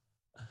better.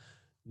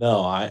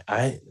 No,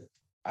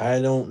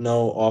 I don't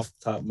know off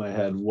the top of my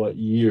head what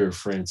year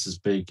Francis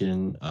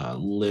Bacon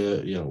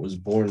was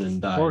born and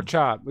died. Pork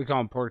chop. We call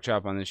him pork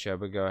chop on this show,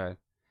 but go ahead.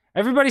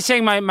 Everybody's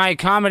saying my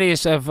comedy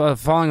is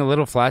falling a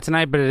little flat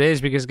tonight, but it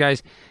is because,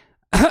 guys,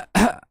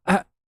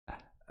 I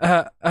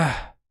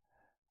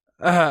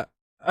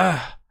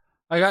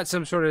got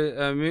some sort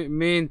of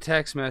mean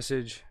text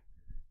message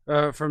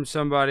from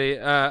somebody.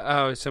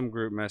 Some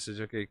group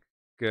message. Okay,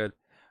 good.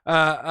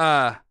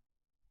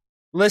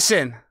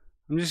 Listen,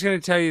 I'm just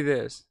going to tell you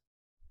this.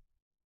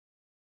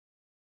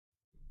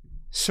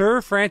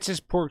 Sir Francis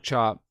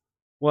Porkchop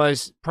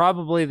was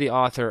probably the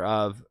author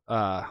of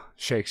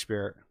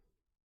Shakespeare.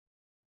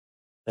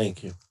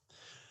 Thank you.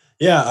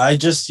 Yeah, I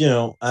just,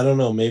 I don't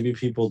know. Maybe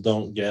people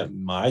don't get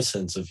my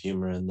sense of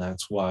humor, and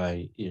that's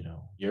why,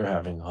 you're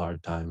having a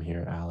hard time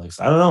here,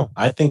 Alex. I don't know.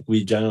 I think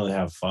we generally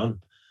have fun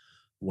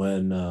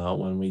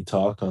when we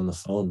talk on the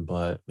phone,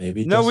 but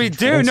maybe it No, we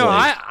doesn't do. No,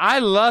 translate. I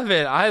love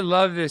it. I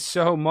love this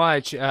so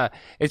much.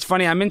 It's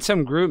funny. I'm in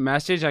some group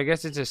message. I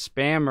guess it's a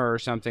spammer or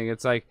something.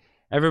 It's like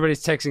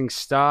everybody's texting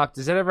stop.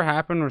 Does that ever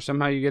happen where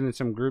somehow you get in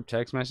some group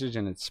text message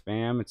and it's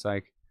spam? It's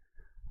like,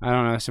 I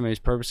don't know, somebody's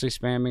purposely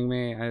spamming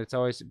me. And it's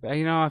always,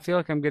 I feel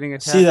like I'm getting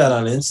attacked. See that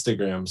on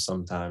Instagram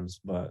sometimes,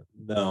 but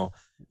no.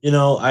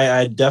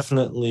 I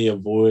definitely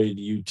avoid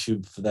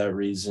YouTube for that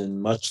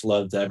reason. Much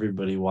love to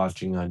everybody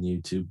watching on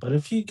YouTube. But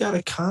if you got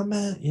a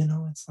comment,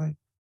 it's like,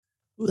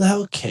 who the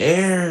hell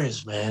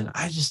cares, man?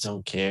 I just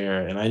don't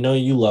care. And I know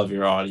you love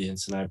your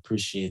audience and I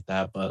appreciate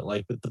that. But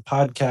like with the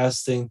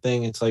podcasting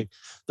thing, it's like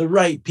the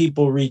right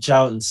people reach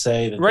out and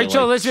say that they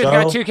Rachel like the Elizabeth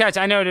got show. 2 cats.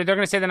 I know, dude. They're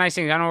going to say the nice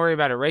things. I don't worry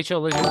about it. Rachel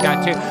Elizabeth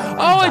got 2.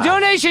 Oh, a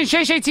donation.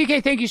 Shay Shay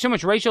TK. Thank you so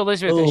much. Rachel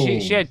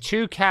Elizabeth. She had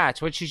 2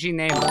 cats. What should she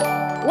name them?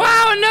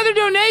 Wow, another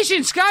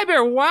donation. Sky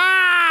Bear.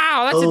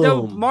 Wow. That's a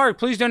dope. Mark,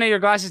 please donate your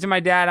glasses to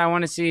my dad. I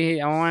want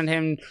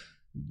him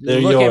They're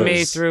look yours. at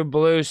me through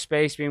blue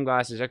space beam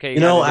glasses. Okay.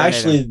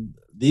 Actually,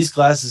 these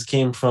glasses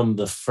came from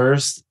the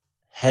first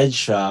head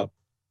shop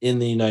in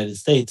the United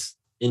States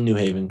in New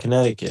Haven,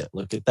 Connecticut.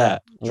 Look at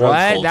that.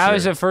 What? That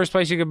was the first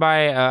place you could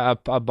buy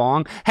a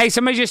bong? Hey,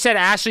 somebody just said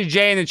Ashley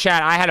J in the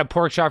chat. I had a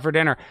pork chop for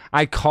dinner.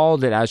 I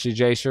called it Ashley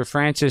J. Sir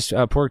Francis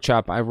pork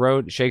chop. I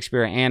wrote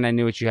Shakespeare and I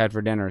knew what you had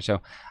for dinner.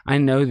 So I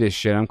know this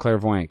shit. I'm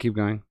clairvoyant. Keep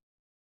going.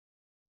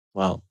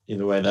 Well,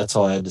 either way, that's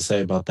all I had to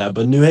say about that.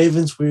 But New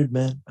Haven's weird,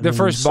 man. The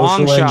first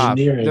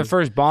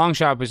bong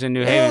shop was in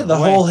New Haven. The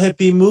whole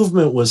hippie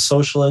movement was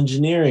social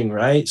engineering,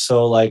 right?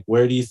 So, like,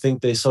 where do you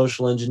think they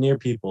social engineer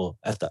people?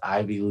 At the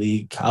Ivy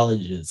League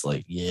colleges,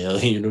 like Yale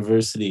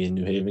University in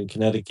New Haven,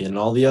 Connecticut, and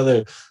all the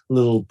other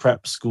little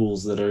prep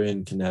schools that are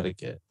in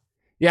Connecticut.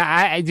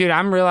 Yeah, dude,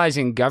 I'm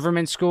realizing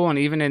government school and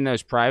even in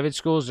those private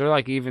schools, they're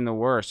like even the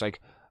worst.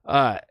 Like,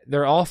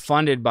 they're all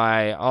funded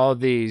by all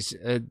these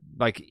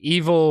like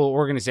evil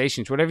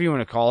organizations, whatever you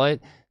want to call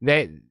it.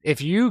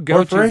 If you go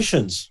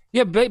corporations,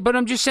 but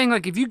I'm just saying,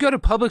 like, if you go to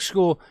public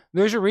school,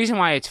 there's a reason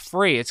why it's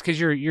free. It's because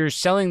you're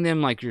selling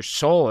them like your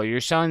soul, or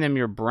you're selling them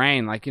your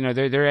brain. Like,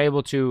 they're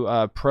able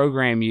to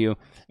program you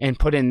and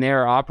put in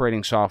their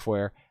operating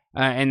software.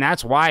 And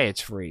that's why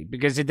it's free,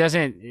 because it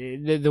doesn't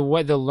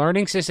the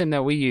learning system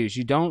that we use.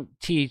 You don't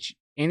teach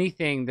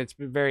anything that's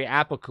very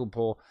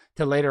applicable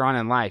to later on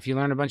in life. You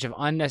learn a bunch of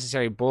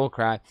unnecessary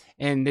bullcrap,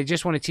 and they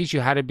just want to teach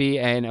you how to be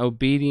an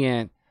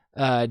obedient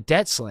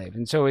debt slave.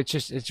 And so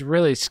it's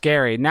really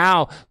scary.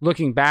 Now,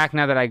 looking back,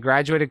 now that I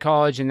graduated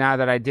college and now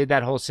that I did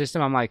that whole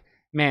system, I'm like,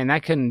 man,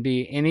 that couldn't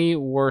be any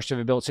worse of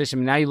a built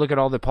system. Now you look at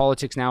all the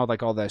politics now with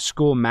like all the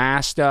school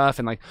mass stuff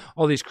and like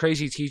all these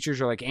crazy teachers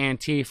are like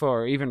Antifa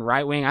or even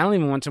right wing. I don't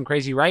even want some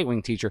crazy right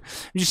wing teacher.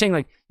 I'm just saying,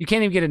 like, you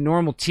can't even get a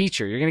normal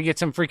teacher. You're gonna get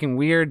some freaking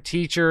weird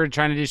teacher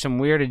trying to do some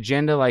weird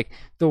agenda. Like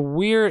the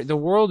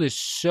world is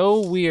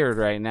so weird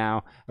right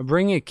now.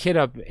 Bringing a kid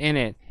up in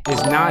it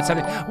is not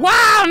something.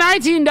 Wow,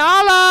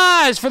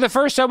 $19 for the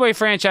first Subway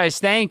franchise.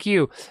 Thank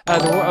you.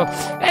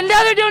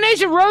 Another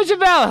donation,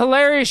 Roosevelt.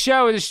 Hilarious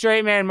show with a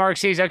straight man, Mark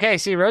C's. Okay,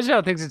 see,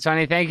 Roosevelt thinks it's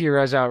funny. Thank you,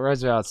 Roosevelt.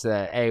 Roosevelt's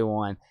the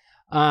A1.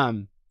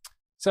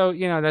 So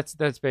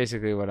that's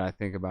basically what I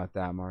think about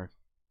that, Mark.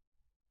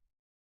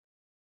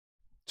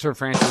 Sir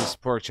Francis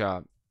pork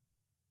chop.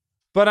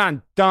 But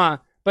on done.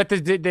 But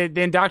the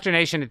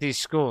indoctrination at these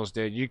schools,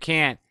 dude, you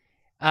can't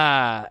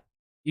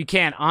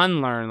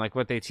unlearn like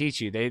what they teach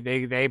you.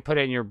 They put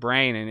it in your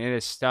brain and it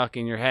is stuck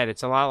in your head.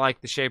 It's a lot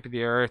like the shape of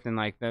the earth and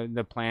like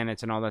the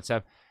planets and all that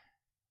stuff.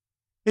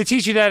 They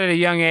teach you that at a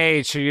young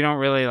age, so you don't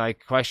really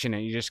like question it.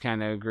 You just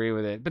kind of agree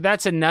with it. But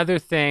that's another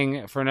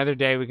thing for another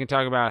day. We can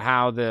talk about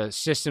how the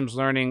systems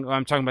learning,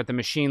 I'm talking about the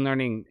machine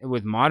learning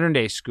with modern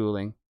day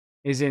schooling,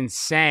 is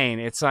insane.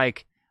 It's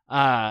like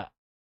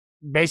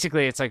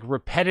basically it's like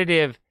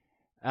repetitive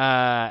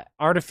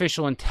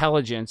artificial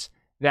intelligence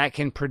that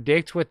can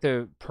predict what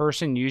the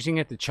person using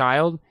it, the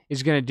child,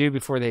 is going to do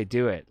before they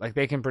do it. Like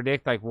they can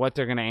predict like what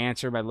they're going to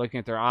answer by looking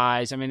at their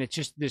eyes. I mean, it's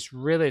just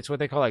it's what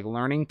they call like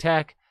learning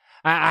tech.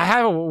 I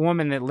have a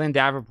woman that Lynn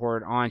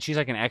Davenport on. She's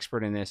like an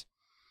expert in this.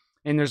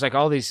 And there's like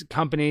all these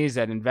companies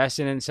that invest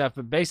in it and stuff.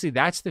 But basically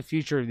that's the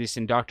future of this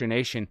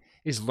indoctrination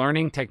is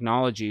learning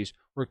technologies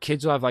where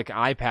kids will have like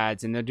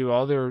iPads and they'll do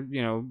all their,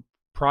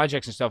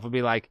 projects and stuff will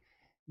be like,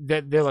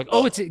 they're like,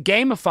 it's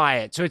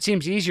gamify it, so it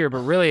seems easier, but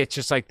really it's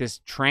just like this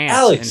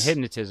trance and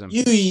hypnotism.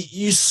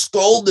 You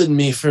scolded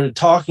me for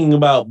talking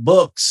about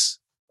books.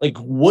 Like,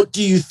 what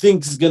do you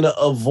think is going to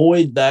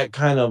avoid that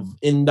kind of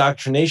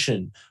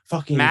indoctrination?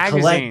 Fucking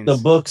collect the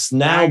books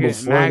now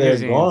before they're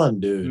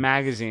gone, dude.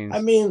 Magazines.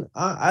 I mean,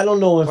 I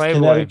don't know if Playboy.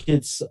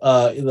 Connecticut's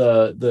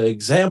the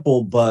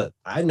example, but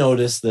I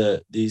noticed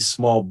that these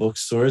small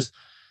bookstores,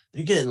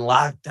 they're getting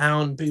locked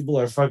down. People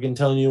are fucking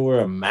telling you to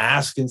wear a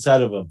mask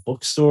inside of a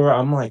bookstore.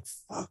 I'm like,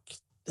 fuck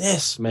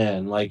this,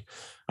 man. Like,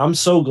 I'm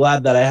so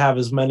glad that I have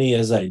as many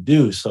as I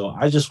do. So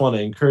I just want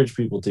to encourage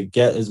people to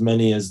get as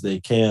many as they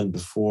can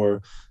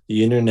before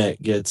the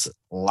internet gets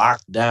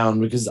locked down,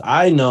 because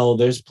I know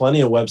there's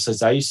plenty of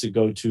websites I used to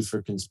go to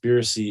for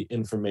conspiracy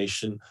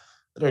information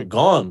that are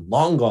gone,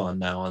 long gone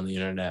now on the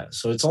internet.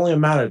 So it's only a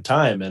matter of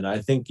time. And I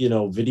think,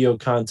 video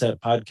content,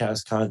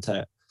 podcast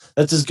content,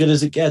 that's as good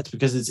as it gets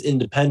because it's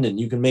independent.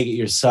 You can make it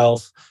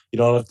yourself. You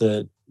don't have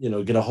to,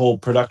 get a whole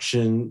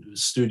production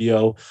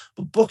studio.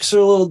 But books are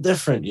a little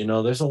different.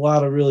 There's a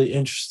lot of really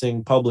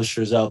interesting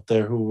publishers out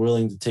there who are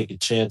willing to take a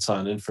chance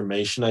on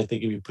information. I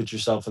think if you put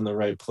yourself in the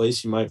right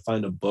place, you might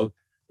find a book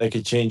that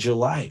could change your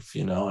life,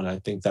 and I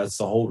think that's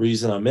the whole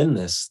reason I'm in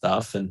this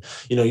stuff. And,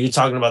 you're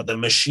talking about the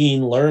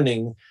machine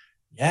learning.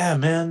 Yeah,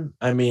 man.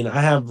 I mean,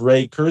 I have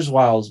Ray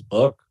Kurzweil's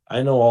book.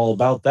 I know all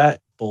about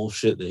that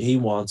bullshit that he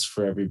wants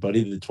for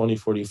everybody, the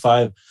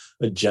 2045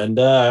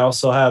 agenda. I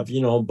also have,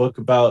 a book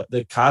about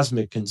the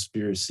cosmic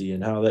conspiracy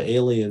and how the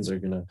aliens are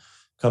going to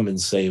come and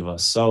save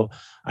us. So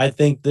I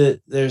think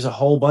that there's a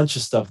whole bunch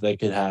of stuff that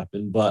could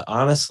happen. But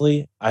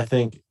honestly, I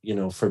think,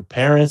 for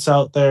parents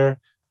out there,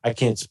 I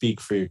can't speak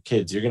for your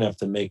kids. You're going to have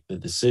to make the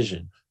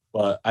decision.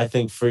 But I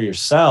think for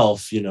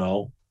yourself,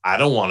 I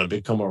don't want to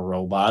become a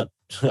robot.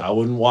 I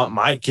wouldn't want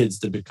my kids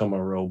to become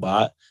a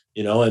robot,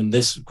 and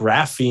this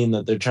graphene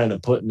that they're trying to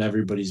put in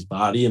everybody's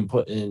body and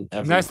put in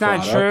every That's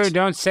product. not true.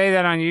 Don't say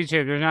that on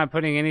YouTube. They're not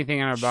putting anything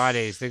in our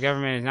bodies. The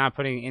government is not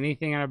putting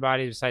anything in our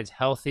bodies besides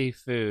healthy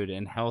food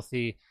and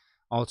healthy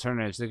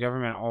alternatives. The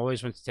government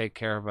always wants to take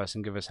care of us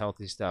and give us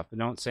healthy stuff. But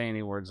don't say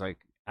any words like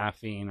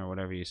caffeine or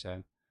whatever you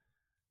said.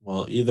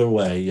 Well, either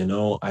way,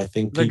 I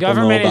think The people know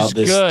government about is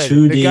this good.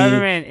 2D. The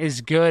government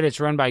is good.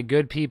 It's run by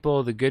good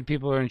people. The good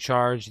people are in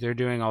charge. They're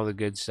doing all the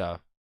good stuff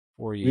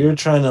for you. We're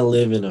trying to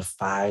live in a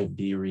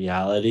 5D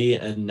reality,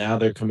 and now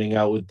they're coming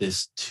out with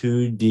this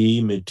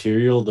 2D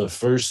material, the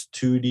first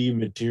 2D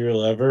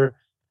material ever,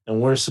 and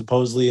we're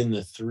supposedly in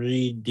the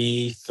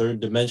 3D, third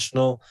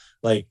dimensional.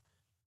 Like,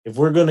 if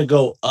we're going to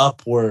go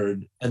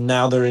upward, and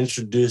now they're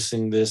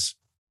introducing this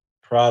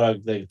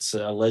product that's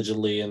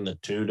allegedly in the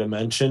 2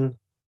 dimension,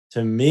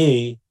 to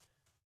me,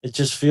 it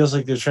just feels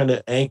like they're trying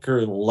to anchor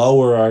and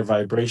lower our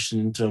vibration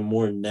into a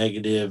more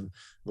negative,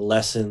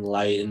 less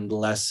enlightened,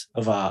 less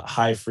of a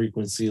high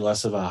frequency,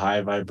 less of a high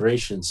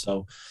vibration.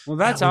 So, Well,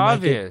 yeah, that's we might get.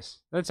 obvious.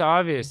 That's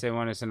obvious. They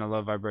want us in a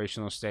low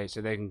vibrational state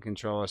so they can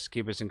control us,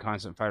 keep us in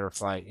constant fight or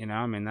flight.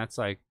 I mean, that's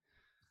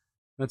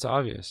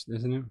obvious,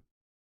 isn't it?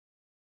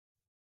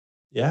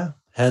 Yeah,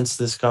 hence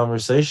this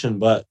conversation.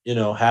 But,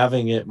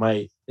 having it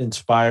might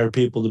inspire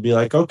people to be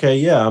like, okay,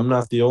 yeah, I'm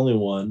not the only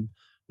one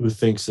who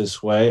thinks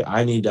this way.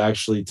 I need to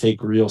actually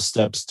take real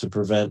steps to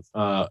prevent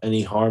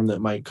any harm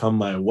that might come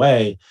my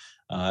way.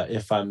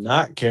 If I'm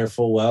not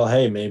careful, well,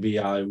 hey, maybe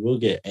I will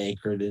get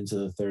anchored into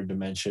the third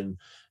dimension,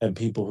 and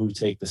people who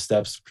take the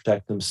steps to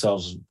protect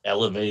themselves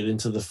elevate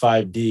into the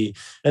 5D.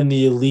 And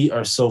the elite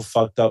are so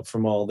fucked up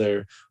from all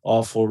their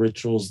awful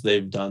rituals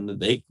they've done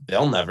that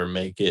they'll never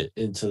make it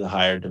into the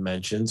higher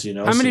dimensions. How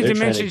So many they're trying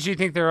dimensions to. do you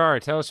think there are?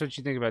 Tell us what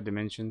you think about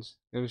dimensions.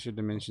 Give us your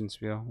dimension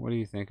spiel. What do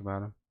you think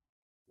about them?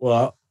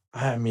 Well,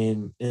 I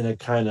mean, in a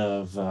kind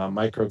of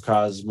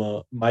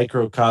microcosm,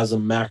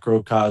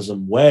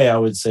 macrocosm way, I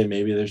would say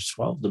maybe there's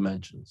 12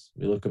 dimensions.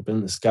 We look up in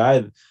the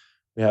sky,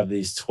 we have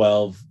these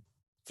 12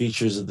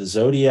 features of the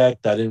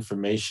zodiac. That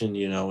information,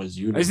 is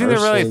Isn't there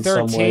universal really in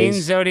some 13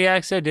 ways.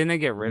 zodiacs? So didn't they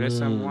get rid of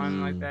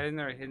someone like Mm, that? Isn't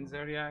there a hidden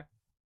zodiac?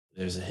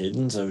 there's a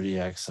hidden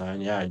zodiac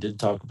sign. Yeah, I did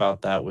talk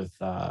about that with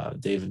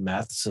David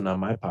Matheson on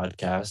my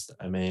podcast.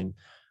 I mean,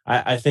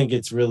 I think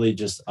it's really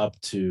just up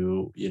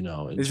to, Is it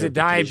interpretation.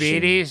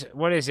 diabetes?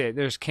 What is it?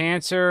 There's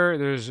Cancer,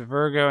 there's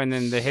Virgo, and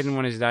then the hidden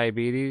one is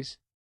diabetes.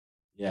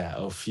 Yeah,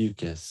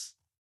 Ophiuchus.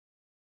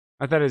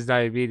 I thought it was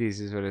diabetes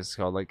is what it's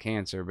called, like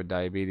cancer, but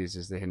diabetes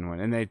is the hidden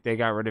one. And they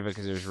got rid of it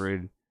because it was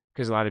rude.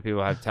 Because a lot of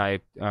people have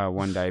type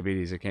 1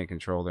 diabetes that can't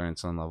control their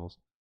insulin levels.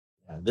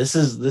 Yeah, this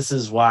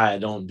is why I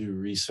don't do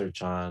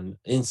research on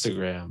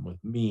Instagram with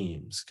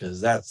memes, because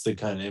that's the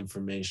kind of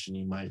information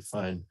you might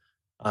find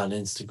on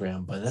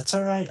Instagram. But that's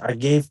all right. I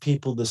gave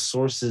people the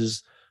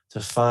sources to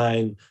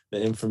find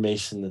the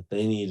information that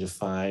they need to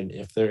find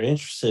if they're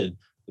interested.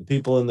 The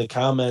people in the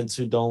comments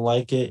who don't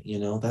like it,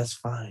 that's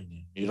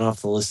fine. You don't have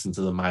to listen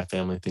to the My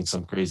Family Thinks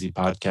I'm Crazy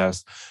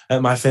podcast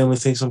at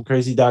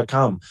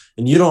myfamilythinksimcrazy.com.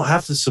 And you don't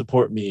have to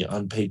support me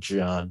on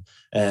Patreon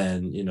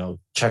and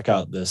check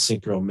out the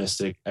synchro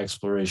mystic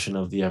exploration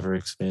of the ever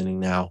expanding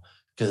now,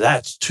 because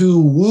that's too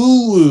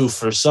woo woo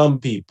for some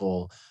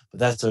people, but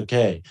that's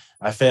okay.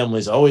 My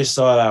family's always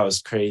thought I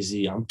was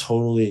crazy. I'm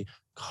totally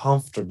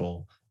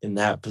comfortable in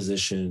that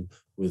position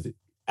with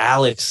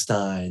Alex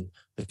Stein,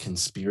 the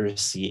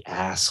conspiracy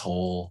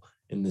asshole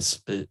in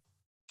this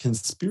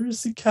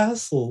conspiracy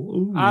castle.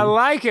 Ooh. I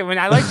like it.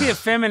 I like the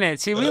effeminate.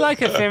 See, we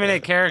like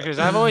effeminate characters.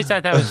 I've always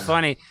thought that was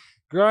funny.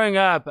 Growing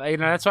up,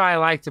 that's why I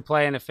like to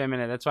play an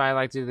effeminate. That's why I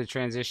like to do the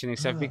transitioning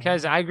stuff,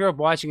 because I grew up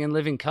watching In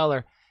Living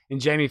Color,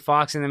 and Jamie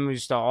Foxx and them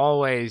used to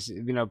always,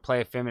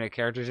 play effeminate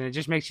characters, and it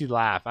just makes you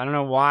laugh. I don't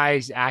know why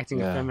he's acting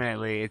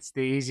effeminately. It's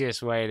the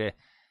easiest way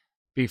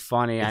be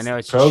funny. I know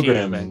it's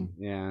programming. cheap,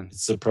 but yeah.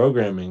 It's the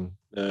programming,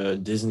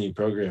 Disney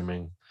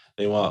programming.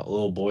 They want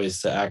little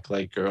boys to act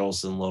like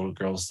girls and little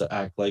girls to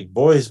act like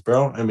boys,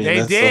 bro. I mean, They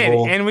that's did, the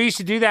whole. and we used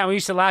to do that. We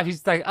used to laugh.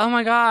 He's like, "Oh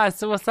my god,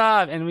 so what's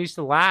up?" And we used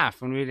to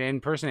laugh when we'd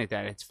impersonate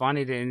that. It's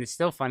funny, and it's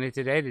still funny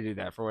today to do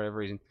that for whatever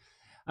reason.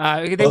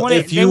 They want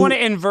to. They want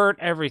to invert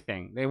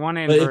everything. They want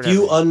to invert. But if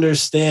you everything.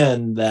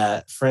 understand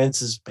that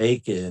Francis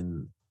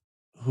Bacon,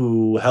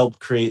 who helped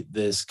create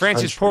this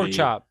Francis country,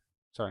 Porkchop,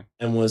 sorry,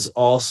 and was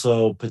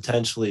also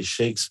potentially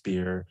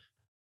Shakespeare,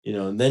 you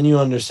know, and then you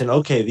understand,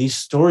 okay, these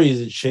stories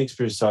that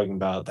Shakespeare's talking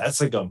about, that's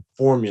like a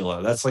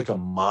formula, that's like a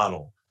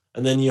model.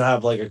 And then you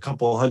have like a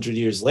couple hundred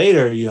years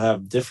later, you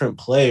have different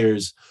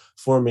players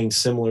forming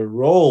similar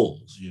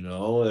roles, you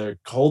know, they're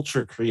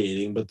culture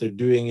creating, but they're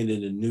doing it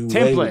in a new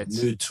way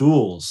with new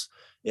tools.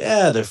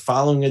 Yeah, they're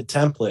following a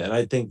template. And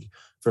I think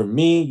for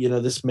me, you know,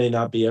 this may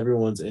not be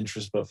everyone's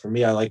interest, but for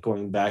me, I like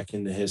going back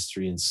into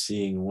history and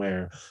seeing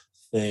where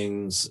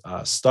things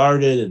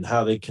started and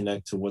how they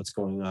connect to what's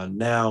going on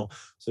now.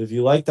 So if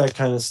you like that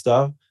kind of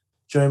stuff,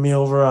 join me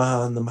over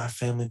on the My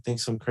Family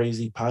Thinks I'm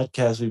Crazy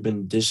podcast. We've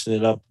been dishing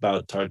it up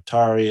about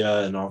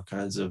Tartaria and all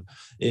kinds of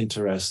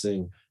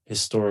interesting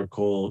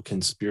historical,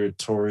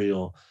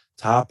 conspiratorial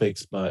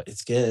topics, but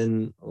it's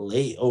getting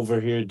late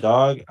over here,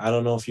 dog. I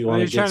don't know if you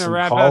want to get some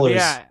callers.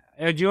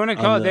 Yeah. Do you want to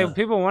call?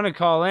 People want to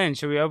call in.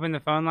 Should we open the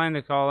phone line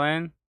to call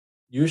in?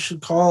 You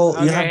should call.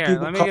 Okay, you have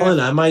people call in.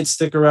 I might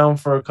stick around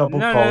for a couple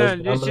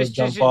callers. No.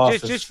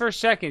 Just for a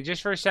second.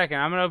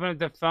 I'm gonna open up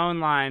the phone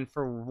line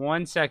for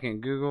 1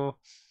 second. Google.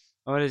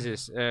 What is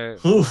this?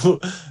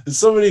 Is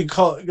somebody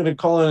gonna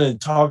call in and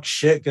talk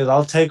shit? Because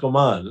I'll take them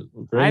on.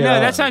 I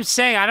know. That's what I'm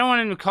saying. I don't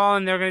want them to call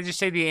in. They're gonna just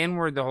say the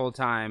N-word the whole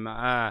time.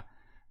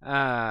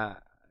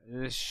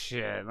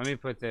 Shit. Let me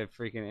put the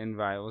freaking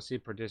invite. We'll see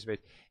if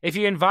participates. If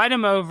you invite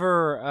them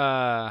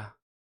over,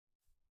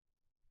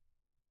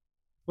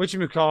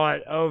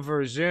 whatchamacallit,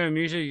 over Zoom,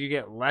 usually you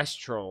get less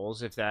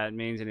trolls, if that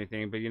means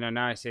anything. But, you know,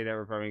 now I say that,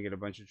 we're probably going to get a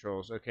bunch of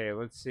trolls. Okay,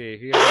 let's see.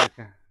 If you guys want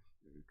to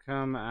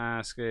come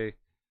ask a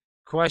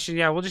question.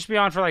 Yeah, we'll just be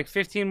on for like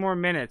 15 more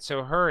minutes,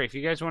 so hurry. If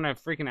you guys want to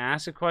freaking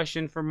ask a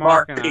question for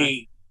Mark and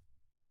P.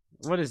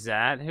 What is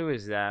that? Who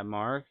is that,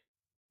 Mark?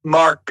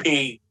 Mark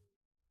P.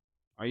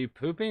 Are you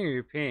pooping or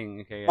you're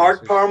peeing? Okay.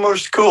 Mark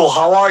Palmer's cool.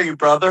 How are you,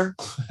 brother?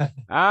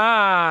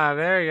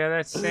 There you go.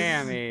 That's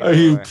Sammy. Are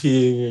you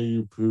peeing or are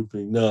you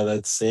pooping? No,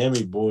 that's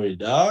Sammy boy,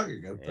 dog.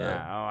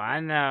 Yeah, oh, I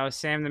know.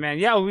 Sam the man.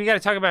 Yeah, we got to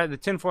talk about the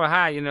tinfoil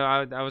hat. You know,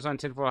 I was on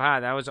tinfoil hat.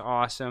 That was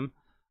awesome.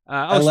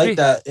 I like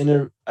that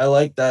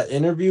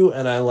interview,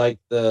 and I like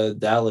the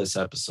Dallas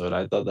episode.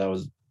 I thought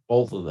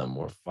both of them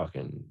were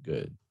fucking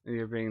good.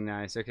 You're being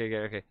nice. Okay,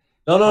 good. Okay.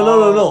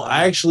 No.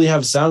 I actually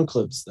have sound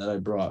clips that I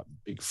brought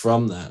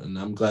from that, and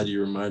I'm glad you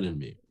reminded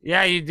me.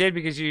 Yeah, you did,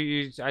 because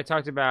I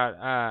talked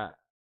about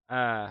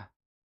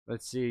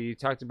let's see, you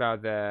talked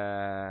about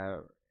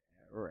the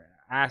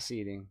ass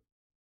eating.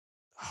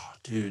 Oh,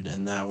 dude,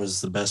 and that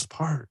was the best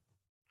part.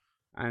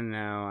 I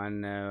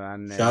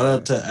know. Shout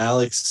out to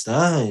Alex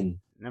Stein.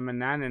 Number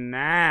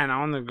 99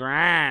 on the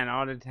grind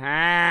all the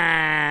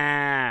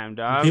time,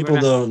 dog. People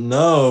don't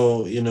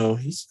know, you know,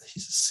 he's a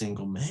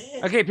single man.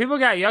 Okay,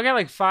 y'all got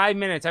like 5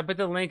 minutes. I put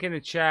the link in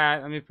the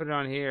chat. Let me put it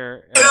on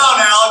here. Get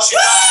on, Alex.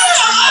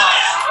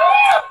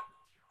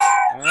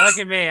 Look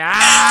at me.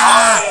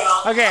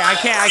 Okay, I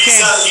can't.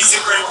 He's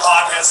a great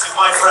podcaster,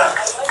 my friend.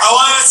 How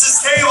long is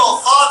this table?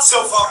 Thoughts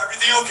so far?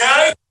 Everything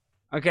okay?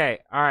 Okay,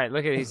 all right.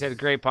 Look at it. He said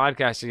great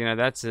podcaster. You know,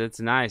 that's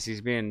nice. He's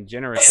being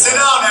generous. Sit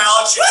down,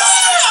 Alex.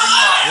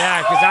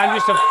 Yeah, because I'm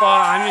just a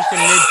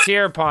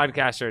mid-tier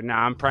podcaster. No,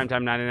 I'm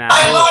Primetime 99.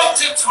 I like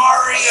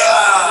Tartaria.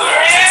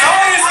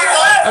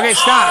 Okay,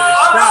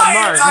 stop,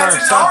 Mark,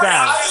 stop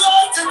that. I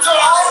like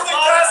Tartaria.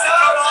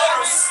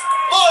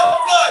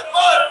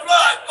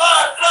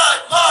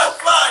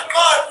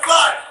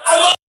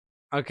 Blood.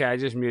 Okay, I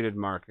just muted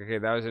Mark. Okay,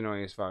 that was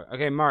annoying as fuck.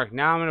 Okay, Mark,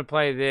 now I'm going to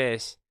play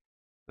this.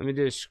 Let me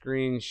do a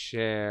screen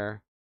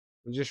share.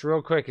 Just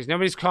real quick, because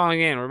nobody's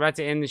calling in. We're about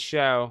to end the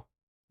show.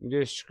 Let me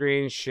do a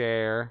screen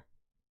share.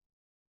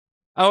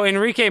 Oh,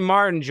 Enrique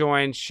Martin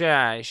joined.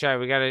 Shy.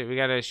 We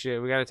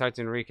gotta talk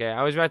to Enrique.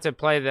 I was about to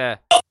play the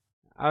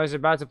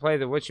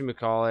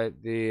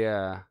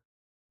whatchamacallit,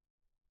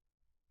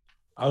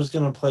 I was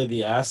gonna play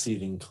the ass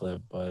eating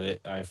clip, but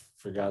I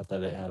forgot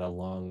that it had a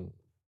long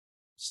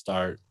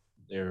start.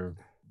 They're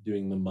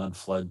doing the mud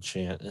flood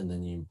chant, and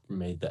then you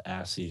made the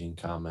ass eating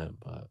comment,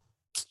 but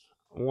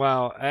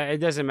well, it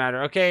doesn't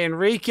matter. Okay,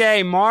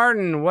 Enrique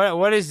Martin,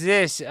 what is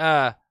this?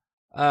 What's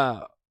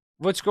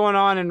going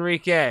on,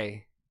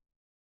 Enrique?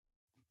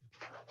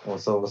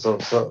 What's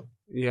up?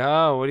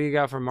 Yo, what do you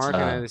got for Mark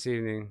and I this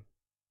evening?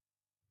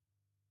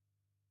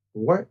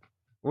 What?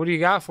 What do you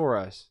got for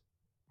us?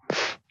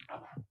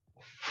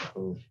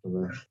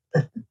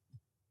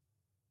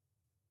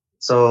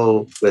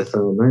 So with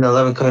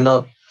 9/11 coming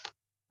up,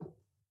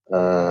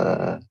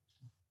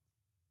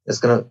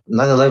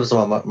 9/11 is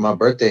my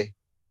birthday.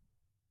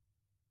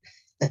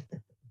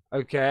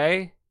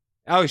 Okay.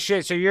 Oh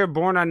shit! So you're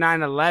born on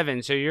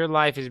 9/11. So your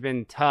life has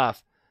been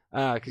tough.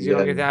 Because you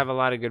don't get to have a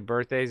lot of good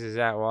birthdays. Is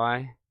that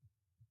why?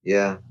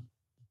 Yeah.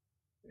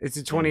 It's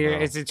a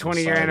 20-year. It's a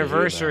 20-year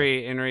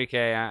anniversary,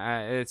 Enrique.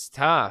 It's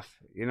tough.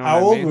 You know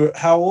what I mean?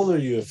 How old are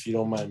you, if you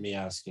don't mind me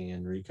asking,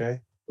 Enrique?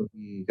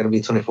 Gonna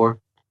be 24.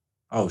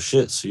 Oh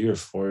shit! So you're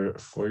 4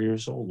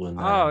 years old when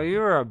that. Oh, you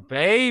were a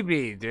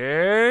baby,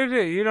 dude.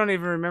 You don't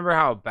even remember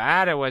how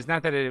bad it was.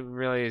 Not that it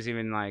really is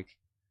even like.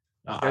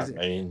 I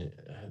mean,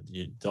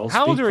 you don't.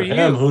 How old are you?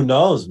 Who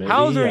knows? Maybe,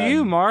 how old are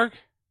you, Mark?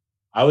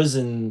 I was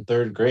in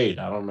 3rd grade.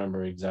 I don't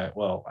remember exact.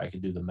 Well, I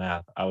could do the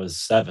math. I was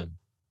 7.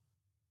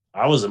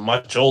 I wasn't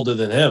much older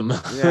than him.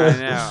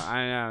 Yeah,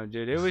 I know,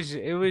 dude. It was.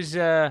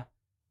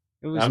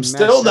 I'm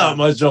still not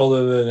much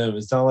older than him.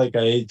 It's not like I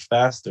age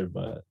faster,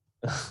 but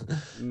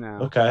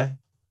no.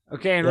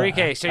 Okay,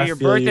 Enrique. Yeah, so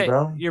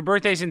your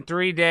birthday's in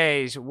 3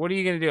 days. What are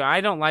you gonna do?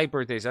 I don't like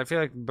birthdays. I feel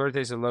like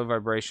birthdays are low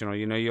vibrational.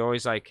 You know, you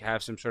always like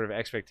have some sort of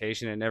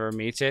expectation that never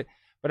meets it.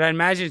 But I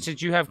imagine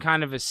since you have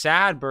kind of a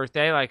sad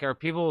birthday, like are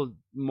people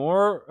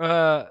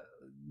more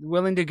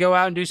willing to go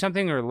out and do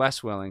something or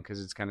less willing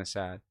because it's kind of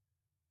sad?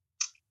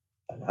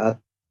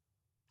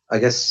 I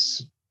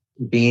guess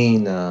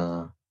being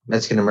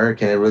Mexican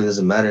American, it really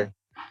doesn't matter.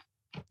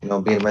 You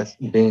know,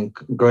 being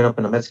growing up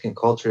in a Mexican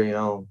culture, you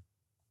know,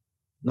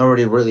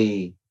 nobody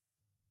really,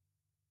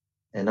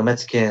 and the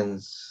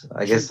Mexicans,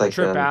 I guess, like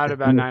trip out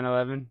about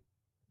 9/11.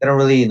 They don't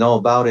really know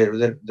about it.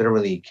 They don't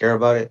really care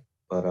about it.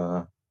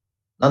 But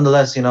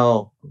nonetheless, you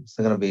know, I'm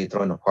still gonna be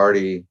throwing a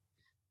party,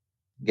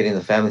 getting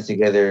the families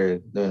together,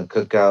 doing a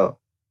cookout.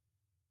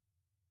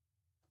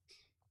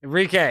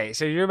 Enrique,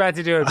 so you're about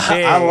to do a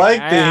big. I like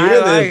to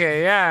hear this.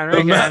 It. Yeah,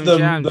 Enrique,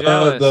 I'm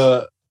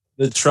jealous.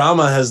 The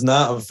trauma has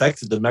not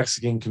affected the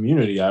Mexican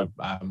community.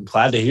 I'm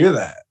glad to hear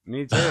that.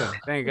 Me too.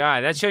 Thank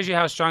God. That shows you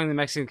how strong the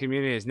Mexican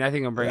community is.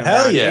 Nothing will bring them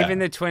Hell down. yeah. Even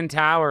the Twin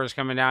Towers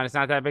coming down, it's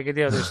not that big a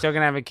deal. They're still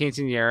going to have a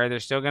quinceañera. They're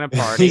still going to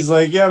party. He's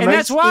like, yeah, and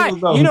that's why.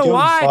 You know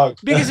why?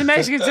 Because the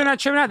Mexicans are not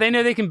tripping out. They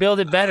know they can build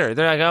it better.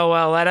 They're like, oh,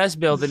 well, let us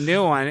build a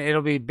new one.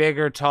 It'll be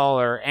bigger,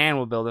 taller, and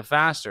we'll build it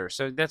faster.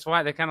 So that's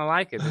why they kind of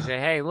like it. They say,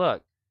 hey,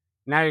 look,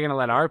 now you're going to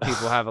let our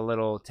people have a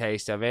little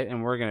taste of it,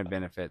 and we're going to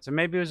benefit. So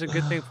maybe it was a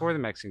good thing for the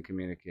Mexican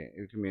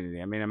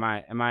community. I mean,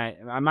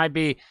 I might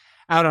be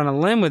out on a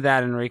limb with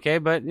that, Enrique,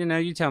 but you know,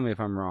 you tell me if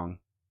I'm wrong.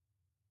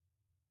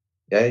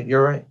 Yeah,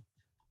 you're right.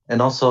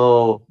 And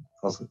also,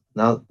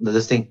 now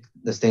this thing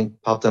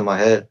popped in my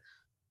head.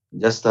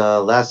 Just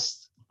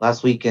last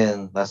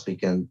weekend,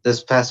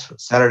 this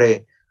past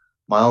Saturday,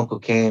 my uncle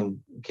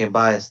came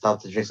by and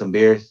stopped to drink some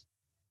beers,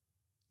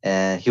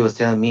 and he was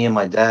telling me and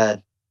my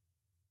dad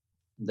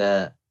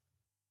that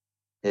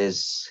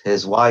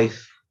his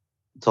wife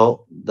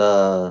told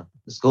the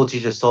school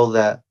teacher told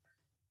that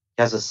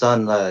he has a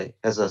son.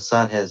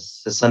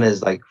 His son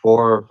is like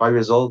 4 or 5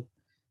 years old,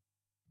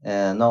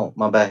 and no,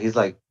 my bad, he's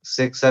like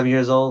 6, 7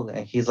 years old,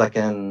 and he's like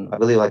in, I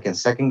believe, like in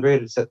 2nd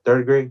grade,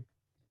 3rd grade,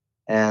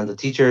 and the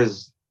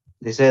teachers,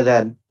 they said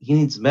that he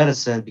needs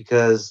medicine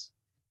because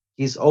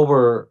he's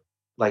hyper.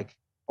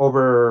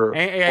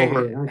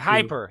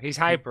 He's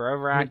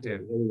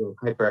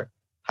overactive.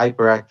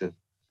 Hyperactive.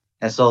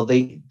 And so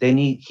he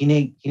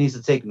needs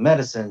to take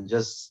medicine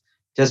just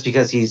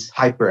because he's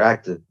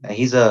hyperactive. And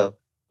he's a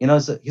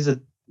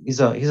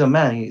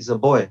man, he's a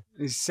boy.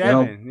 He's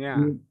 7, you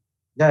know?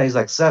 Yeah, he's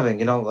like 7,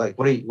 you know, like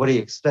what do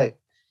you expect?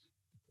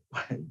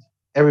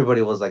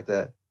 Everybody was like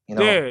that. You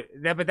know? Dude,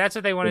 but that's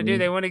what they want to do.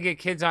 They want to get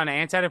kids on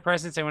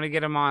antidepressants. They want to get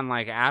them on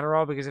like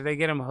Adderall, because if they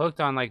get them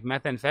hooked on like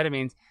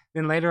methamphetamines,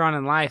 then later on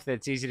in life,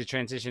 that's easy to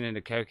transition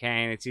into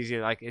cocaine.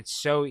 It's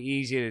so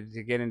easy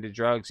to get into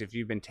drugs if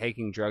you've been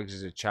taking drugs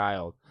as a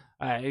child.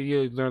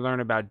 You learn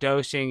about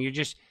dosing. You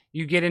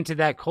get into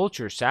that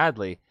culture,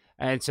 sadly.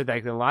 And so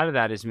like a lot of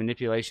that is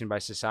manipulation by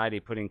society,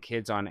 putting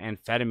kids on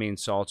amphetamine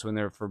salts when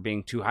they're for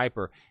being too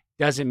hyper.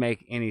 Doesn't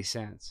make any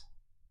sense.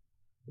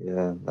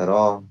 Yeah, at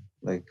all.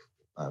 Like,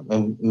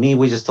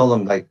 we just told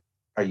them, like,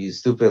 are you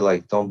stupid?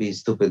 Like, don't be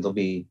stupid. Don't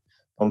be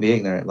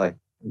ignorant. Like,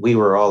 we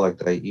were all like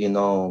that, you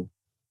were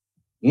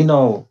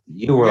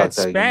like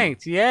that.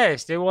 Spanked,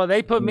 yes. Well,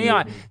 they put me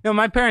on. No,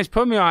 my parents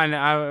put me on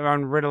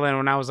Ritalin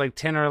when I was like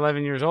 10 or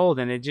 11 years old,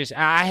 and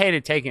I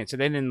hated taking it, so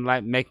they didn't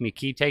make me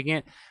keep taking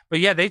it. But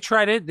yeah, they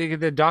tried it.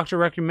 The doctor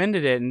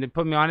recommended it, and they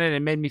put me on it, and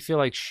it made me feel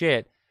like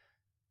shit.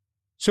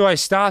 So I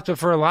stopped. But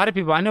for a lot of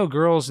people, I know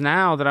girls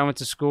now that I went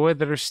to school with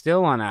that are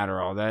still on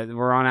Adderall, that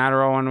were on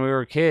Adderall when we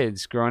were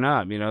kids growing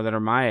up, that are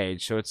my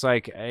age. So it's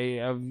like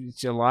a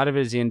lot of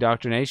it is the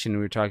indoctrination we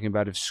were talking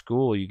about of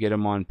school. You get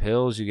them on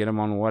pills, you get them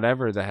on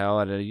whatever the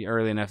hell at an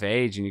early enough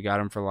age, and you got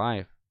them for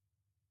life.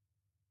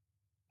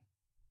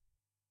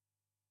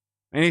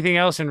 Anything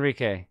else,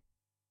 Enrique?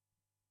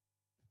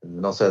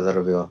 No, sir,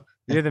 that'll be all.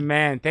 You're the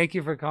man. Thank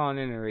you for calling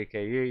in,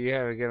 Enrique. You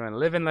have a good one.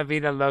 Living La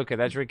Vida Loca.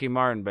 That's Ricky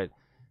Martin, but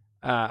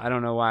I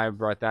don't know why I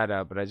brought that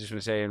up, but I just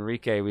want to say,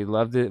 Enrique, we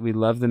love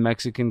the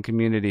Mexican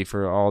community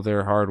for all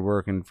their hard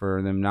work and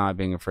for them not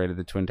being afraid of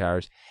the Twin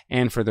Towers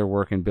and for their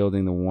work in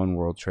building the One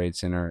World Trade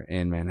Center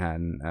in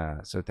Manhattan.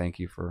 So thank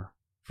you for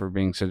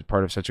being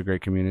part of such a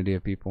great community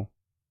of people.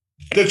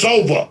 It's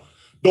over.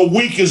 The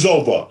week is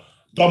over.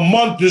 The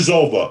month is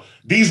over.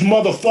 These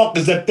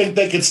motherfuckers that think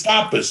they can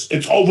stop us,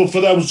 it's over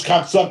for those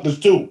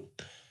cocksuckers too.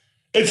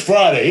 It's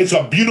Friday. It's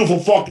a beautiful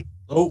fucking...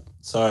 Oh,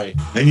 sorry.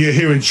 And you're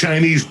hearing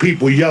Chinese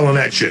people yelling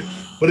at you.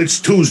 But it's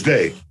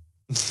Tuesday.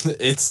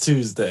 It's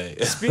Tuesday.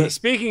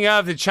 Speaking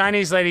of, the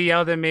Chinese lady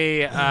yelled at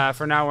me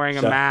for not wearing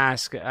a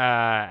mask when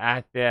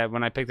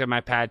I picked up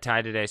my pad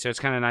thai today. So it's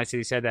kind of nice that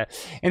he said that.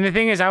 And the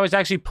thing is, I was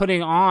actually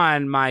putting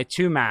on my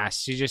 2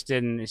 masks. She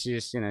didn't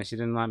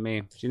let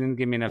me. She didn't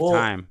give me enough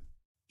time.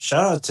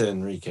 Shout out to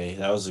Enrique.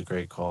 That was a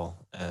great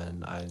call,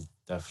 and I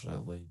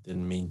definitely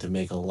didn't mean to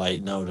make a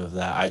light note of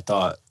that. I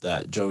thought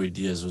that Joey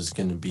Diaz was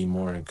going to be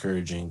more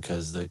encouraging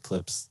because the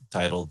clip's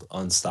titled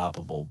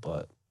 "Unstoppable,"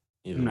 but.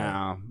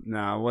 No,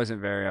 it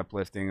wasn't very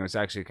uplifting. It was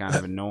actually kind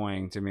of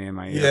annoying to me in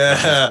my ears.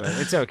 Yeah, but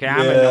it's okay.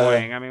 I'm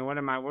annoying. I mean, what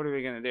are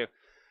we gonna do?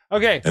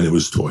 Okay. And it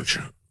was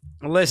torture.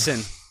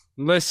 Listen.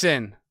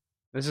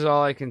 This is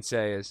all I can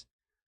say is,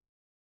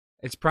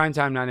 it's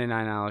Primetime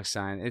 99 Alex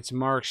Stein. It's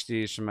Mark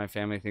Steves from My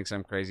Family Thinks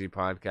I'm Crazy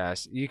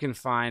podcast. You can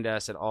find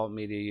us at Alt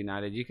Media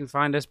United. You can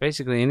find us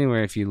basically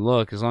anywhere if you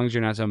look, as long as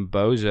you're not some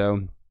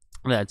bozo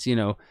that's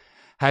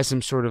has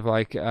some sort of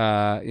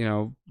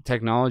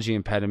technology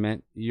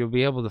impediment, you'll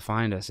be able to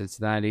find us. It's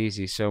that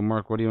easy. So,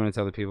 Mark, what do you want to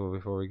tell the people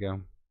before we go?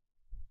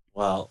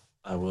 Well,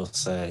 I will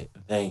say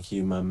thank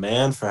you, my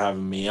man, for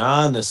having me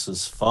on. This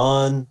was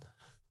fun.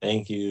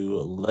 Thank you,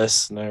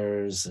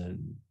 listeners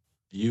and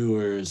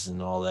viewers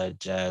and all that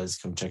jazz.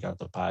 Come check out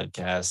the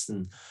podcast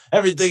and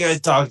everything I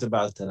talked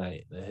about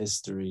tonight. The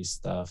history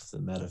stuff, the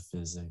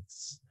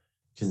metaphysics,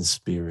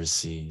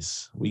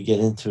 conspiracies. We get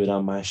into it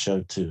on my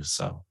show too.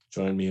 So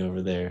join me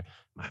over there.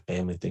 My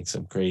Family Thinks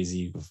I'm Crazy.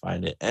 You can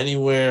find it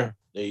anywhere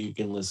that you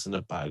can listen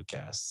to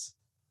podcasts.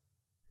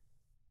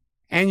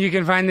 And you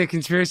can find the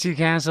Conspiracy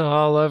Council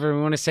all over.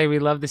 We want to say we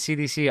love the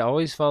CDC.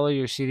 Always follow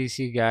your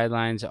CDC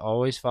guidelines.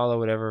 Always follow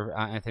whatever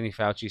Anthony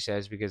Fauci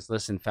says, because,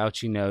 listen,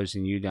 Fauci knows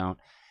and you don't.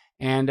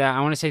 And I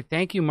want to say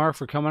thank you, Mark,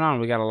 for coming on.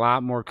 We got a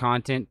lot more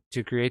content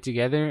to create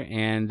together.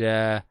 And,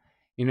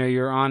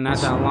 you're on not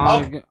that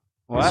long ago.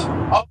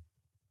 What?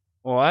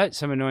 What?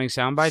 Some annoying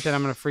soundbite that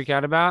I'm going to freak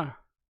out about?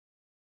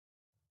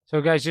 So,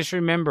 guys, just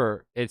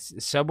remember,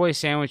 it's Subway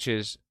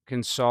sandwiches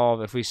can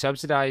solve. If we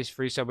subsidize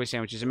free Subway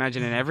sandwiches,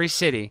 imagine in every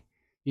city,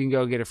 you can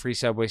go get a free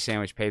Subway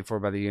sandwich paid for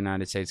by the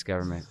United States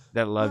government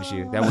that loves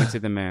you, that went to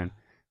the moon.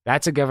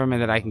 That's a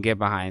government that I can get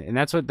behind. And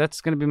that's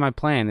going to be my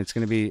plan. It's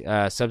going to be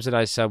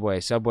subsidized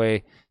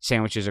Subway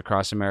sandwiches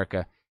across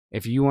America.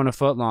 If you want a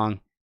foot long,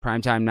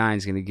 Primetime 9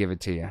 is going to give it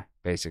to you,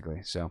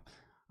 basically. So,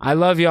 I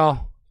love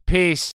y'all. Peace.